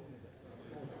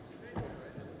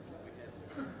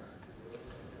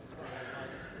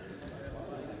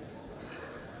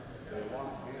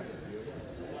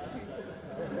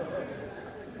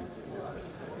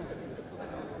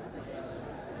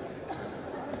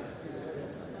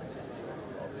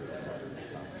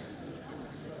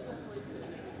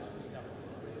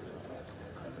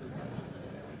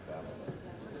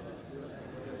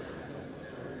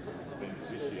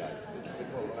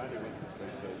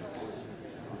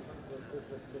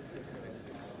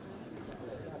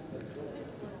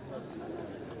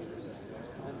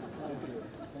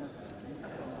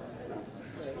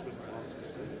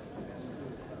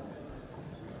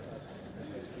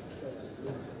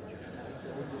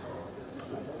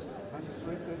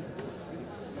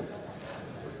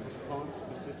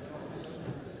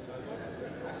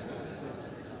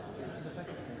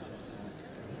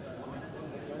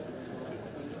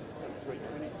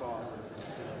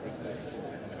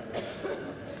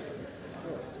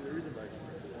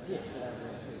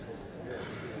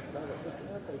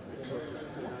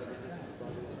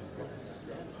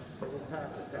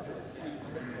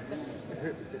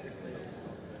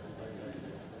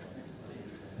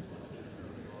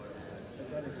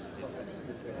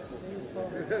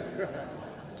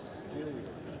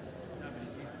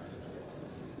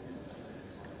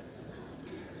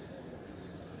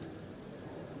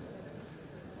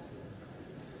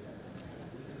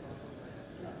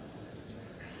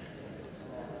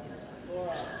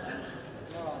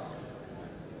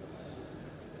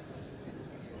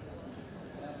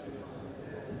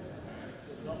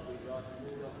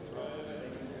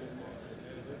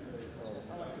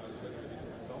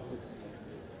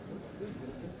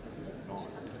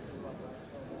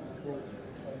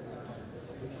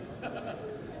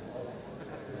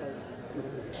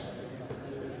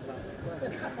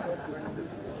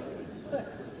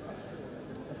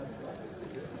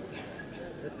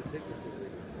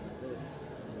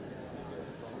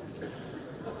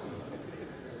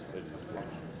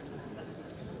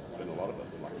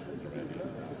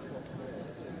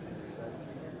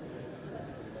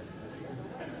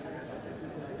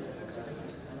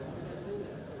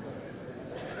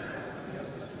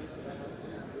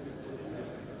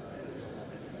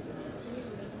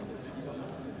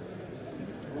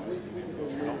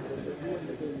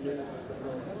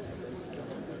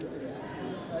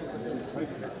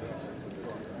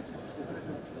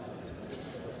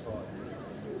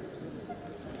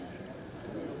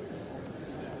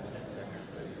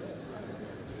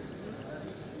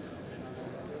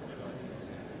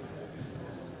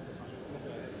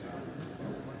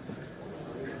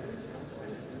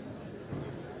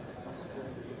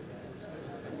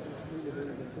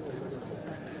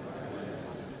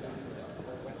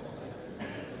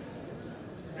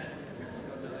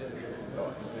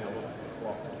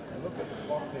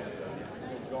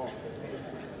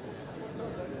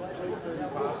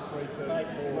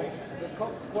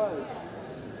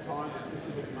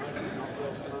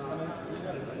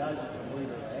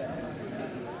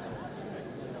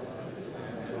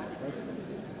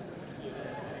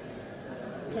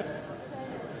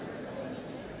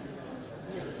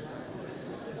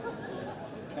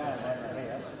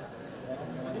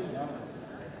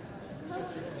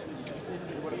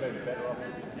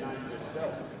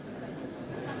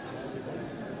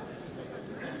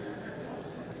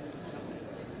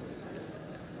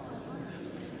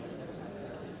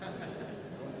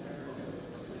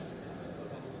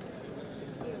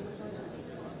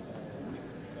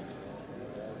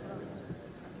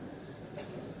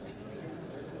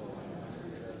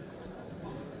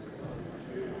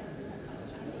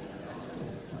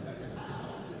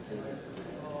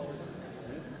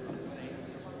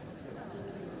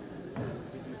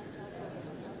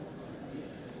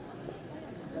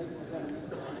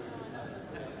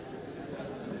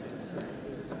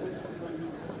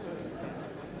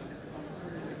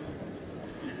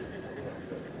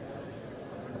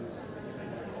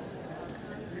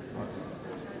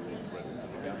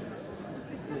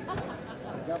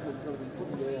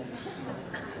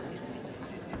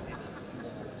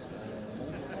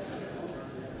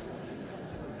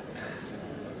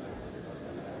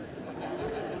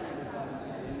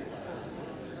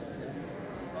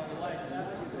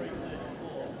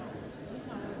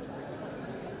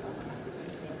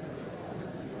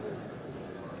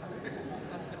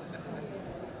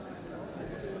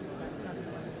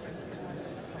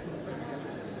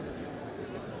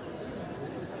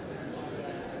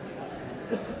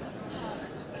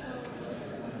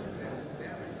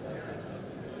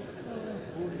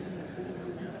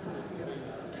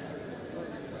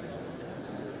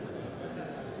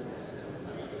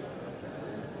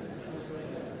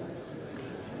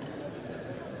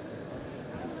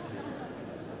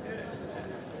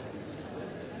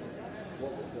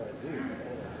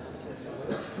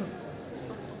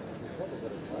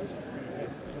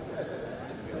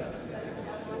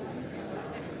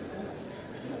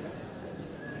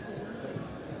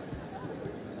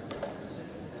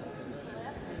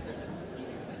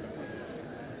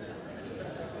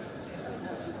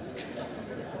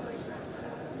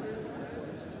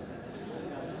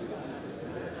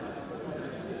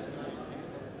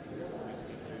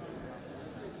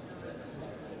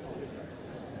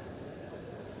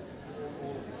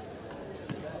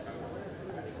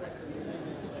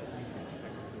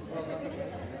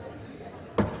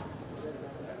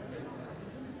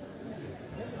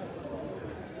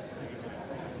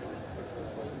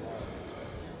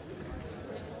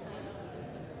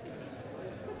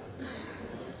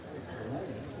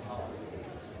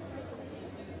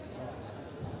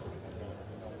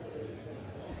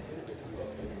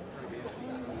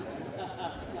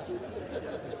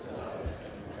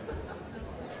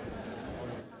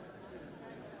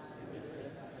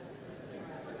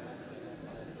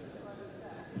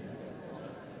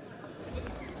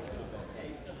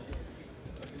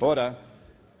 Order.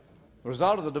 The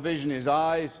result of the division is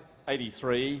ayes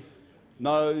 83,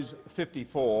 noes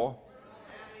 54.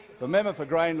 The member for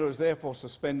Grayndler is therefore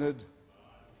suspended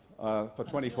for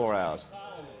 24 hours.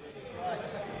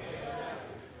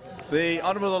 The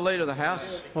Honourable Leader of the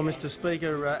House. Well, Mr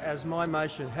Speaker, as my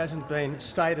motion hasn't been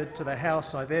stated to the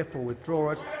House, I therefore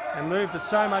withdraw it and move that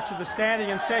so much of the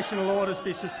standing and sessional orders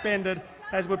be suspended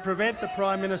as would prevent the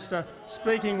Prime Minister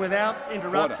speaking without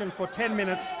interruption for 10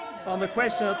 minutes on the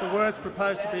question that the words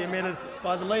proposed to be amended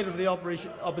by the Leader of the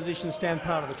Opposition stand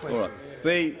part of the question. All right.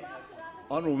 The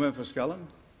Honourable Member for Scullin.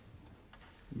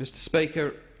 Mr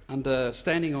Speaker, under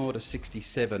Standing Order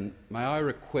 67, may I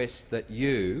request that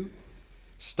you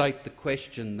state the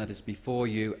question that is before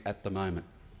you at the moment?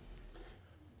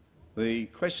 The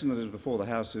question that is before the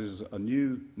House is a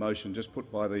new motion just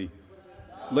put by the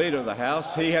Leader of the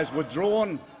House. He has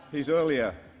withdrawn his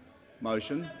earlier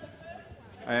motion,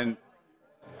 and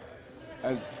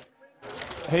as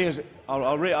he is,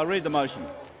 I'll read the motion.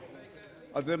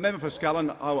 The member for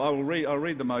Scullin, I'll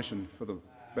read the motion for the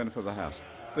benefit of the House.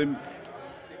 The member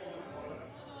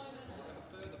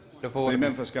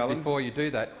for Scullin. Before you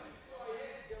do that,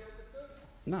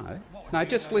 no,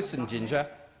 just listen, Ginger.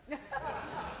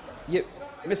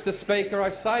 Mr Speaker, I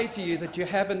say to you that you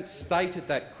haven't stated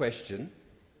that question.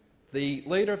 The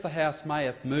Leader of the House may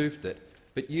have moved it,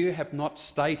 but you have not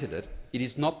stated it. It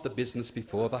is not the business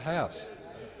before the House.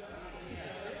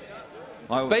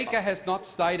 The Speaker has not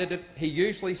stated it. He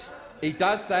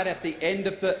does that at the end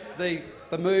of the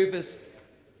mover's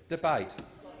debate.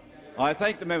 I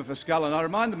thank the member for Scullin. I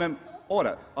remind the member.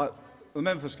 Order. The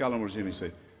member for Scullin will resume his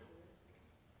seat.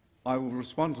 I will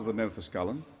respond to the member for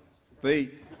Scullin.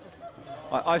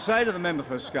 I say to the member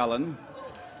for Scullin,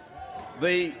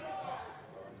 the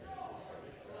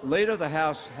Leader of the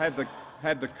House had the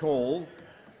call,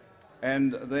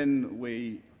 and then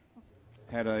we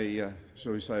had a,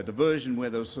 shall we say, a diversion where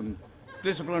there was some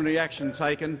disciplinary action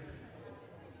taken.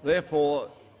 Therefore,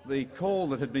 the call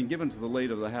that had been given to the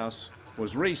Leader of the House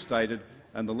was restated,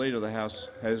 and the Leader of the House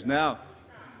has now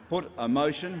put a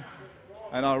motion,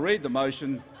 and I'll read the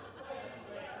motion.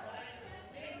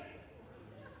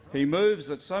 He moves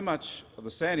that so much of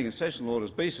the standing and sessional orders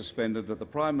be suspended that the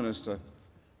Prime Minister,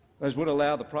 as would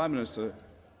allow the Prime Minister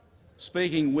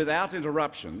speaking without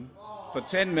interruption for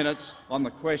 10 minutes on the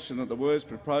question that the words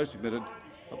proposed to be admitted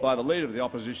by the Leader of the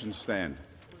Opposition stand.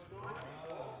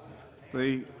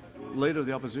 The Leader of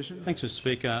the Opposition. Thanks, Mr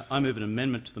Speaker. I move an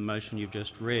amendment to the motion you've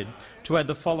just read to add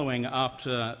the following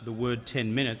after the word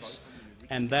 10 minutes,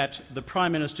 and that the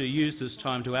Prime Minister use this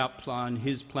time to outline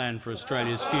his plan for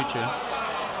Australia's future,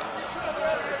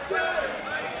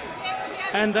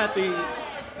 and that the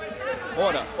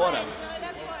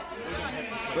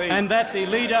and that the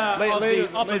Leader of the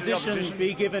Opposition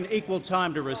be given equal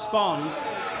time to respond,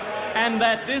 and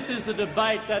that this is the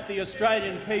debate that the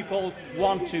Australian people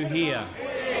want to hear.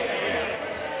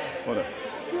 Order.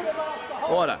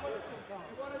 Order.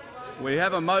 We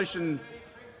have a motion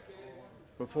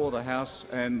before the House,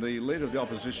 and the Leader of the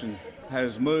Opposition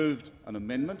has moved an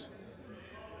amendment.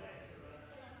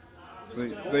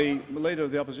 The Leader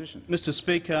of the Opposition. Mr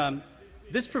Speaker,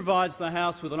 this provides the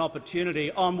House with an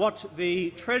opportunity on what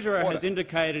the Treasurer has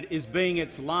indicated is being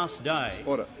its last day.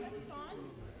 Order.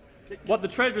 What the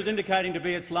Treasurer is indicating to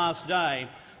be its last day,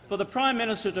 for the Prime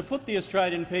Minister to put the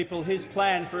Australian people his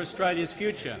plan for Australia's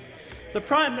future. The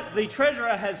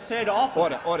Treasurer has said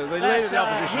often the Leader of the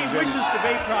Opposition he wishes to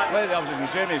be Prime Minister. Leader of the Opposition,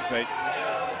 resume his seat.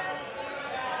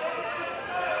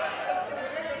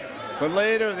 The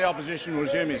Leader of the Opposition will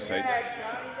resume his seat.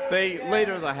 The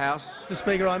Leader of the House. Mr.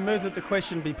 Speaker, I move that the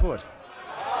question be put.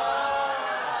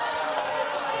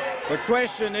 The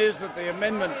question is that the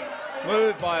amendment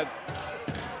moved by...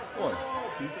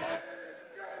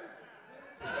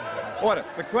 Order.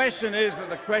 The question is that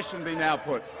the question be now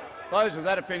put. Those of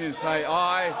that opinion say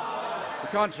aye. The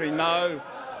contrary, no.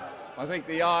 I think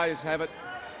the ayes have it.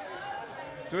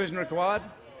 Division required.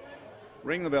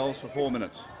 Ring the bells for 4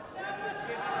 minutes.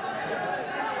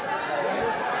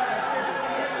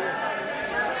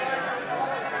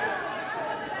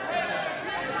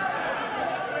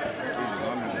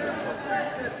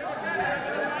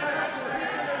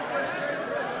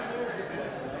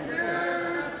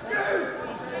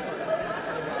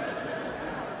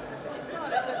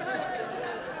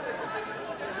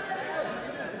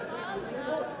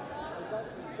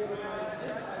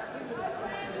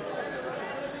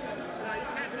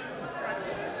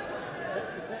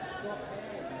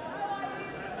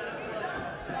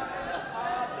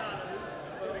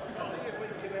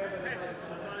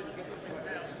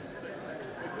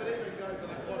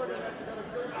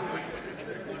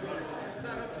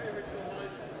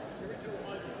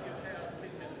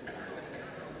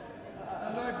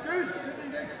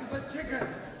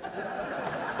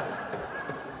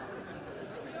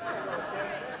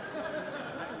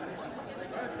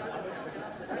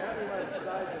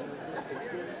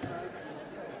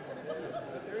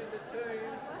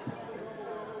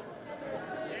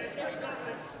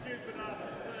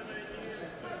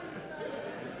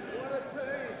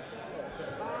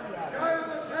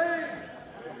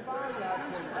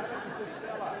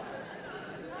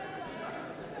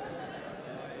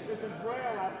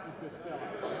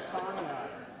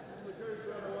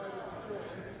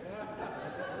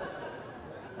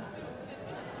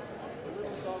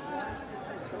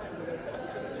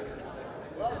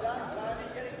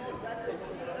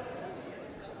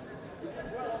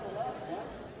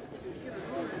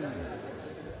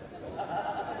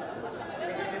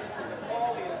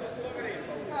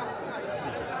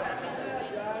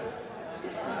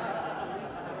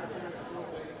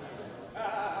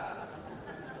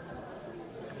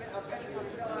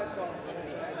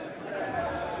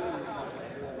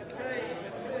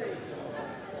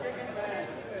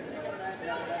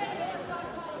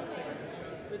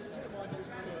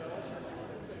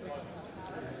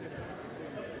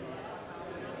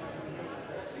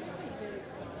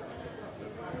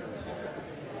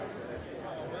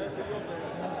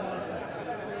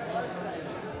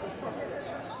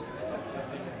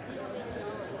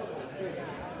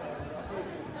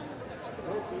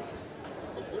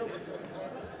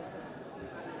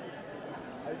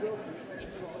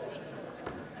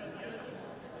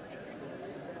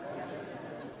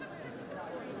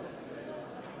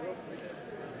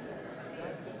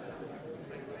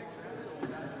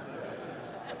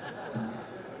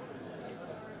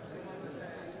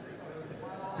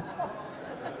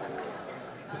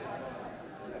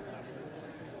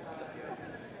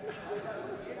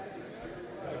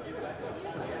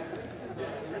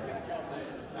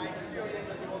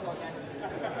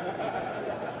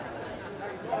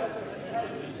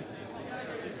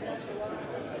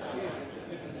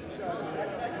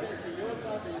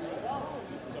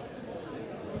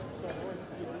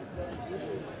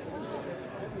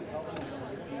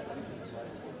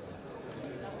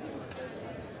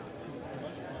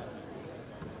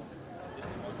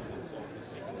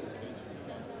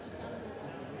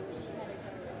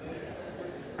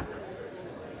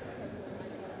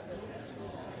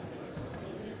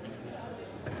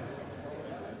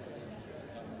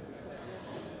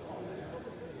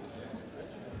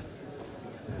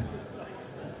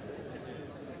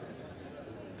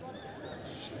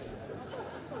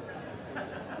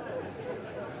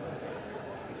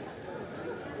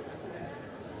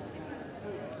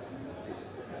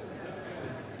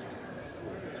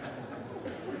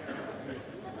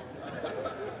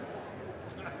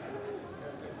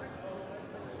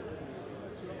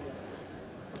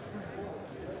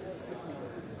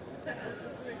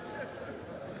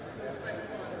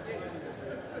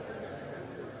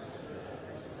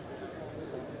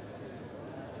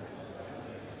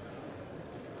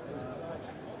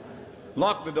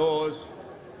 Lock the doors.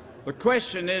 The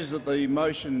question is that the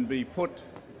motion be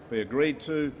agreed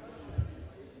to.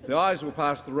 The ayes will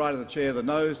pass to the right of the chair, the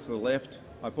noes to the left.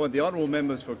 I appoint the honourable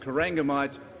members for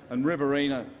Corangamite and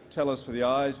Riverina tell us for the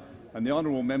ayes, and the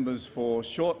honourable members for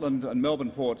Shortland and Melbourne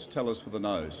Ports tell us for the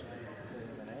noes.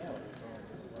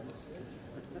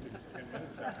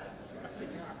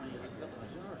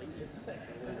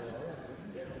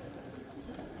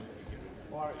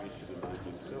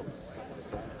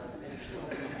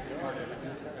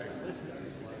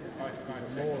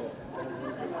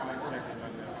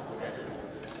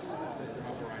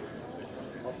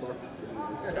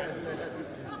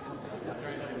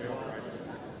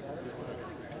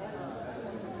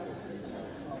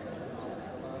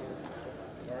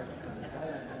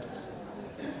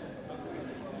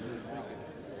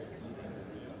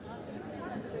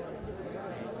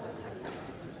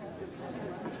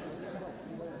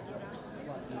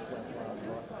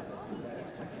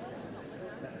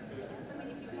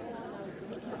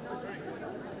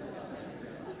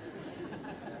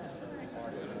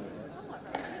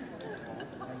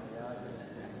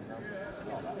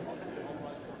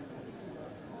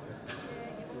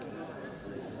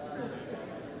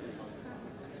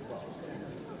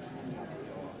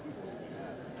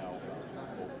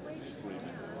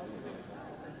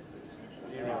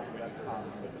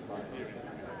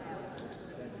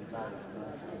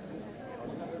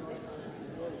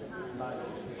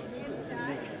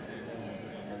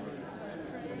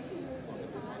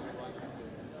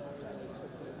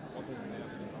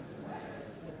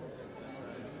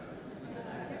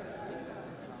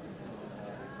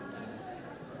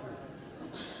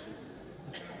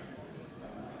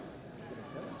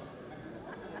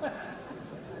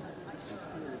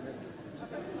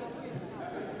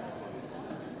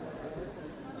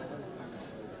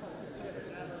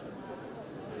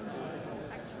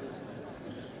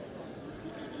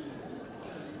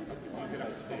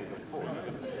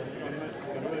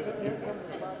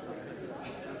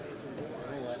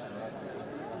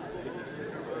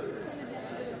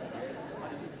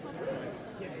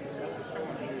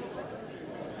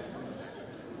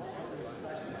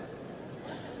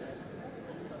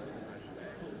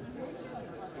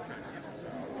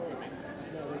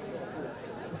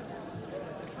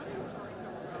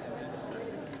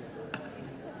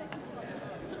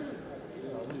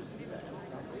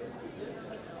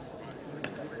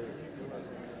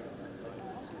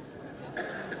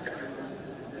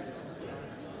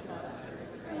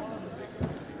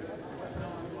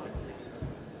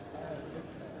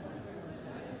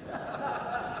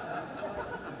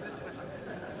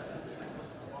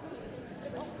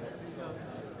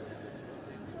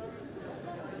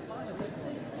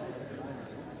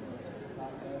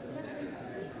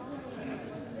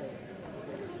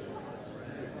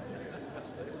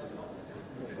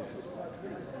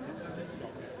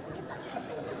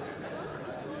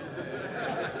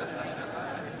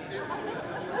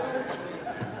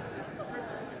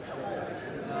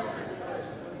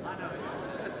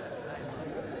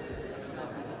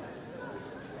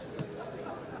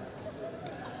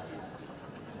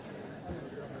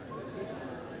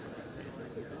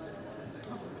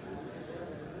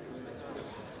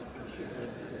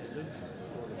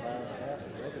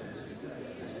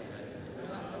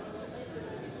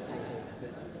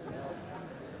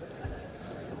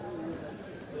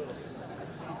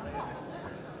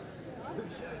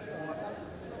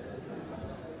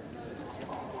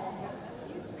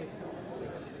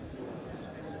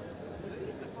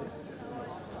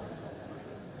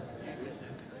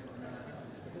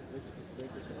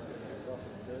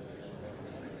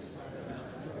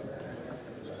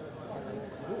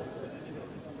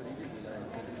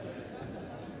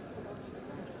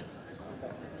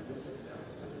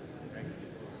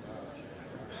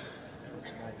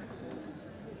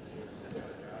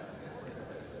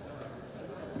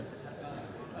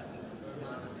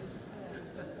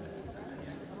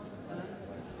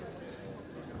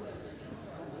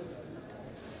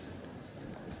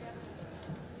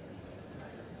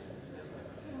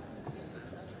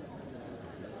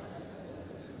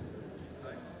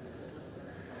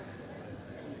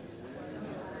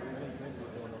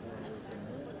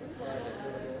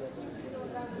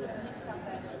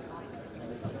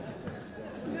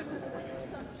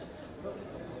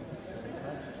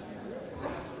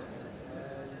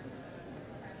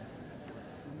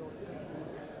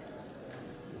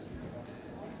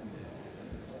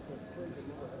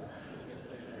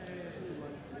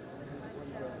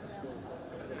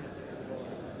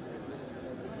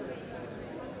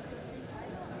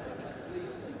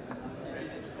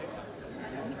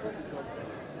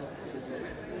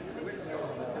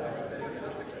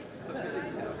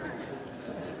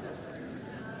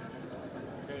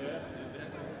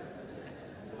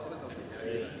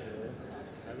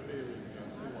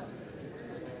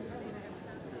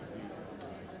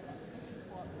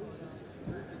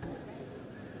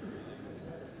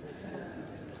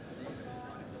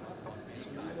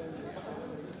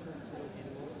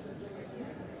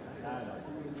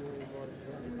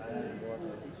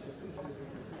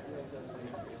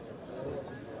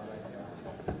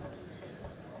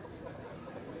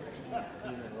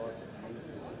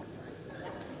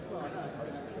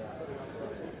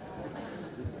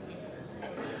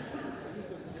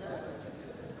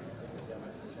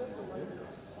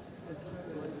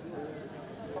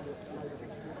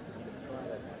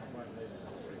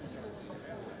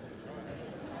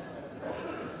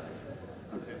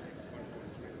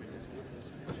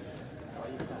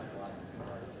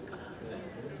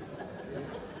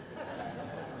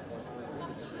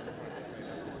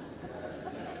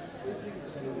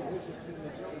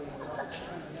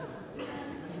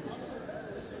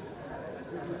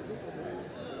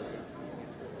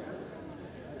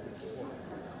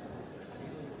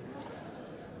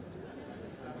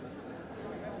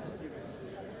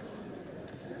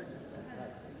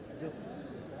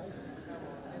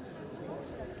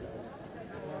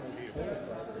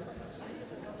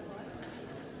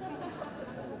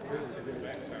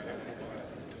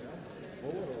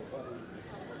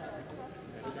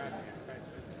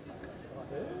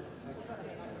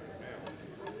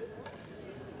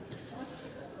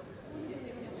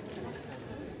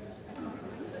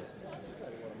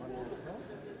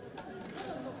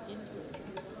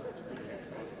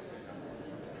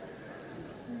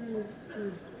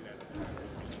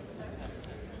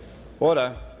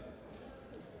 Order.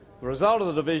 The result of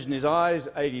the division is ayes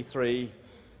 83,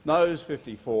 noes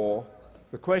 54.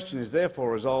 The question is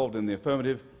therefore resolved in the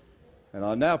affirmative, and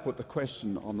I now put the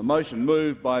question on the motion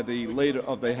moved by the Leader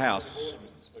of the House.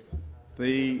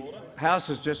 The House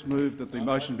has just moved that the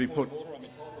motion be put.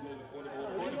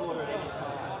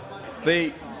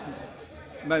 The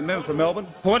member for Melbourne.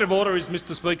 Point of order is,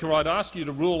 Mr Speaker, I'd ask you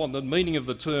to rule on the meaning of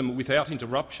the term without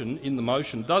interruption in the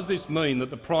motion. Does this mean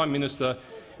that the Prime Minister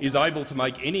is able to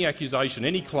make any accusation,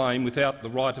 any claim, without the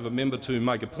right of a member to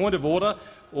make a point of order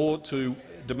or to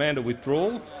demand a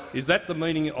withdrawal? Is that the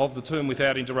meaning of the term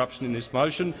without interruption in this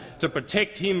motion, to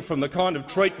protect him from the kind of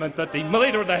treatment that the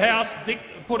Leader of the House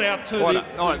put out to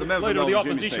the Leader of the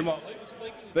Opposition?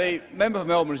 The member for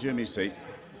Melbourne resume his seat.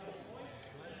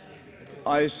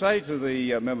 I say to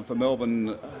the member for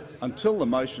Melbourne, until the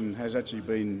motion has actually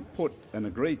been put and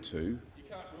agreed to,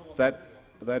 that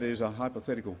is a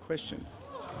hypothetical question.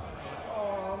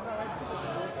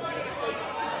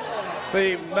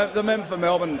 The member for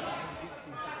Melbourne,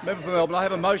 I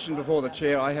have a motion before the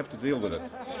chair. I have to deal with it.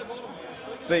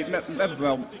 The member for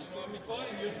Melbourne.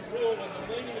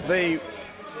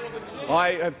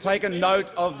 I have taken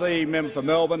note of the member for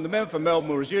Melbourne. The member for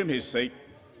Melbourne will resume his seat.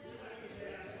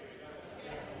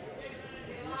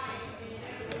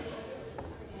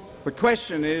 The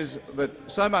question is that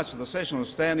so much of the sessional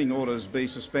standing orders be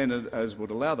suspended as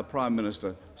would allow the Prime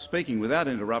Minister speaking without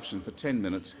interruption for 10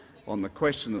 minutes on the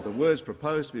question that the words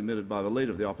proposed to be emitted by the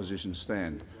Leader of the Opposition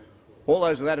stand. All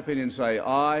those of that opinion say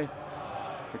aye.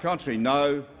 The contrary,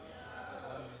 no.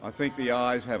 I think the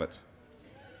ayes have it.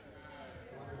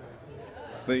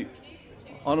 The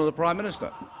Honour the Prime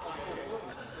Minister.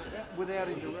 Without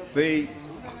interruption.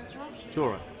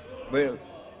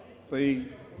 The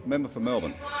member for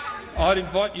Melbourne. I'd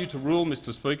invite you to rule,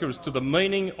 Mr Speaker, as to the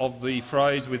meaning of the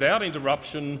phrase without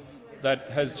interruption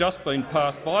that has just been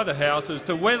passed by the House, as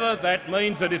to whether that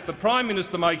means that if the Prime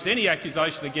Minister makes any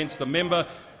accusation against a member,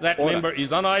 that member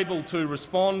is unable to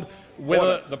respond,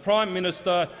 whether the Prime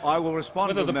Minister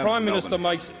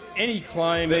makes any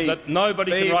claim that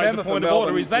nobody can raise a point of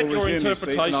order. Is that your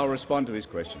interpretation? I'll respond to his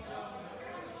question.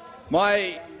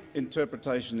 My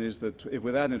interpretation is that if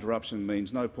without interruption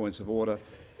means no points of order,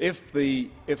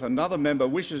 if another member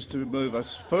wishes to move a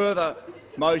further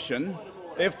motion,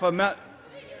 the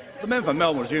member for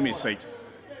Melbourne resume his seat.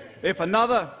 If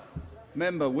another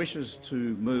member wishes to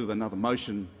move another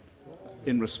motion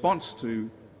in response to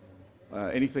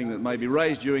anything that may be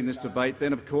raised during this debate,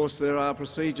 then of course there are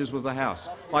procedures with the House.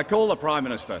 I call the Prime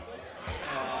Minister.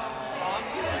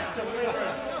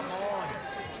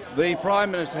 The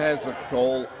Prime Minister has the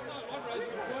call.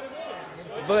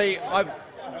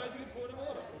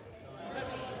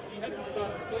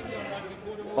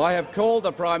 I have called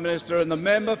the Prime Minister, and the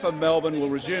member for Melbourne will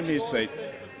resume his seat.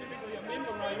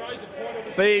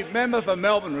 The member for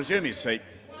Melbourne resume his seat,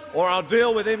 or I'll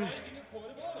deal with him.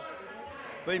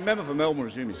 The member for Melbourne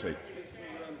resume his seat.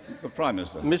 The Prime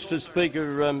Minister. Mr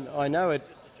Speaker, I know it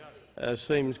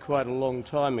seems quite a long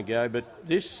time ago, but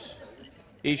this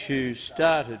issue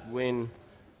started when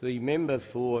the member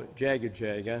for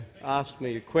Jagga asked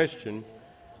me a question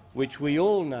which we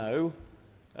all know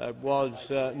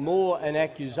was more an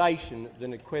accusation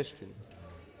than a question.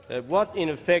 What, in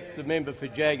effect, the member for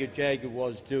Jagga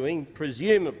was doing,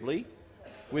 presumably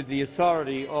with the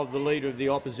authority of the Leader of the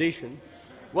Opposition,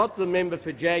 what the member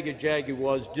for Jagga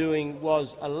was doing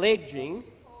was alleging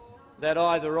that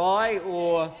either I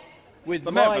or, with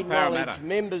my knowledge,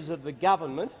 members of the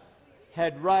government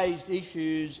had raised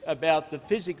issues about the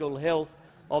physical health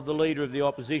of the Leader of the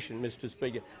Opposition, Mr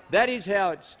Speaker. That is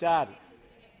how it started.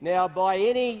 Now, by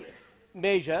any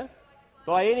measure,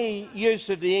 by any use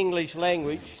of the English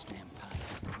language,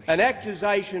 an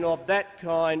accusation of that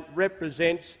kind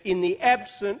represents, in the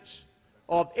absence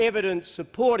of evidence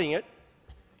supporting it,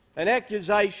 an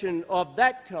accusation of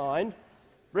that kind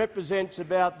represents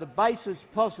about the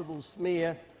basest possible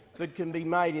smear that can be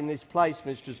made in this place,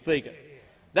 Mr Speaker.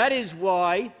 That is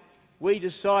why we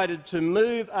decided to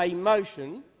move a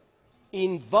motion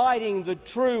inviting the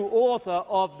true author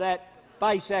of that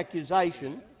base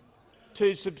accusation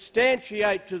to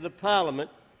substantiate to the parliament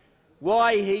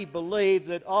why he believed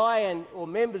that I or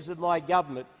members of my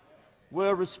government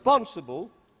were responsible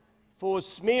for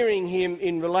smearing him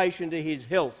in relation to his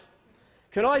health.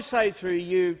 Can I say through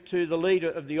you to the Leader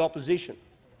of the Opposition,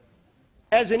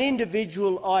 as an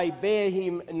individual I bear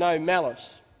him no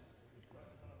malice.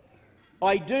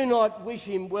 I do not wish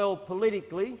him well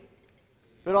politically,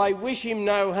 but I wish him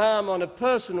no harm on a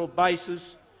personal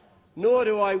basis, nor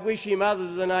do I wish him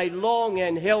other than a long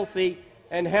and healthy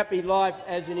and happy life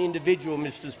as an individual,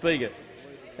 Mr Speaker.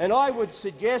 And I would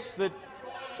suggest that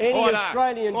any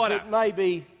Australians that may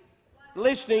be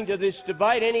listening to this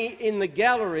debate, any in the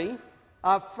gallery,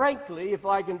 are frankly, if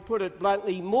I can put it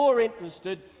bluntly, more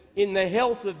interested in the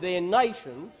health of their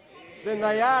nation than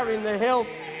they are in the health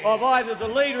of either the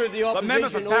Leader of the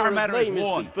Opposition or of me,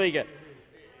 Mr Speaker.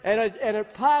 And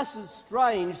it passes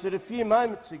strange that a few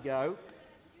moments ago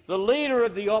the Leader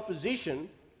of the Opposition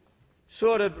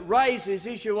sort of raised this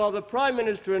issue while the Prime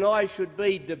Minister and I should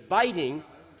be debating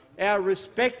our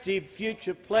respective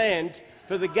future plans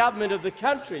for the government of the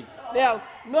country. Now,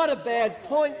 not a bad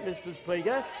point, Mr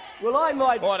Speaker. Well, I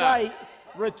might say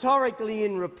rhetorically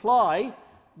in reply,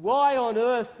 why on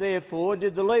earth, therefore,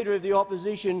 did the Leader of the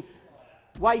Opposition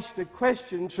waste a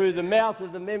question through the mouth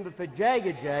of the member for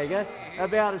Jagga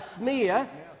about a smear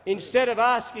instead of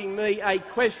asking me a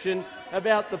question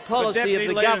about the policy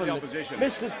of the government?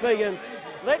 Mr Speaker,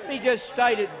 let me just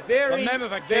state it very,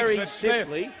 very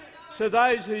simply to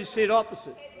those who sit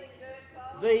opposite.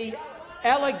 The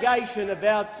allegation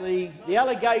about the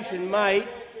allegation made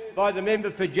by the member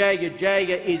for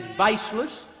Jagga is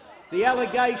baseless. The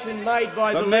allegation made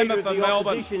by the Leader of the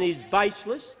Opposition is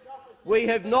baseless. We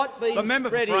have not been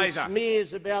spreading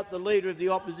smears about the Leader of the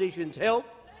Opposition's health.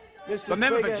 Mr. The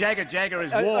member for Jagga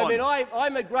is warned. I mean,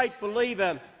 I'm a great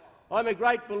believer. I'm a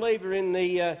great believer in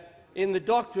the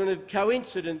doctrine of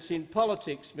coincidence in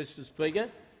politics, Mr. Speaker.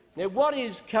 Now, what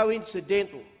is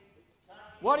coincidental?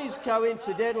 What is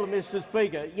coincidental, Mr.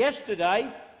 Speaker?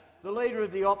 Yesterday, the Leader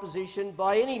of the Opposition,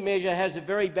 by any measure, has a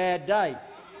very bad day.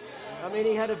 I mean,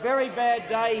 he had a very bad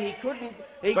day. He couldn't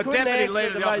answer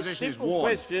the most simple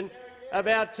question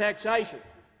about taxation.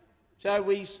 So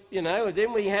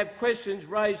then we have questions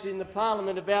raised in the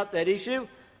parliament about that issue,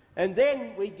 and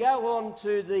then we go on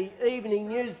to the evening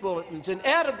news bulletins. And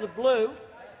out of the blue,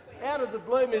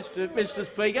 Mr.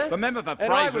 Speaker, the member for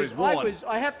Fraser is warned.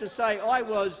 I have to say, I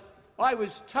was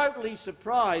totally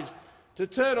surprised to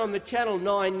turn on the Channel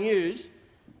 9 news,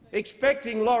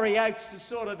 expecting Laurie Oakes to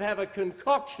sort of have a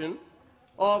concoction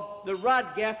of the Rudd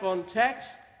gaffe on tax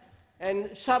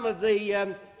and some of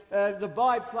the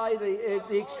byplay,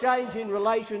 the exchange in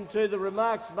relation to the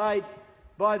remarks made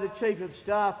by the Chief of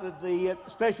Staff of the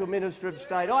Special Minister of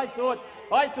State. I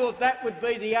thought that would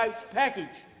be the Oakes package,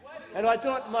 and I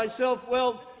thought to myself,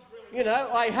 well,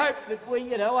 I hope that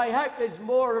I hope there's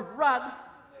more of Rudd.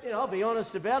 I'll be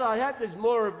honest about it. I hope there's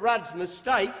more of Rudd's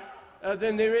mistake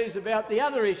than there is about the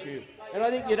other issue. And I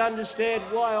think you'd understand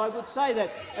why I would say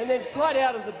that. And then quite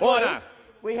out of the blue,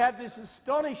 we have this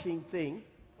astonishing thing,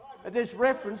 this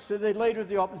reference to the Leader of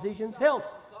the Opposition's health.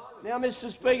 Now, Mr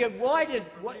Speaker,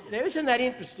 now isn't that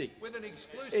interesting? With an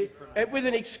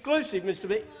exclusive,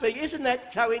 Mr Speaker, isn't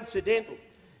that coincidental?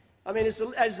 I mean,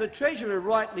 as the Treasurer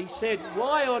rightly said,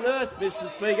 why on earth,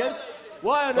 Mr Speaker,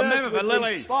 why on earth would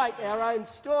we spike our own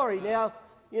story? Now,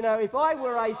 if I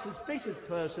were a suspicious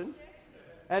person,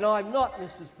 and I'm not,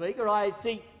 Mr Speaker, I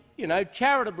think,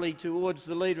 charitably towards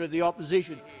the Leader of the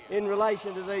Opposition in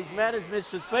relation to these matters,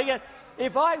 Mr Speaker.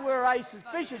 If I were a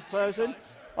suspicious person,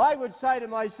 I would say to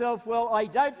myself, well, I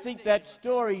don't think that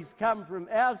story's come from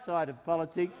our side of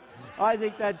politics. I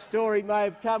think that story may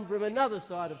have come from another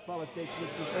side of politics,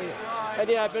 Mr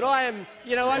Speaker. And, but I am,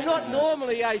 I'm not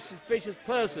normally a suspicious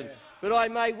person, but I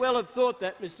may well have thought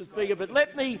that, Mr Speaker. But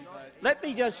let me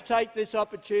just take this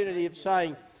opportunity of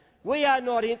saying we are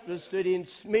not interested in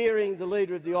smearing the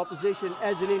Leader of the Opposition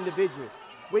as an individual.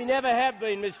 We never have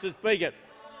been, Mr Speaker.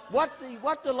 What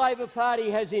the Labor Party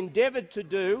has endeavoured to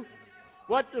do,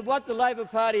 what the Labor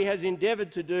Party has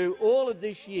endeavoured to do all of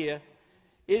this year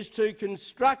is to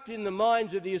construct in the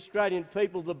minds of the Australian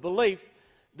people the belief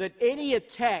that any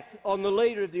attack on the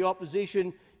Leader of the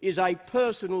Opposition is a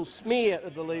personal smear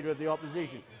of the Leader of the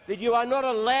Opposition, that you are not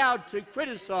allowed to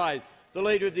criticise the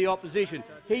Leader of the Opposition.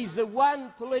 He's the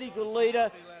one political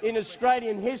leader in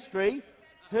Australian history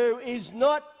who is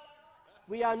not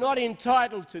We are not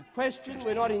entitled to question.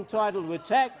 We're not entitled to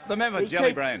attack. The member,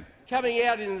 Gellibrand. Coming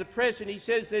out in the press and he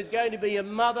says there's going to be a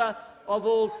mother of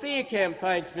all fear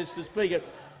campaigns, Mr Speaker.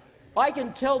 I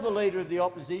can tell the Leader of the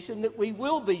Opposition that we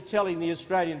will be telling the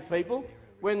Australian people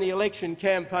when the election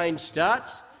campaign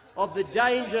starts of the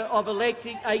danger of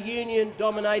electing a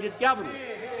union-dominated government.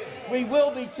 We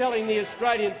will be telling the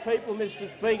Australian people,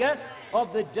 Mr Speaker,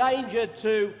 of the danger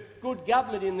to good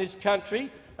government in this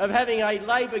country of having a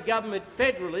Labor government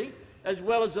federally as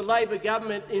well as a Labor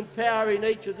government in power in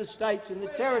each of the states and the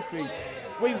territories.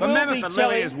 We will be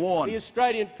telling the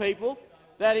Australian people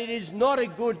that it is not a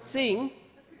good thing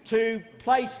to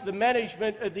place the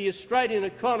management of the Australian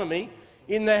economy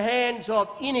in the hands of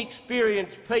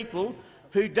inexperienced people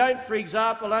who don't, for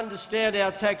example, understand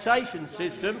our taxation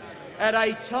system at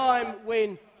a time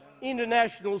when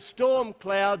international storm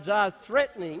clouds are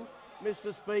threatening,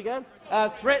 Mr Speaker,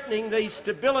 threatening the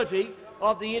stability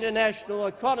of the international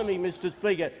economy, Mr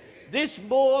Speaker. This,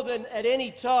 more than at any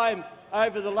time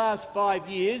over the last 5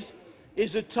 years,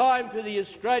 is a time for the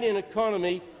Australian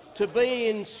economy to be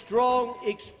in strong,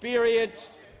 experienced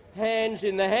hands,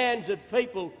 in the hands of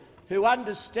people who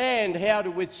understand how to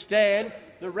withstand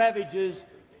the ravages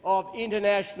of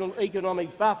international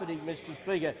economic buffeting, Mr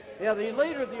Speaker. Now, the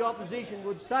Leader of the Opposition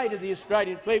would say to the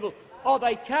Australian people, "Oh,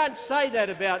 they can't say that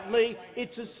about me.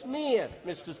 It's a smear,"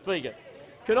 Mr Speaker.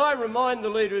 Could I remind the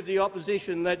Leader of the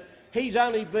Opposition that he's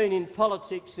only been in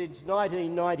politics since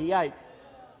 1998?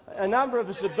 A number of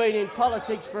us have been in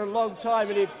politics for a long time,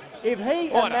 and if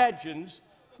he imagines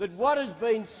that what has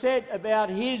been said about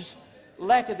his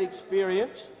lack of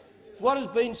experience, what has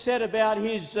been said about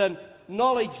his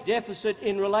knowledge deficit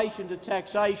in relation to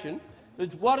taxation,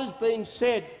 that what has been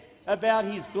said about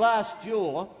his glass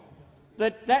jaw,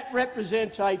 that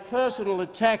represents a personal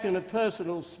attack and a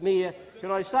personal smear, can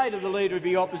I say to the Leader of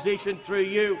the Opposition, through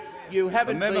you, you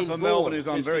haven't been born. The member for Melbourne is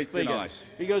on very thin ice.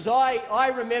 Because I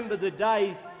remember the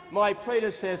day my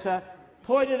predecessor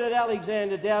pointed at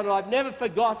Alexander Downer, I've never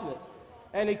forgotten it,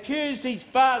 and accused his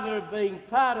father of being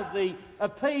part of the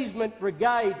appeasement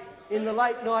brigade in the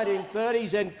late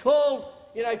 1930s and called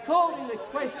into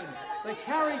question the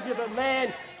courage of a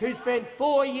man who spent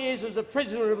 4 years as a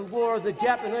prisoner of war of the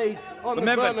Japanese on the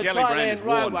Burma-Thailand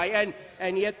Railway,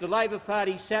 and yet the Labor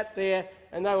Party sat there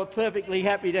and they were perfectly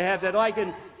happy to have that. I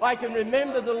can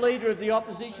remember the Leader of the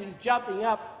Opposition jumping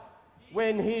up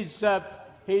when his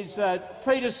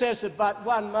predecessor but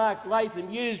one, Mark Latham,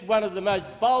 used one of the most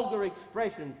vulgar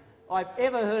expressions I've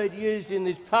ever heard used in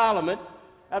this parliament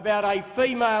about a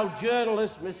female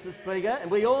journalist, Mr Speaker,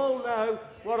 and we all know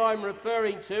what I'm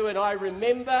referring to, and I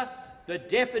remember the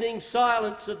deafening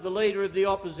silence of the Leader of the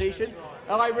Opposition,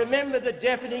 and I remember the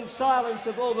deafening silence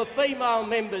of all the female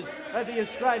members of the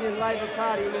Australian Labor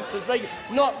Party, Mr Speaker.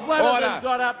 Not one of them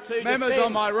got up to Members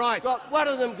on my right. Not one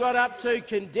of them got up to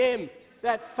condemn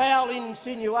that foul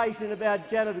insinuation about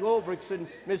Janet Albrechtsen,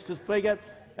 Mr Speaker.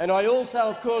 And I also,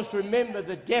 of course, remember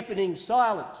the deafening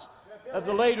silence of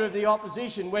the Leader of the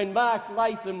Opposition when Mark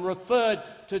Latham referred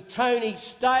to Tony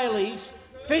Staley's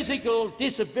physical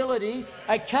disability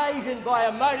occasioned by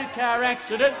a motor car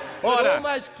accident that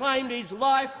almost claimed his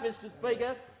life, Mr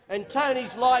Speaker, and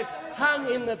Tony's life hung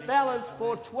in the balance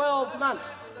for 12 months.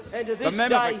 And to this the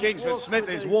member day, for Kingsford Smith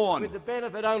is warned. With the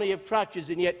benefit only of crutches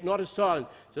and yet not a silence.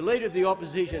 The Leader of the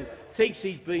Opposition thinks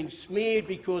he's been smeared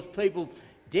because people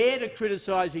dare to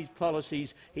criticise his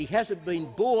policies. He hasn't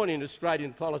been born in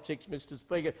Australian politics, Mr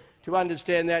Speaker, to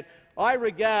understand that. I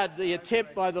regard the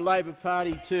attempt by the Labor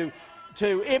Party to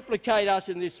implicate us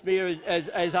in this smear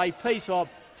as a piece of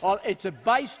it's a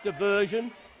base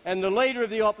diversion, and the Leader of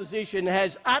the Opposition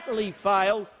has utterly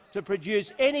failed to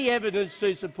produce any evidence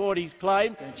to support his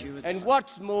claim. And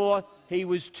what's more, he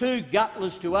was too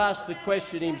gutless to ask the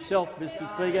question himself, Mr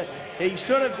Speaker. He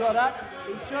should have got up.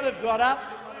 He should have got up.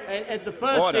 And at the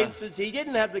first instance, he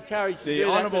didn't have the courage to do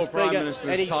that, Mr Speaker,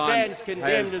 and he stands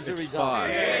condemned as a result.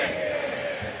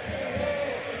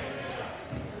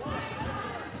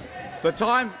 The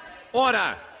time,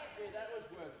 order.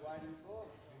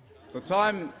 The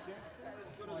time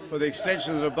for the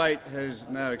extension of the debate has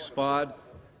now expired.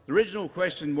 The original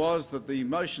question was that the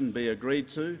motion be agreed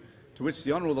to which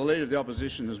the Honourable Leader of the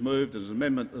Opposition has moved as an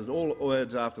amendment that all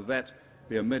words after that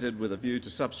be omitted with a view to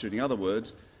substituting other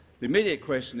words. The immediate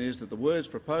question is that the words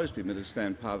proposed be omitted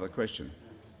stand part of the question.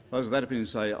 Those of that opinion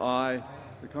say aye.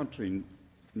 The contrary,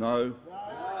 no.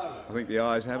 I think the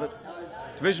ayes have it.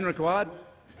 Division required.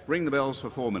 Ring the bells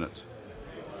for 4 minutes.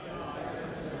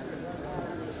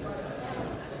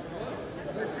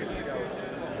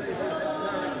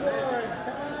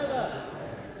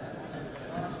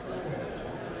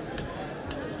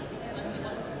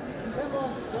 Come on.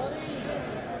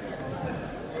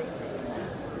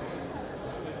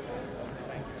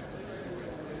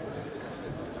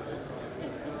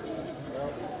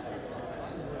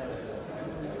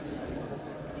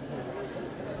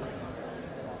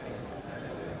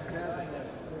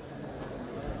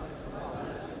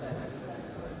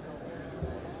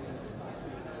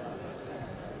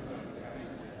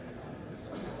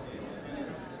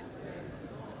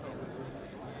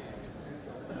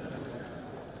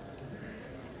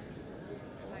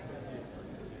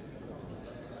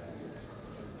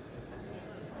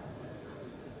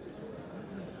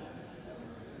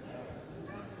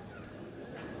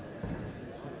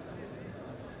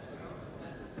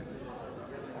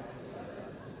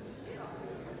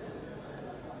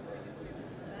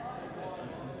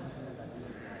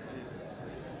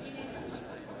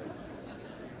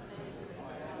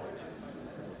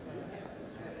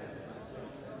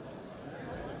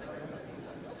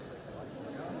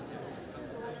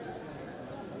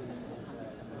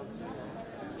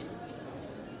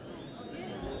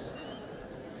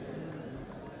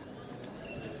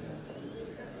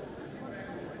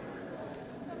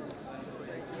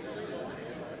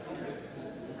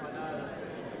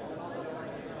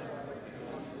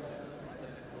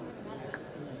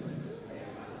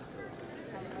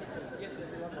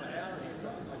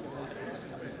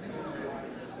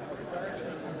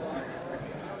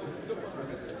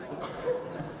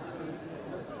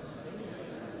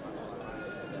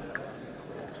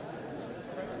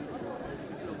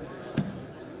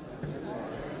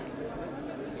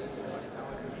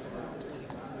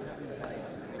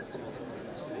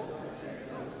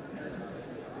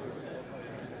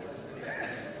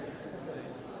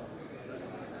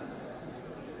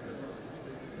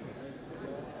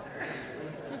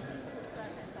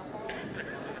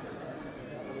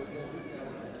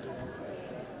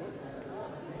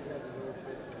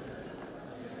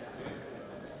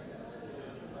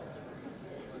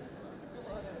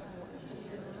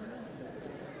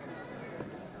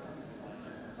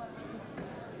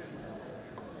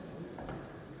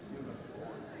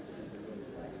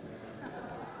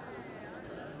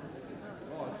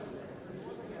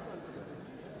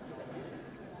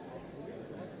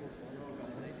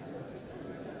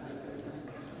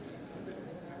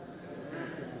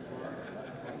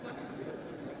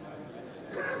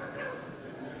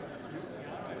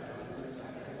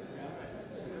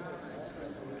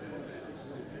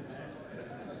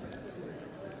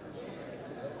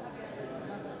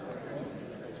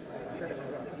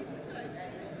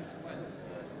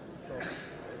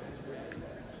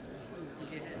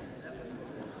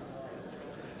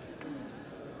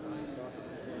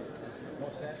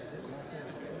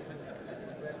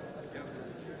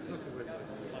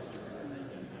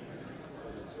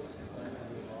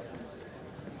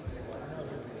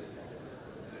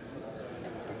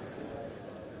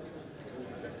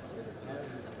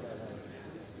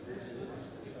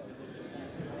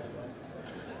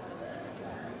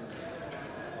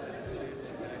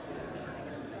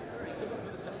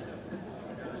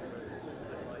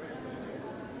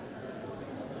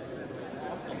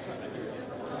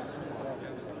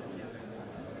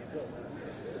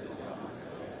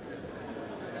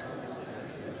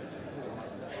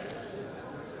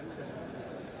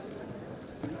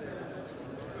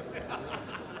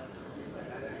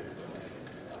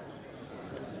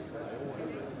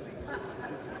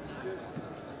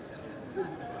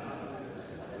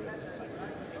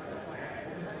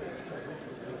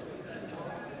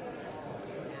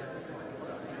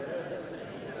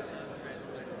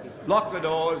 Lock the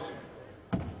doors.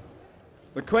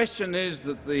 The question is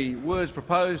that the words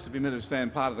proposed to be admitted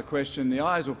stand part of the question. The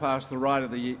ayes will pass to the right of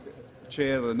the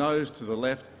chair, the noes to the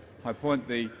left. I point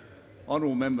the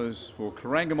honourable members for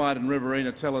Corangamite and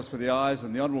Riverina tell us for the ayes,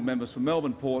 and the honourable members for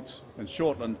Melbourne Ports and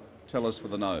Shortland tell us for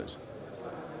the noes.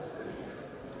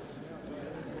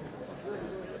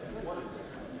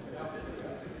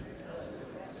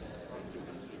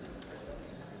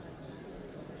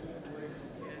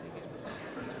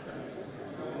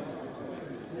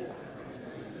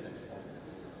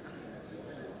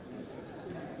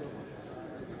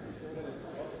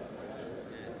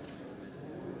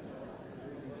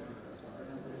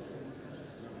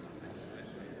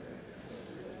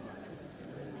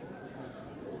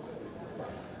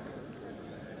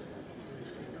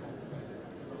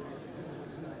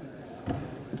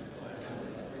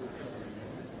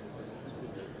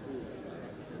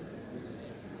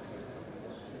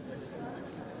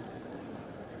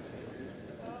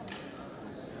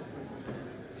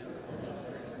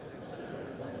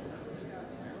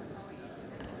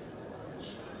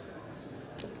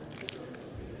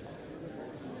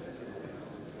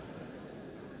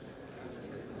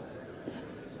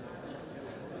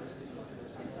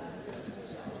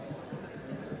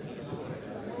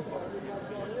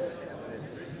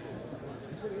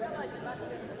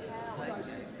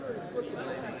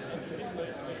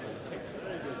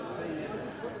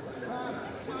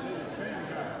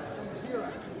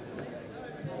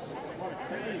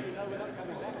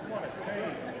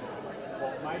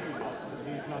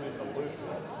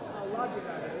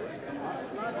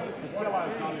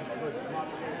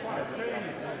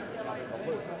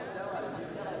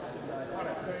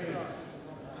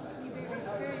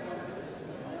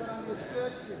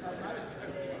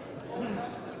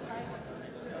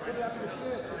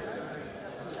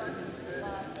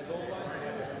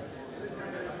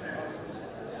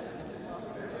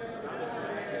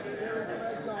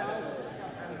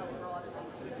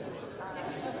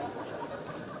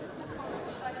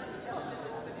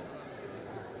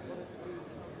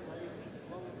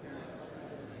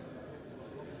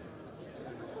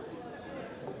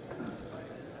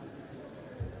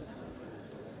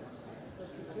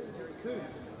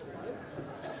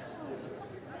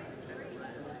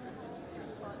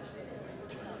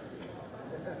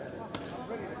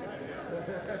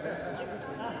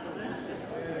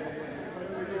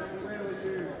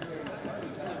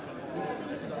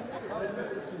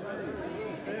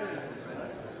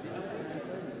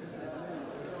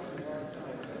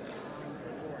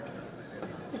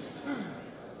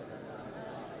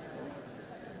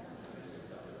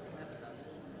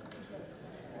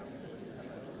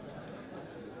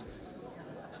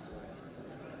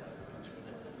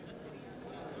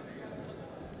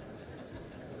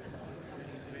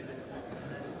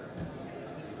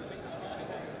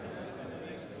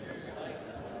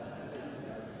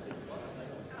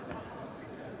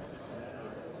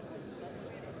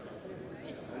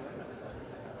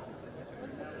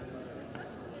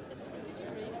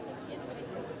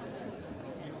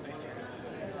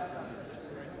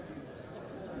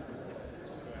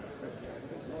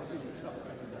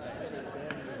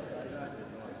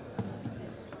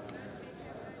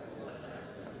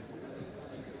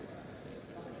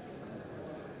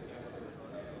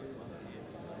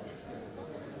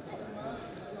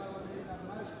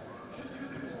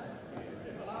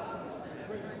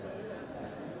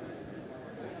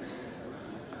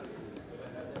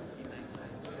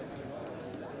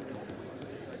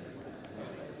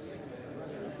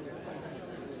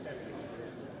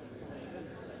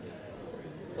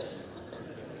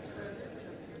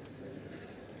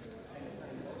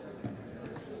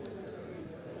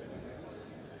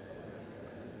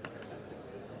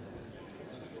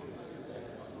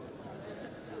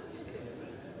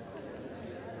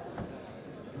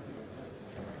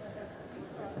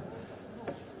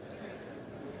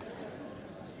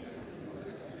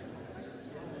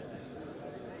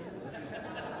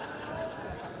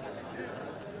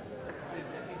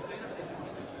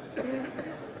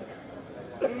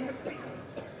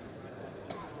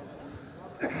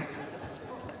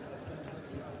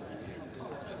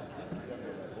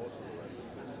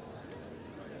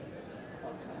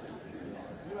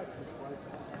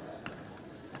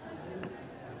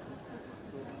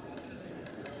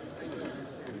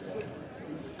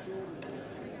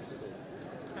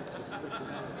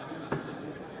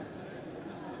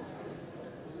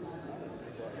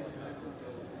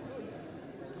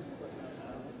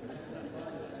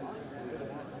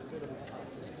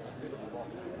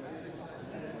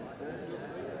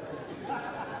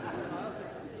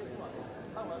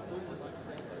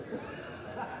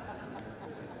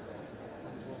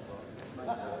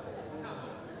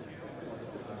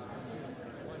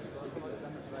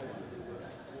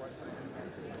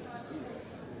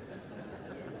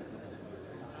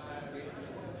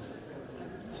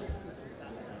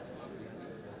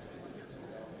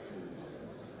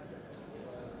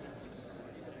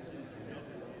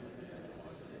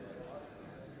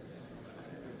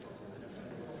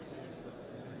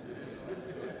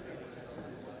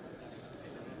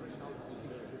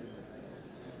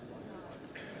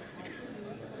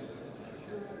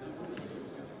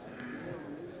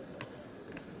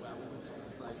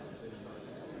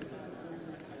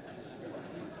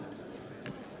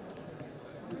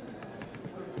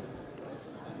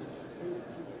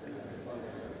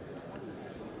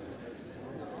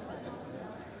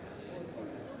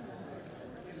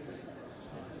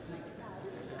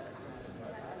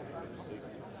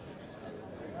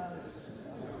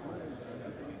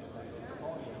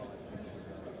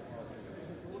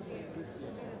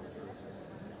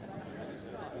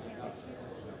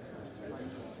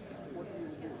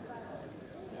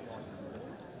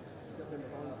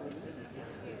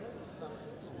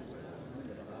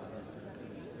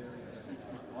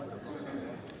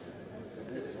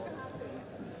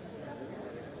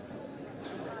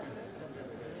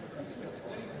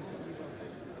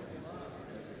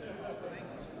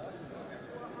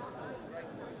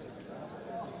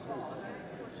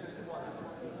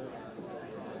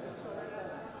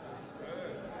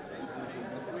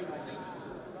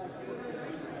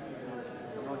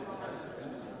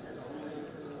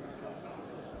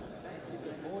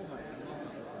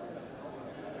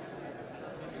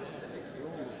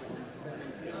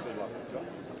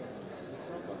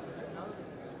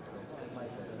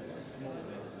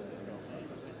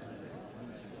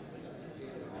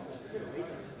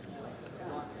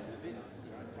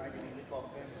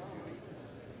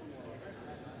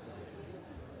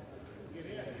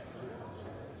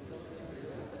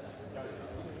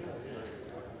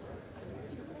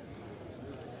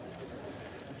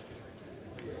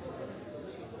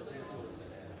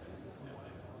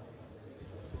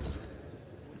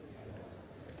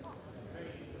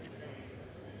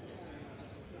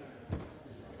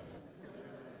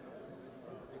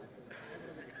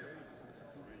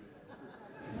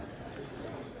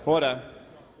 Order.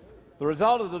 The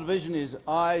result of the division is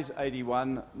ayes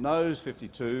 81, noes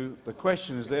 52. The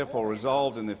question is therefore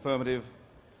resolved in the affirmative.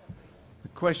 The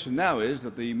question now is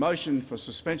that the motion for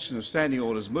suspension of standing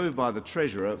orders moved by the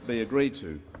Treasurer be agreed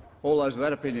to. All those of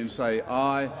that opinion say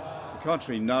aye. The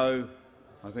contrary, no.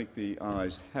 I think the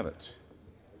ayes have it.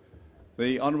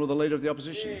 The Honourable Leader of the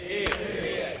Opposition.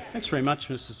 Thanks very much,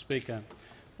 Mr Speaker.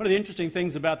 One of the interesting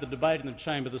things about the debate in the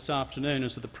chamber this afternoon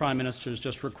is that the Prime Minister has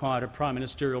just required a Prime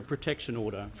Ministerial protection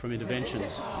order from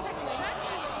interventions.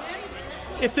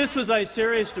 If this was a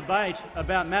serious debate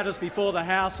about matters before the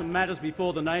House and matters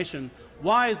before the nation,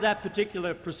 why is that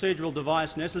particular procedural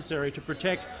device necessary to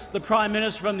protect the Prime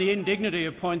Minister from the indignity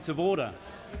of points of order?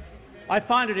 I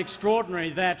find it extraordinary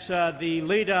that the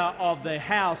Leader of the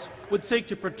House would seek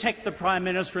to protect the Prime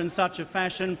Minister in such a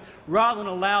fashion rather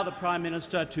than allow the Prime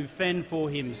Minister to fend for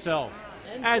himself,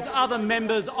 as other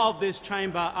members of this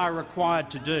chamber are required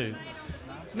to do.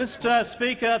 Mr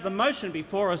Speaker, the motion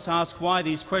before us asks why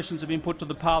these questions have been put to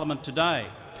the parliament today.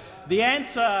 The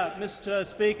answer, Mr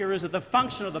Speaker, is that the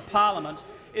function of the parliament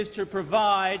is to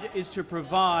provide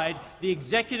the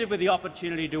executive with the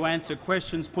opportunity to answer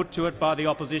questions put to it by the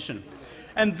opposition.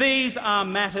 And these are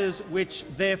matters which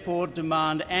therefore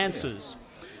demand answers.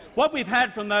 What we've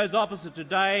had from those opposite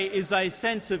today is a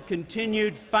sense of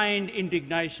continued feigned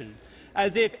indignation,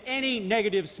 as if any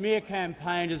negative smear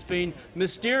campaign has been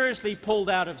mysteriously pulled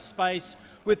out of space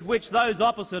with which those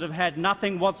opposite have had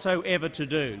nothing whatsoever to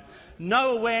do.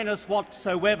 No awareness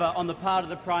whatsoever on the part of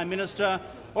the Prime Minister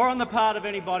or on the part of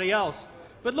anybody else.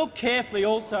 But look carefully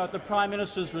also at the Prime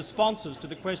Minister's responses to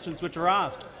the questions which are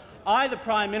asked. I, the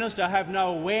Prime Minister, have no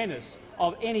awareness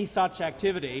of any such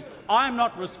activity. I am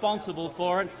not responsible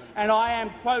for it, and I am,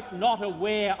 quote, not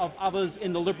aware of others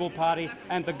in the Liberal Party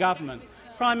and the government.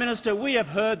 Prime Minister, we have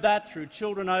heard that through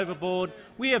Children Overboard.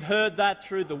 We have heard that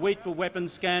through the Wheat for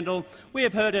Weapons scandal. We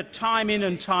have heard it time in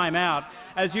and time out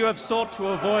as you have sought to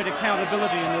avoid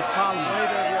accountability in this parliament.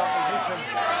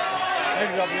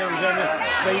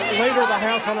 The Leader of the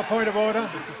House on a point of order.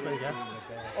 Mr. Speaker.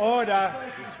 Order.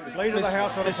 Leader of the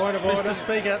House on a point of order. Mr.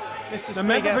 Speaker. The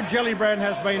member for Gellibrand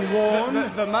has been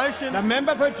warned. The motion. The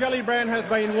member for Gellibrand has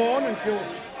been warned, and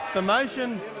the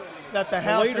motion that the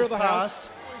House has passed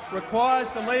requires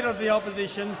the Leader of the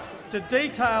Opposition to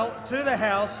detail to the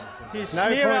House his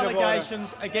smear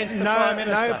allegations against the Prime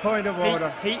Minister. No point of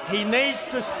order. He needs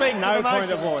to speak no to the point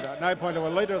motion. of order. No point of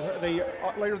order. Leader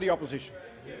of the Opposition.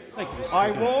 Thank you, Mr.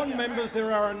 I Speaker. warn members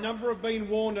there are a number have been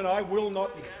warned, and I will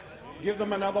not give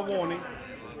them another warning.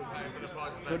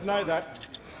 Should know that.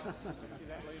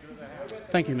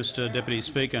 Thank you, Mr. Deputy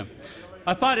Speaker.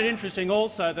 I find it interesting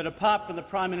also that, apart from the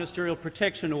Prime Ministerial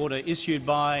Protection Order issued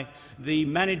by the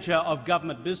Manager of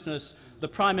Government Business, the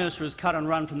Prime Minister has cut and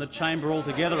run from the chamber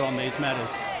altogether on these matters.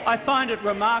 I find it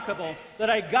remarkable that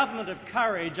a government of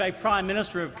courage, a Prime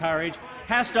Minister of courage,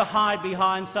 has to hide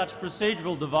behind such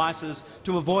procedural devices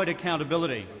to avoid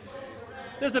accountability.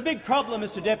 There's a big problem,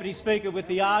 Mr. Deputy Speaker, with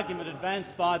the argument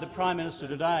advanced by the Prime Minister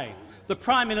today. The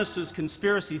Prime Minister's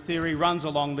conspiracy theory runs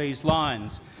along these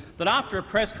lines, that after a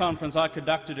press conference I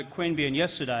conducted at Queanbeyan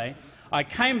yesterday, I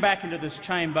came back into this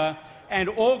chamber and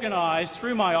organised,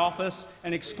 through my office,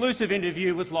 an exclusive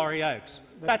interview with Laurie Oakes.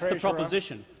 That's the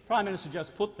proposition. Prime Minister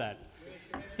just put that.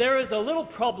 There is a little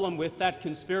problem with that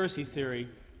conspiracy theory,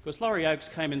 because Laurie Oakes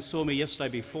came and saw me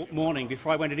yesterday morning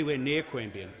before I went anywhere near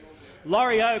Queanbeyan.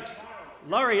 Laurie Oakes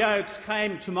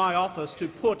came to my office to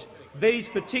put these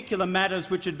particular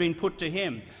matters which had been put to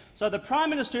him. So the Prime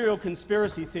Ministerial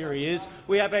conspiracy theory is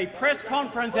we have a press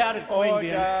conference out at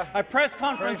Queanbeyan,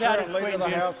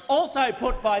 also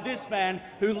put by this man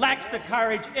who lacks the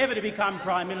courage ever to become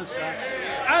Prime Minister,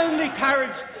 only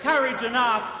courage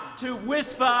enough to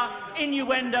whisper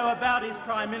innuendo about his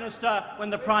Prime Minister when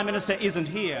the Prime Minister isn't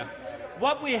here.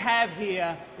 What we have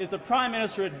here is the Prime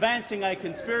Minister advancing a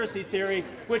conspiracy theory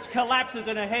which collapses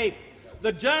in a heap.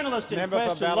 The journalist in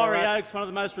question, Laurie Oakes, one of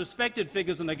the most respected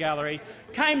figures in the gallery,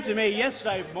 came to me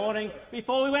yesterday morning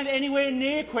before we went anywhere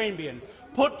near Queanbeyan,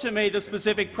 put to me the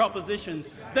specific propositions.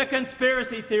 The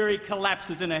conspiracy theory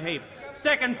collapses in a heap.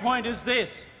 Second point is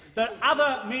this, that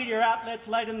other media outlets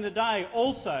later in the day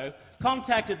also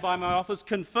contacted by my office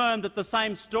confirmed that the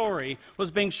same story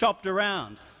was being shopped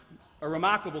around. A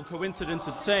remarkable coincidence,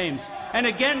 it seems. And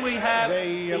again, we have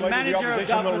the Manager of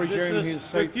Government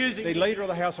Business refusing— The Leader of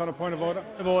the House on a point of order.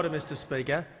 Of order, Mr.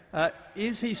 Speaker.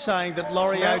 Is he saying that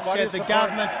Laurie Oakes said the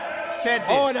government said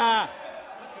this? Order!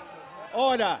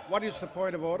 Order! What is the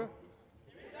point of order?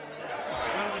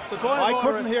 I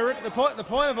couldn't hear it. The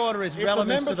point of order is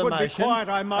relevant to the motion. Be quiet,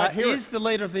 I might hear is the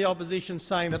Leader of the Opposition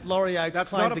saying that Laurie Oakes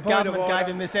claimed the government gave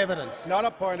him this evidence? Not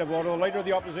a point of order. The Leader of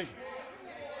the Opposition.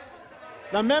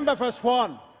 The member for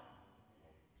Swan.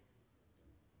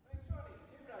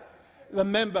 The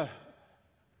member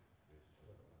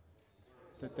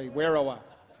that the Werriwa.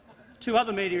 Two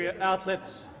other media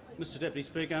outlets, Mr. Deputy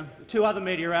Speaker, two other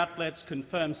media outlets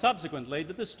confirmed subsequently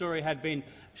that this story had been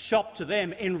shopped to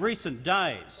them in recent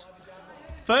days.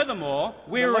 Furthermore,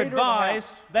 we were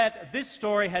advised that this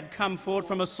story had come forward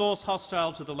from a source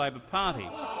hostile to the Labor Party.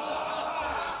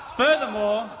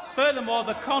 Furthermore,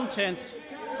 the contents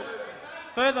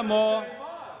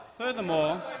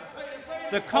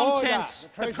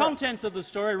of the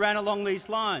story ran along these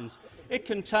lines. It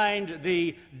contained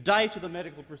the date of the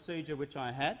medical procedure which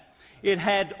I had. It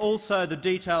had also the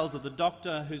details of the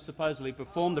doctor who supposedly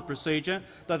performed the procedure,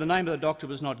 though the name of the doctor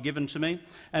was not given to me.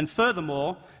 And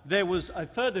furthermore, there was a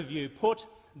further view put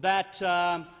that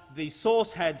the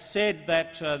source had said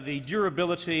that the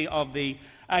durability of the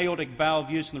aortic valve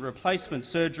used in the replacement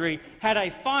surgery had a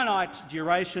finite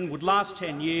duration, would last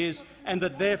 10 years, and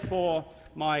that therefore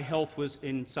my health was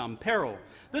in some peril.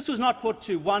 This was not put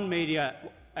to one media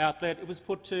outlet, it was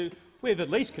put to, we've at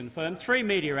least confirmed, 3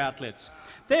 media outlets.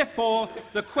 Therefore,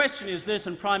 the question is this,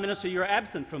 and Prime Minister, you're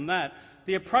absent from that.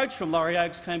 The approach from Laurie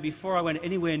Oakes came before I went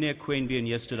anywhere near Queanbeyan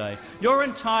yesterday. Your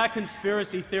entire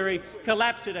conspiracy theory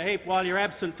collapsed in a heap while you're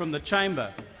absent from the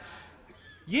chamber.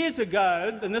 Years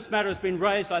ago, and this matter has been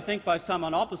raised, I think, by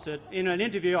someone opposite, in an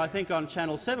interview, I think, on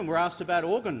Channel 7, we're asked about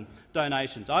organ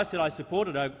donations. I said I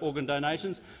supported organ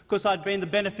donations because I'd been the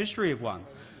beneficiary of one.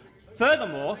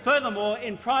 Furthermore,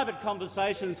 in private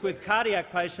conversations with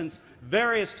cardiac patients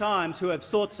various times who have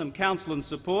sought some counsel and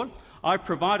support, I've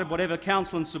provided whatever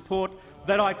counsel and support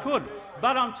that I could.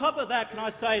 But on top of that, can I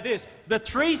say this? The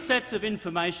 3 sets of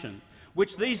information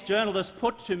which these journalists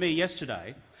put to me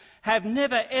yesterday have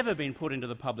never ever been put into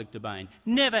the public domain,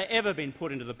 never ever been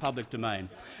put into the public domain.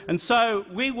 And so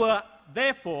we were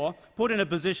therefore put in a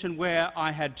position where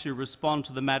I had to respond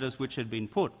to the matters which had been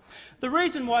put. The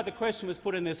reason why the question was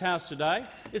put in this House today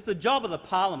is the job of the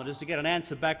parliament is to get an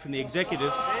answer back from the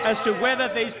executive as to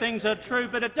whether these things are true,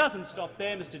 but it doesn't stop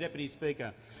there, Mr Deputy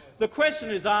Speaker. The question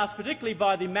is asked, particularly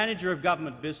by the Manager of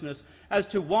Government Business, as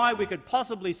to why we could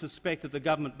possibly suspect that the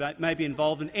government may be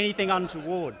involved in anything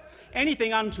untoward.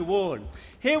 Anything untoward.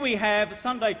 Here we have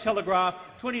Sunday Telegraph,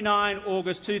 29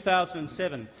 August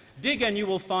 2007. Dig and you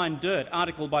will find dirt,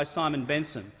 article by Simon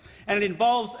Benson. And it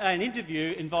involves an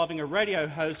interview involving a radio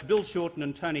host, Bill Shorten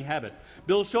and Tony Abbott.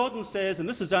 Bill Shorten says, and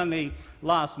this is only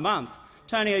last month,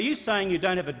 Tony, are you saying you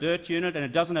don't have a dirt unit and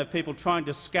it doesn't have people trying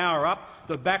to scour up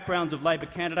the backgrounds of Labor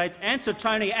candidates? Answer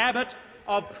Tony Abbott,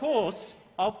 of course,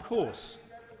 of course.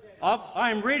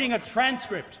 I am reading a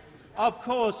transcript. Of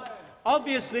course.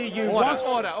 Obviously, you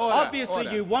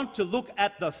want to look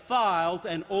at the files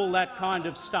and all that kind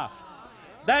of stuff.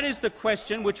 That is the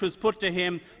question which was put to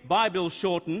him by Bill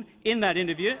Shorten in that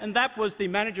interview, and that was the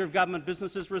Manager of Government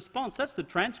Business's response. That's the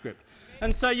transcript.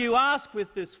 And so you ask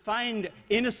with this feigned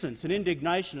innocence and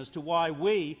indignation as to why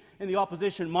we in the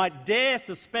opposition might dare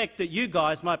suspect that you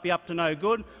guys might be up to no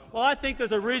good. Well, I think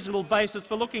there's a reasonable basis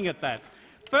for looking at that.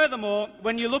 Furthermore,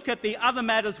 when you look at the other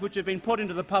matters which have been put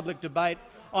into the public debate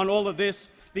on all of this,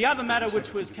 the other matter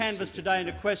which was canvassed today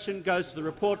into question goes to the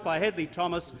report by Hedley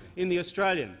Thomas in The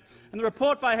Australian. And the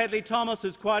report by Hedley Thomas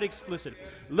is quite explicit.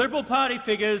 Liberal Party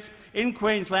figures in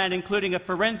Queensland, including a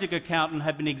forensic accountant,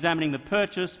 have been examining the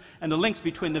purchase and the links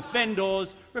between the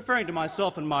vendors, referring to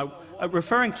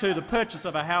the purchase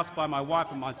of a house by my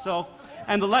wife and myself,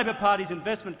 and the Labor Party's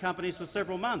investment companies for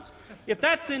several months. If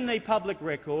that's in the public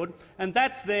record, and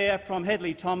that's there from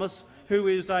Hedley Thomas, who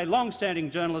is a long-standing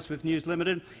journalist with News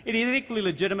Limited, it is equally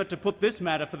legitimate to put this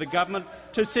matter for the government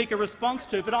to seek a response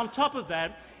to. But on top of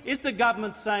that, is the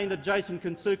government saying that Jason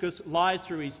Katsoukas lies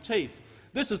through his teeth?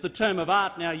 This is the term of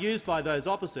art now used by those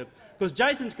opposite, because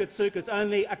Jason Katsoukas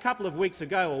only a couple of weeks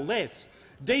ago or less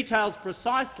details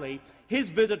precisely his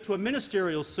visit to a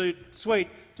ministerial suite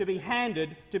to be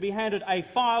handed a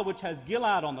file which has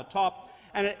Gillard on the top,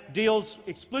 and it deals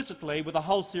explicitly with a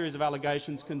whole series of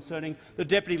allegations concerning the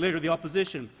Deputy Leader of the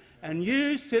Opposition. And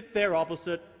you sit there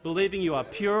opposite, believing you are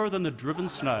purer than the driven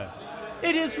snow.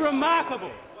 It is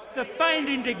remarkable, the feigned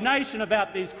indignation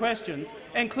about these questions,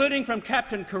 including from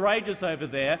Captain Courageous over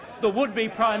there, the would-be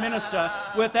Prime Minister,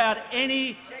 without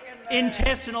any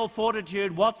intestinal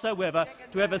fortitude whatsoever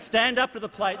to ever stand up to the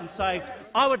plate and say,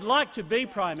 I would like to be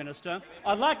Prime Minister,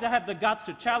 I'd like to have the guts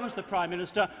to challenge the Prime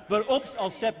Minister, but oops, I'll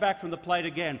step back from the plate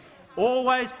again.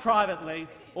 Always privately,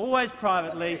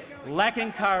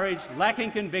 lacking courage,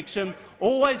 lacking conviction,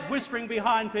 always whispering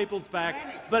behind people's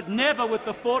back, but never with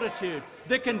the fortitude,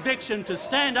 the conviction to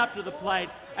stand up to the plate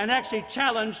and actually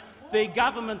challenge the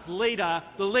government's leader,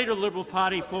 the Leader of the Liberal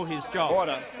Party, for his job.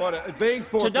 Order. Being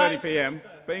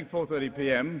 4:30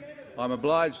 p.m, I'm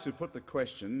obliged to put the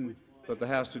question that the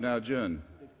House do now adjourn.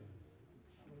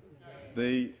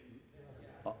 The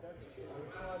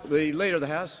Leader of the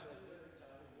House.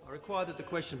 I require that the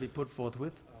question be put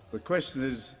forthwith. The question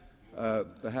is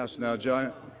the House now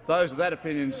adjourn. Those of that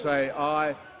opinion say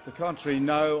aye. The contrary,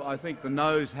 no. I think the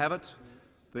noes have it.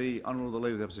 The Honourable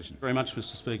Leader of the Opposition. Very much,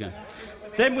 Mr Speaker.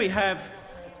 Then we have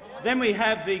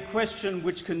the question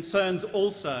which concerns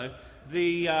also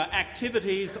the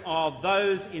activities of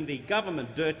those in the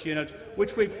government dirt unit,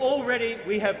 which we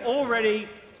have already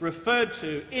referred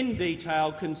to in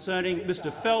detail concerning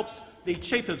Mr Phelps, the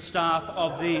Chief of Staff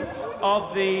of the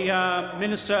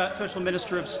Special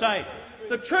Minister of State.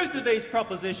 The truth of these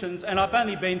propositions, and I've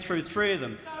only been through three of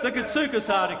them, the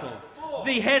Katsoukas article,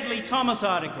 the Hedley Thomas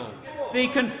article, the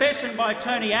confession by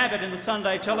Tony Abbott in the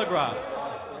Sunday Telegraph,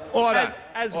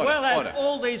 as well as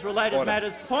all these related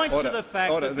matters, point to the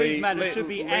fact that these matters should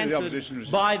be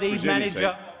answered by the Manager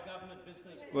of Government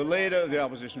Business. The Leader of the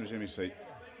Opposition resume his seat.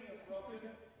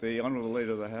 The Honourable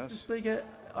Leader of the House. Speaker,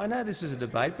 I know this is a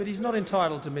debate, but he's not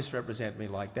entitled to misrepresent me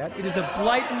like that. It is a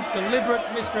blatant, deliberate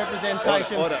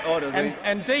misrepresentation,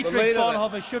 and Dietrich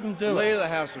Bonhoeffer shouldn't do it. The Leader of the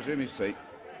House resume his seat.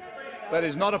 That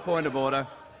is not a point of order.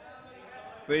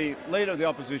 The Leader of the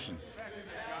Opposition.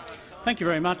 Thank you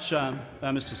very much,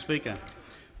 Mr Speaker.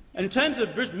 In terms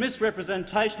of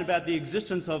misrepresentation about the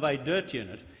existence of a dirt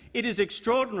unit, it is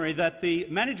extraordinary that the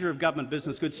Manager of Government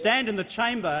Business could stand in the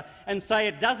chamber and say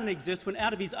it doesn't exist when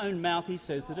out of his own mouth he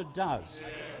says that it does.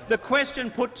 The question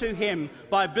put to him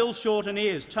by Bill Shorten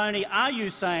is, Tony, are you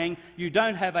saying you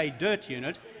don't have a dirt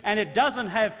unit and it doesn't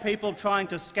have people trying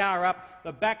to scour up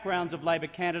the backgrounds of Labor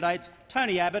candidates?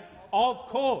 Tony Abbott, of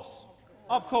course.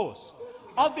 Of course.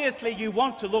 Obviously, you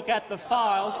want to look at the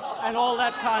files and all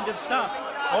that kind of stuff.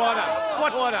 Order.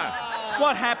 Order.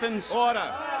 What happens?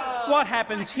 Order. What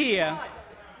happens here?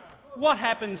 What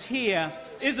happens here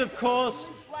is, of course,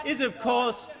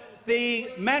 the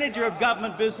manager of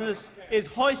government business is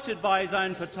hoisted by his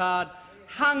own petard,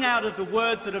 hung out of the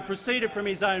words that have proceeded from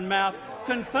his own mouth,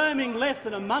 confirming less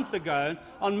than a month ago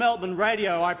on Melbourne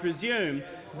radio, I presume,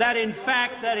 that in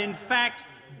fact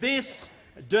this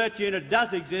dirt unit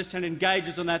does exist and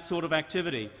engages in that sort of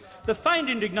activity. The feigned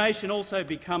indignation also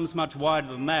becomes much wider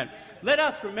than that. Let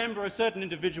us remember a certain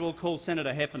individual called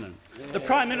Senator Heffernan. The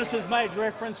Prime Minister has made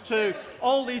reference to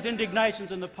all these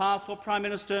indignations in the past. Well, Prime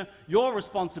Minister, your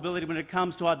responsibility when it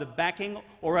comes to either backing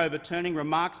or overturning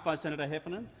remarks by Senator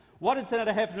Heffernan. What did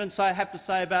Senator Heffernan have to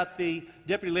say about the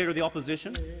Deputy Leader of the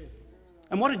Opposition?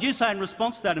 And what did you say in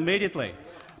response to that immediately?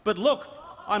 But look,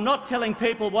 I'm not telling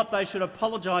people what they should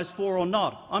apologise for or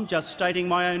not. I'm just stating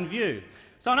my own view.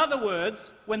 So in other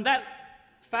words, when that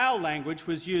foul language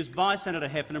was used by Senator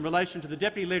Heffernan in relation to the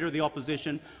Deputy Leader of the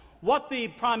Opposition, what the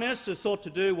Prime Minister sought to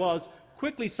do was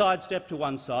quickly sidestep to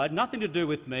one side, nothing to do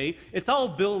with me. It's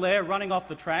old Bill there running off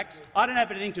the tracks. I don't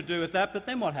have anything to do with that, but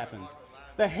then what happens?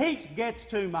 The heat gets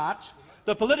too much,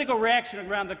 the political reaction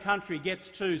around the country gets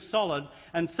too solid,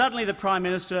 and suddenly the Prime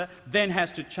Minister then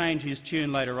has to change his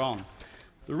tune later on.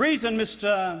 The reason,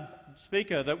 Mr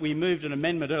Speaker, that we moved an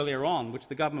amendment earlier on, which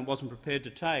the government wasn't prepared to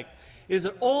take, is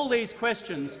that all these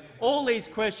questions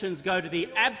go to the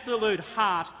absolute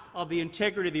heart of the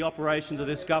integrity of the operations of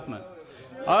this government.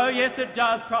 Oh yes, it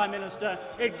does, Prime Minister.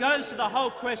 It goes to the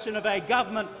whole question of a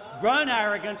government grown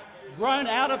arrogant, grown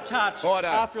out of touch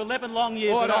after 11 long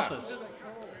years in office.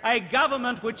 A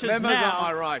government which is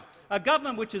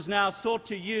now sought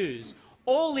to use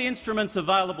all the instruments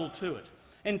available to it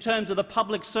in terms of the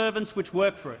public servants which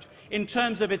work for it, in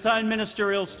terms of its own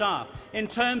ministerial staff, in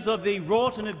terms of the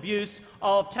rot and abuse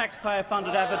of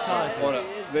taxpayer-funded advertising.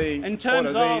 The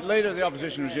Leader of the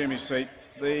Opposition resume his seat.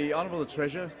 The Honourable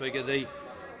Treasurer. Speaker, the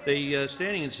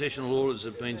standing and sessional orders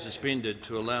have been suspended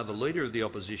to allow the Leader of the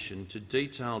Opposition to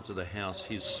detail to the House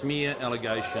his smear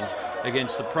allegation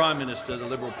against the Prime Minister, the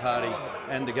Liberal Party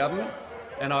and the government.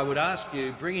 And I would ask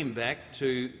you bring him back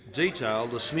to detail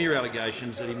the smear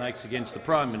allegations that he makes against the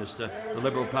Prime Minister, the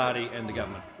Liberal Party and the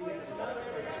government.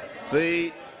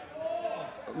 The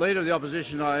Leader of the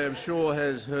Opposition, I am sure,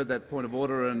 has heard that point of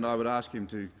order, and I would ask him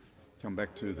to come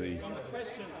back to the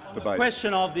debate. The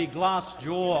question of the glass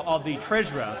jaw of the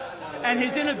Treasurer and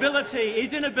his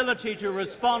inability to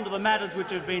respond to the matters which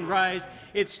have been raised,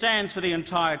 it stands for the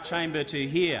entire chamber to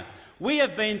hear. We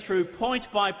have been through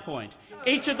point by point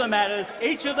each of the matters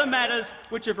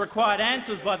which have required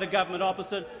answers by the government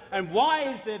opposite. And why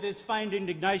is there this feigned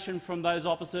indignation from those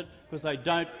opposite? Because they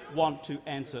don't want to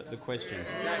answer the questions.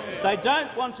 They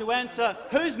don't want to answer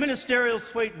whose ministerial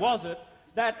suite was it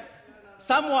that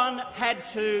someone had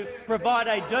to provide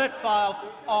a dirt file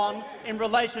on in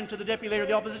relation to the Deputy Leader of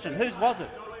the Opposition. Whose was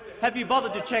it? Have you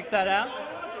bothered to check that out?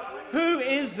 Who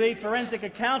is the forensic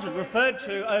accountant referred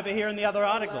to over here in the other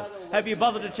article? Have you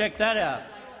bothered to check that out?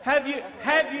 Have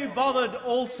you bothered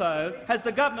also, has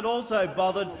the government also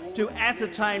bothered to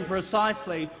ascertain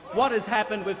precisely what has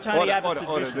happened with Tony Abbott's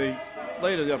admission? The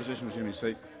Leader of the Opposition resume his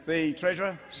seat. The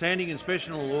Treasurer. Standing and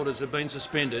sessional orders have been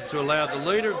suspended to allow the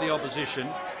Leader of the Opposition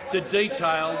to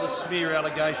detail the smear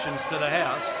allegations to the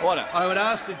House. I would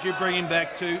ask that you bring him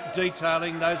back to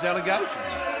detailing those allegations.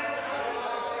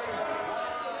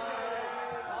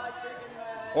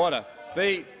 Order.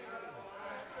 The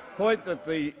point that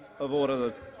the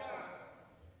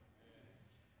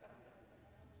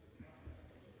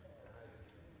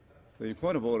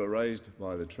point of order raised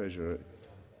by the Treasurer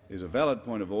is a valid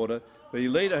point of order. The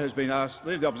Leader of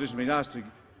the Opposition has been asked to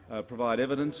provide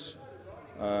evidence,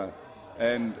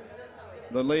 and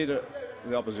the Leader of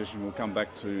the Opposition will come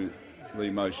back to the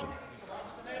motion.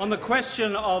 On the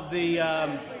question of the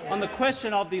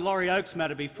Laurie Oakes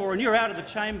matter before, and you're out of the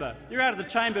chamber. You're out of the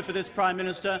chamber for this, Prime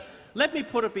Minister. Let me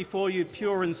put it before you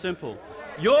pure and simple.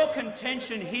 Your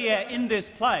contention here in this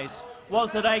place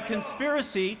was that a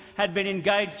conspiracy had been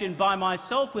engaged in by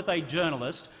myself with a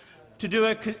journalist to do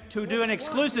an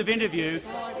exclusive interview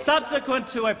subsequent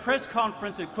to a press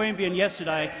conference at Queanbeyan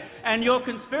yesterday, and your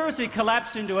conspiracy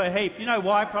collapsed into a heap. You know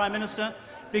why, Prime Minister?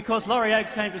 Because Laurie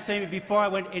Oakes came to see me before I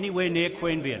went anywhere near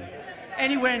Queanbeyan.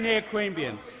 Anywhere near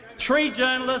Queanbeyan. 3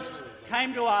 journalists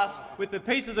came to us with the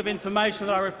pieces of information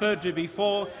that I referred to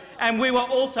before, and we were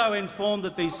also informed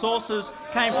that these sources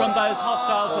came from those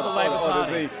hostile to the Labor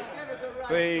Party.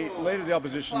 The Leader of the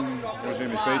Opposition resume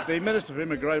his seat. The Minister for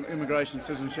Immigration and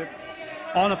Citizenship.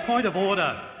 On a point of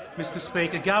order, Mr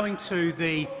Speaker, going to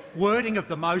the wording of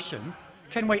the motion,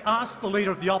 can we ask the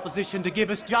Leader of the Opposition to give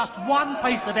us just one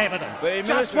piece of evidence?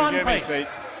 Just one piece.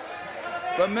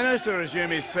 The Minister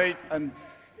resume his seat, and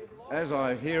as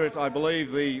I hear it, I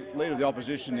believe the Leader of the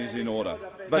Opposition is in order.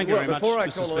 But before I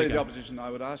call the Leader of the Opposition,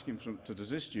 I would ask him to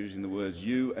desist using the words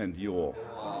 "you" and "your."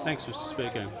 Thanks, Mr.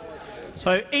 Speaker.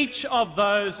 So each of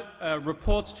those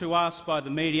reports to us by the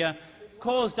media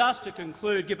caused us to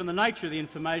conclude, given the nature of the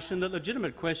information, that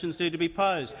legitimate questions need to be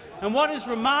posed. And what is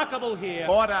remarkable here,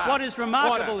 is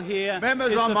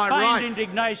the feigned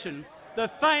indignation. The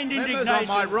feigned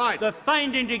indignation, the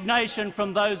feigned indignation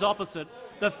from those opposite,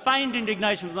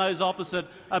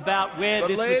 about where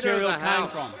this material came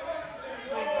from.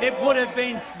 It would have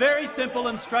been very simple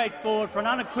and straightforward for an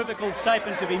unequivocal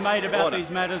statement to be made about these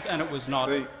matters, and it was not.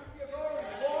 The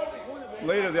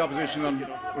Leader of the Opposition on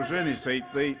resume his seat.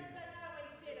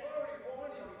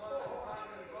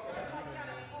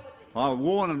 I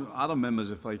warn other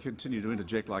members if they continue to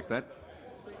interject like that.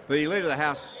 The Leader of the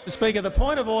House. Mr. Speaker, the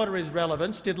point of order is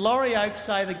relevance. Did Laurie Oakes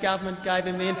say the government gave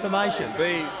him the information?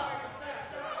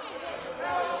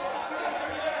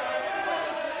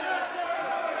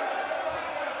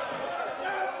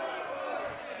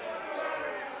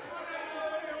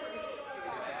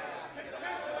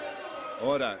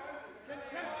 Order.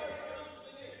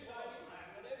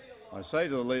 I say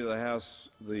to the Leader of the House,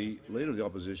 the Leader of the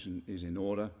Opposition is in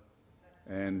order,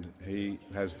 and he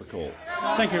has the call.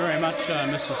 Thank you very much,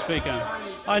 Mr. Speaker.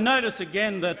 I notice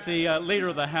again that the Leader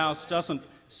of the House doesn't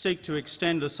seek to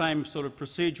extend the same sort of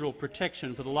procedural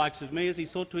protection for the likes of me as he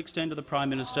sought to extend to the Prime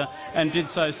Minister, and did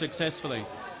so successfully.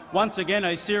 Once again,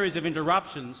 a series of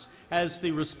interruptions as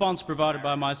the response provided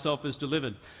by myself is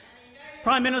delivered.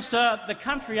 Prime Minister, the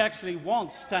country actually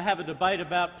wants to have a debate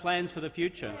about plans for the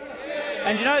future.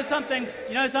 And you know something,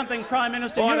 Prime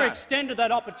Minister? You extended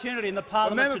that opportunity in the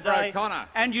Parliament today,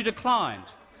 and you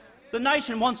declined. The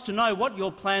nation wants to know what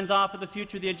your plans are for the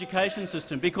future of the education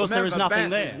system, because there is nothing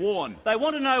there. They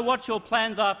want to know what your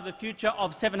plans are for the future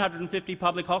of 750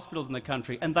 public hospitals in the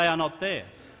country, and they are not there.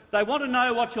 They want to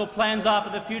know what your plans are for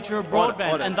the future of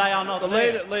broadband, and they are not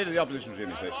there. Leader of the Opposition, the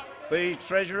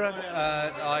Treasurer.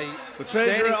 The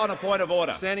Treasurer on a point of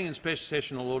order. Standing and special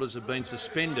sessional orders have been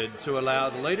suspended to allow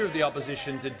the Leader of the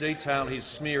Opposition to detail his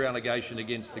smear allegation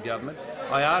against the government.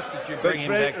 I ask that you bring him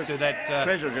back to that.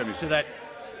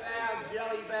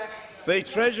 The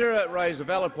Treasurer raised a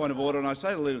valid point of order, and I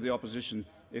say to the Leader of the Opposition,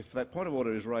 if that point of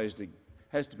order is raised, it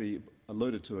has to be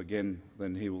alluded to again,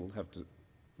 then he will have to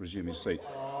resume his seat.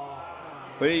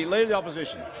 The Leader of the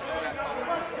Opposition.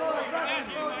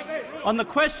 On the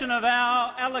question of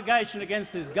our allegation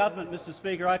against this government, Mr.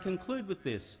 Speaker, I conclude with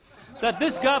this, that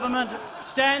this government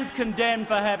stands condemned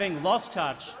for having lost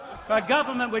touch, for a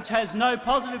government which has no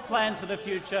positive plans for the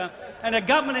future, and a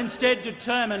government instead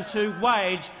determined to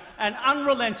wage an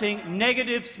unrelenting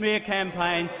negative smear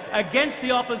campaign against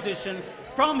the opposition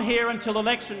from here until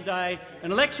Election Day,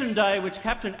 an Election Day which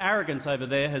Captain Arrogance over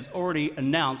there has already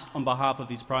announced on behalf of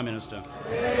his Prime Minister.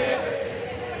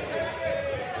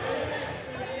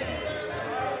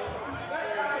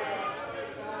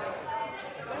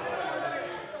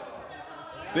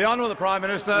 The Honourable Prime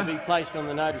Minister. To be placed on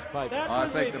the notice paper. I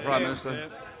thank the Prime Minister.